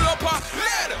daylight full up a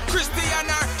lead.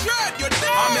 Christiana dread, you're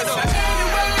dead. I miss it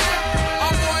anyway. A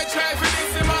boy try for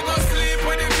this, him I go sleep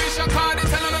with him. Fish a card,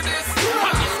 tell all of this.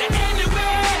 I miss it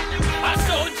anyway. I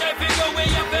so try to go way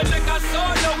up and make a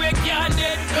solo we can't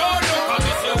do. No. I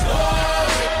miss it.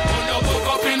 Whoa. When you woke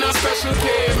up in a special K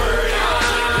murder.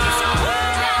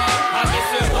 I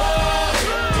miss it. Whoa.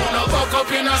 When you woke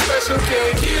up in a special K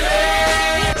killing.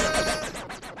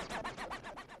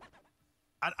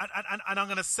 And I'm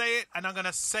gonna say it, and I'm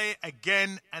gonna say it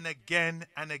again and again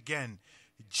and again.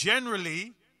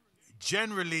 Generally,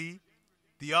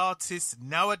 the artists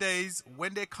nowadays,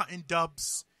 when they're cutting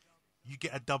dubs, you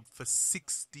get a dub for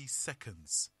 60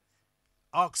 seconds.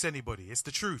 Ask anybody, it's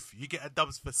the truth. You get a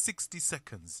dubs for 60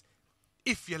 seconds,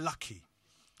 if you're lucky.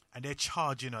 And they're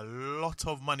charging a lot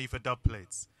of money for dub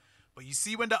plates. But you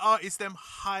see, when the artist them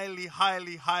highly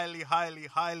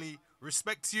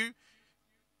respects you,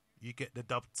 you get the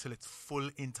dub till its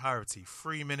full entirety.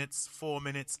 3 minutes, 4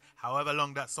 minutes, however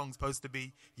long that song's supposed to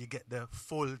be, you get the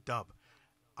full dub.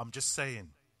 I'm just saying.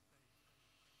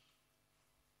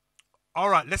 All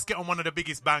right, let's get on one of the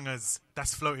biggest bangers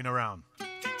that's floating around.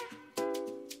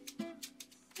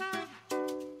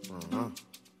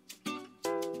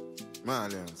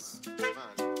 Malians.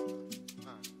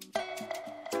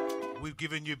 We've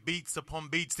given you beats upon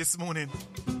beats this morning.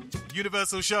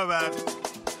 Universal Show, man.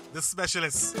 The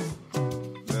specialists.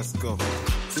 Let's go.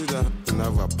 See that in a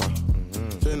rapper.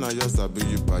 China just a be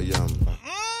you by yam.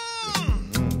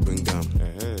 Bingam.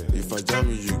 If I jam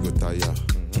you go tire.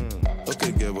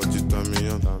 Okay, get what you turn me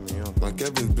on. My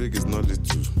Kevin's big is not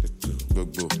little. Go.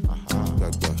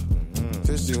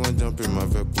 Say she want jump in my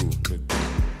vehicle.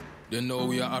 They know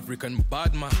we are African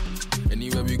bad man.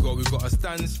 Anywhere we go, we gotta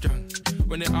stand strong.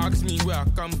 When they ask me where I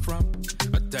come from,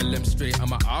 I tell them straight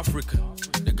I'm an African.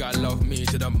 They gotta love me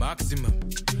to the maximum.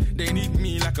 They need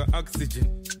me like an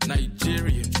oxygen.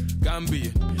 Nigerian,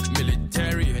 Gambian,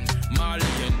 Militarian,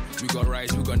 Malian. We got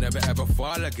rise, we gon' never ever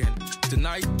fall again.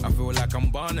 Tonight, I feel like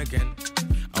I'm born again.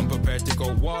 I'm prepared to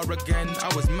go war again.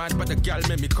 I was mad, but the gal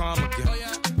made me calm again. Oh,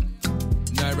 yeah.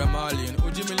 Naira Malian,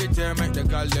 Uji military make the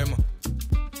gal them.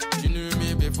 She knew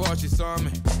me before she saw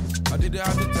me. I didn't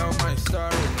have to tell my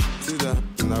story. See that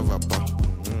in Avapa.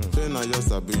 Train I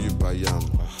just be you by yam.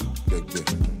 Beg,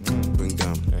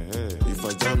 bingam. If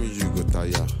I jam you, you go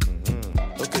tire.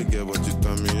 Okay, girl, but you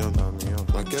turn me on.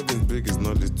 My Kevin's big is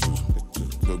not little.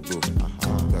 Go.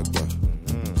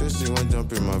 Say she want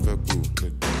jump in my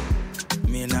vehicle.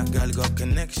 Me and that girl got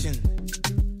connection.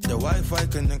 The Wi-Fi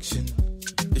connection.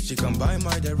 If she come by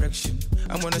my direction,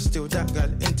 I'm gonna steal that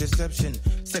girl, interception.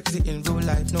 Sexy in real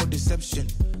life, no deception.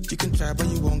 You can try, but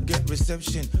you won't get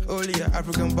reception. Only an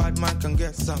African bad man can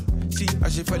get some. See, I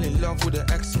she fell in love with the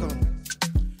ex-con.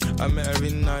 I met her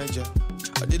in Niger.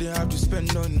 I didn't have to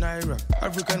spend no naira.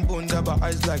 African bunda, but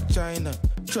eyes like China.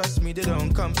 Trust me, they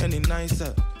don't come any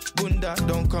nicer. Bunda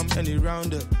don't come any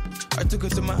rounder. I took her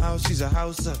to my house, she's a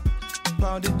houser.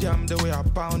 Pounded jam the way I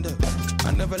pound her.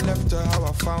 I never left her how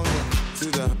I found her. See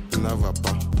that in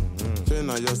Avapa. Train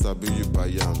I just be you by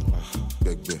yam.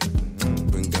 Beg,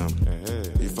 bingam.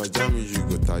 If I jam you, you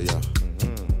go tire.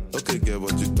 Okay, girl,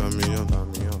 but you turn me on.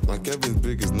 My Kevin's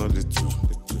big is not little.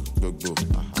 Go.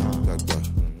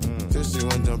 Say she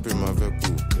want jump in my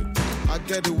vehicle. I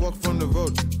get the walk from the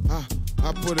road.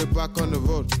 I put it back on the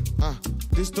road.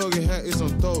 This story here is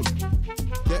untold.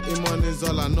 Getting money is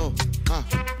all I know.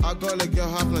 I got a girl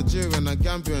half Nigerian and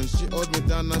Gambian. She owed me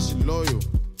down, now she loyal.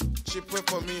 She pray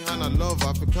for me and I love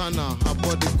Africana. Her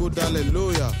body good,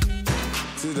 hallelujah.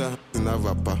 See that in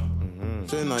Avapa.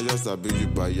 Train I just be you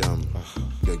by yam.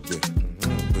 Beg,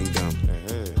 bingam.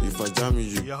 If I jam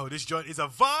you. Yo, this joint is a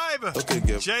vibe. Okay,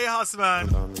 girl. J House, man.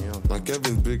 My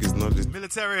Kevin's big is not the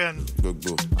Militarian. Go.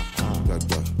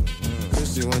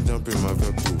 Say she want jump in my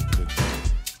vehicle.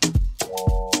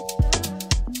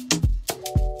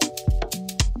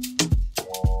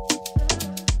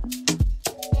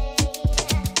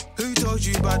 Who told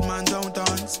you bad man don't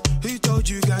dance? Who told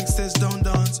you gangsters don't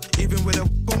dance? Even with a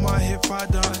on my hip I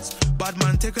dance. Bad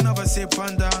man take another sip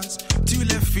and dance. 2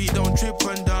 left feet don't trip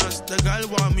and dance. The girl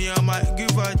want me, I might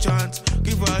give her a chance.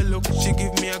 Give her a look, she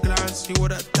give me a glance. You wore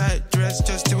that tight dress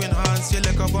just to enhance. You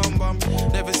like a bum.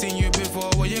 Never seen you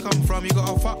before. Where you come from? You got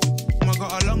a fuck. I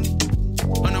got a long.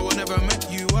 And I will never met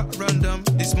you at random.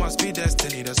 This must be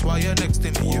destiny. That's why you're next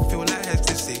to me. You feel like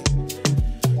ecstasy.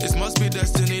 This must be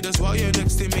destiny. That's why you're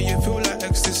next to me. You feel like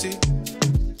ecstasy.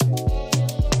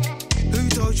 Who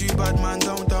told you bad man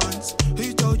don't dance?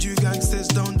 Who told you gangsters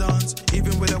don't dance?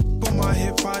 Even with a on my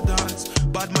hip I dance.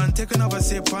 Bad man take another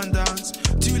sip and dance.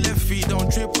 2 left feet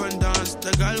don't trip and dance.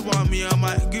 The girl want me, I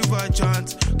might give her a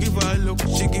chance. Give her a look,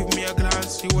 she give me a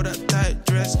glance. You wore that tight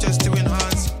dress just to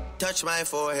enhance. Touch my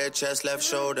forehead, chest, left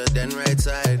shoulder, then right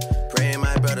side. Pray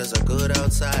my brothers are good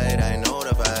outside. I know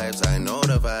the vibes.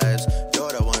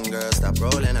 You're the one girl, stop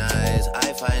rolling eyes.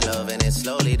 I find love and it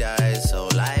slowly dies. So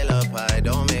lullaby,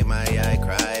 don't make my eye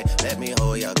cry. Let me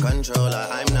hold your controller.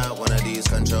 I'm not one of these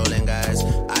controlling guys.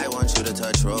 I want you to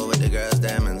touch roll with the girls,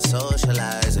 them and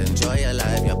socialize. Enjoy your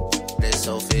life, your is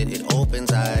so fit, it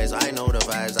opens eyes. I know the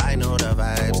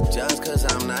vibes. Just cause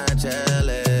I'm not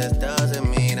jealous doesn't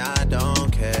mean I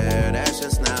don't care. That's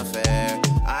just not fair.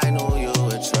 I knew you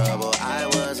were trouble, I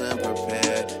wasn't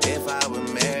prepared. If I were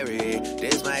married,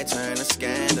 this might turn a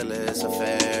scandalous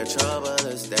affair. Trouble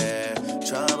is there,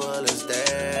 trouble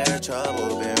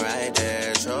been right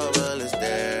there. Trouble is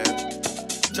there.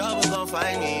 Trouble gon'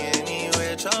 find me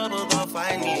anywhere. Trouble gon'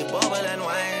 find me, bubble and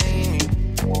whiny.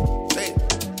 Hey.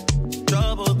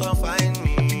 Trouble gon' find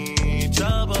me.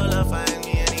 Trouble will find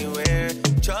me anywhere.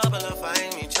 Trouble will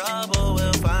find me. Trouble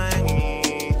will find me.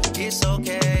 It's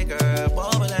okay, girl.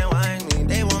 Bubble and whine me.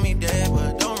 They want me dead,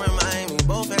 but don't remind me.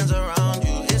 Both hands around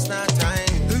you. It's not time.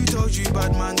 Who told you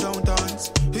bad man don't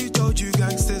dance? Who told you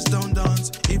gangsters don't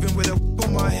dance? Even with a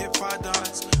on my hip I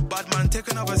dance. Bad man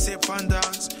take another sip and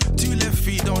dance. 2 left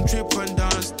feet don't trip and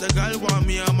dance. The girl want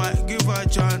me, I might give her a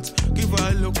chance. Give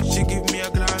her a look, she give me a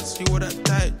glance. You wore that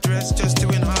tight dress just to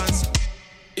enhance.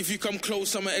 If you come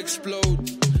close, I'ma explode.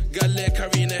 Got leg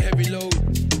carrying a heavy load.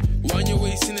 Wind your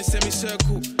waist in a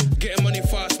semicircle. Getting money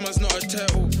fast, man's not a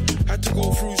turtle. Had to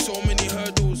go through so many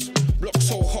hurdles. Block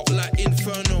so hot like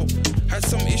inferno. Had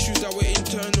some issues that were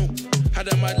internal. Had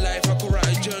a mad life, I could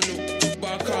write a journal. But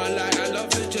I can't lie, I love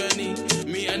the journey.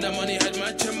 Me the money had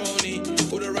matrimony.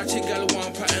 All the ratchet gal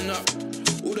want pattern up.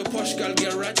 All the posh gal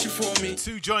get ratchet for me.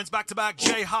 2 joints back to back.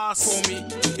 J Haas for me.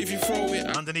 If you throw it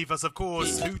underneath us, of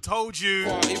course. Who told you?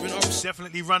 Even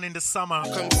definitely running the summer.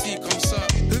 Come see, come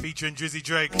suck. Featuring Drizzy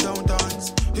Drake. Don't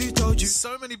dance. Who told you?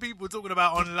 So many people talking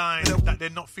about online that they're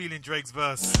not feeling Drake's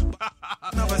verse.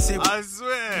 I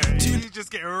swear, you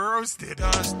just get roasted.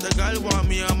 The girl want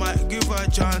me, I might give her a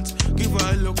chance. Give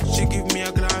her a look, she give me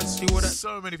a glance.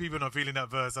 So many people not feeling that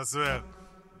verse, I swear.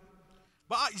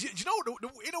 But you know,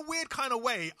 in a weird kind of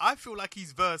way, I feel like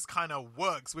his verse kind of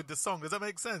works with the song. Does that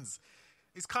make sense?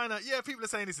 It's kind of, yeah, people are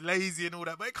saying it's lazy and all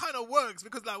that, but it kind of works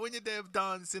because, like, when you're there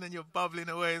dancing and you're bubbling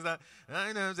away, it's like,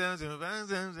 you know what I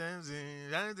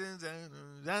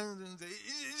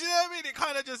mean? It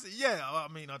kind of just, yeah, I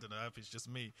mean, I don't know if it's just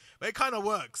me, but it kind of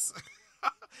works.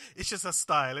 It's just a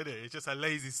style, isn't it? It's just a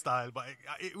lazy style, but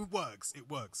it works. It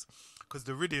works because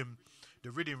the rhythm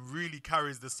really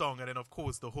carries the song, and then of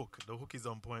course the hook is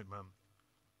on point, man.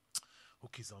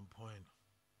 Hook is on point.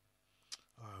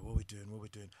 All right, what we doing?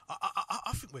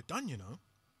 I think we're done, you know.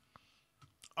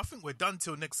 I think we're done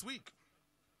till next week.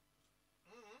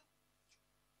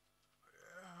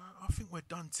 I think we're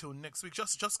done till next week.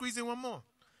 Just squeeze in one more.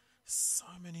 So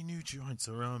many new joints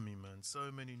around me, man.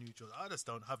 So many new joints. I just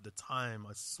don't have the time,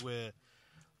 I swear.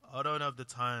 I don't have the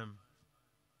time.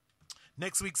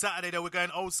 Next week, Saturday, though, we're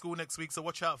going old school next week, so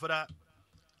watch out for that.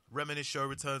 Reminisce Show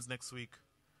returns next week.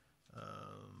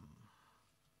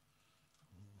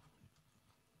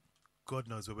 God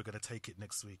knows where we're going to take it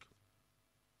next week.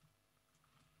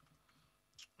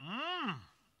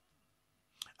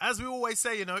 As we always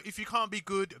say, you know, if you can't be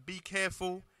good, be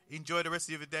careful. Enjoy the rest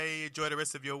of your day. Enjoy the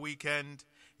rest of your weekend.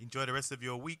 Enjoy the rest of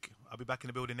your week. I'll be back in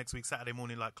the building next week, Saturday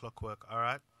morning, like clockwork. All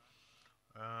right?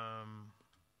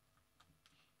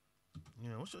 You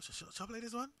know, shall I play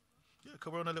this one? Yeah,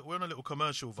 because we're on a little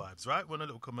commercial vibes, right? We're on a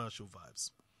little commercial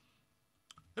vibes.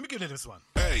 Let me give you this one.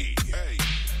 Hey,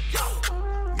 yo.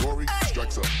 Rory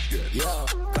strikes up. Yeah.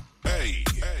 Hey.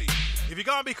 If you're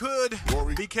going to be good,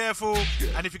 Rory, be careful.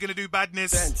 Yeah. And if you're going to do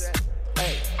badness,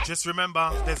 just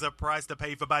remember there's a price to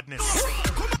pay for badness.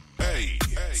 Hey.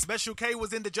 Special K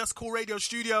was in the Just Cool Radio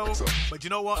studio. But you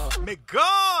know what? Me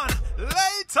gone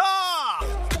later.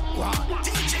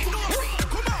 DJ Nori.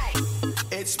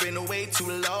 It's been way too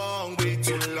long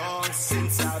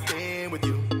since I've been with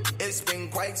you. It's been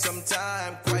quite some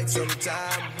time.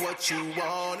 What you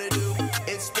wanna do?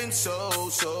 It's been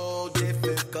so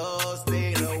difficult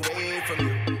staying away from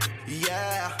you.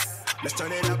 Yeah, let's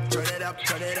turn it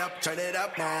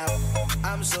up now.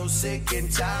 I'm so sick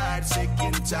and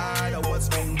tired of what's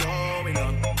been going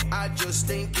on. I just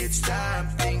think it's time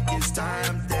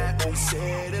that we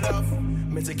set it off.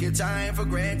 Me take your time for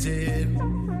granted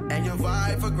and your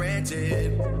vibe for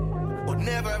granted. But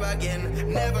never again,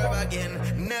 yeah.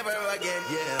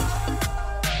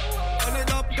 Turn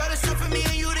it up, got it's time for me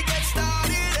and you to get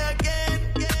started again.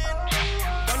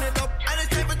 Turn it up, and it's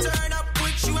time for turn up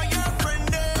with you and your friend.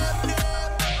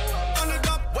 Turn it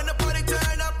up, when the party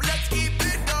turn up, let's keep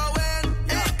it going.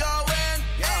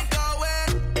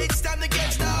 It's time to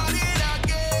get started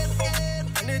again.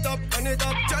 Turn it up now.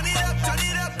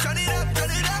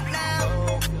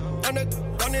 Turn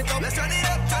it up, let's turn it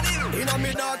up. In a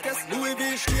me darkest, Louis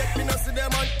V straight, me no see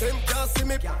them and them can't see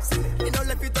me. Me no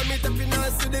left it on me, them finna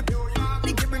see the.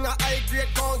 Nigga bring a high grade,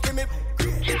 can't give me.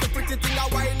 It's a pretty thing, I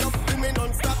wind up, to me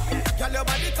non-stop. Girl, your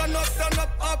body turn up,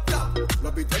 top.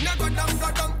 Love it when you go down,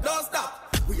 don't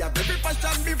stop. We have every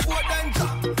fashion before then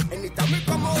drop. Anytime we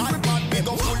come out, we bad, we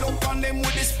go full up on them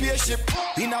with the spaceship.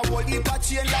 In a whole heap of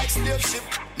chain like slave ship.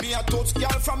 Me a touch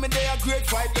girl from me day a grade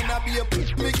 5, then I be a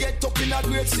put me get up in a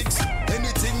grade 6.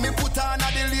 Anything me put on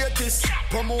at the latest.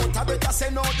 Promoter better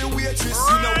send out the waitress.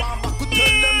 You know I'm back to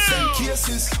tell them send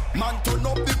cases. Man turn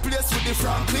up the place with the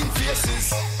Franklin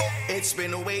faces. It's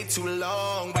been way too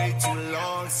long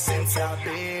since I've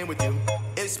been with you.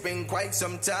 It's been quite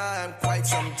some time.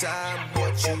 What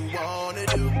you wanna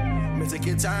do? Me take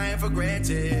your time for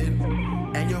granted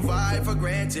and your vibe for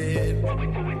granted.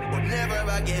 But never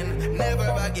again,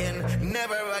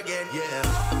 yeah.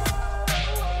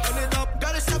 Turn it up,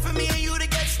 got it's time for me and you to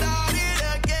get started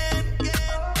again.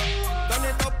 Turn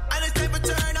it up, and it's time for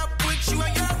turn up with you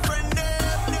and your friend.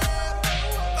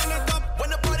 Turn it up, when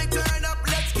the party turn up,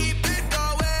 let's keep it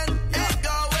going.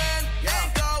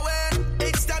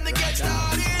 It's time to get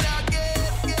started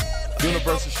again.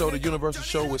 The Universal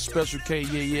Show with Special K.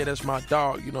 Yeah, that's my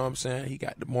dog. You know what I'm saying? He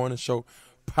got the morning show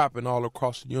popping all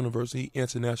across the universe. He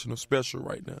international special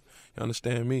right now. You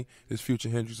understand me? It's Future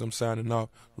Hendrix. I'm signing off.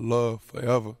 Love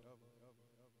forever.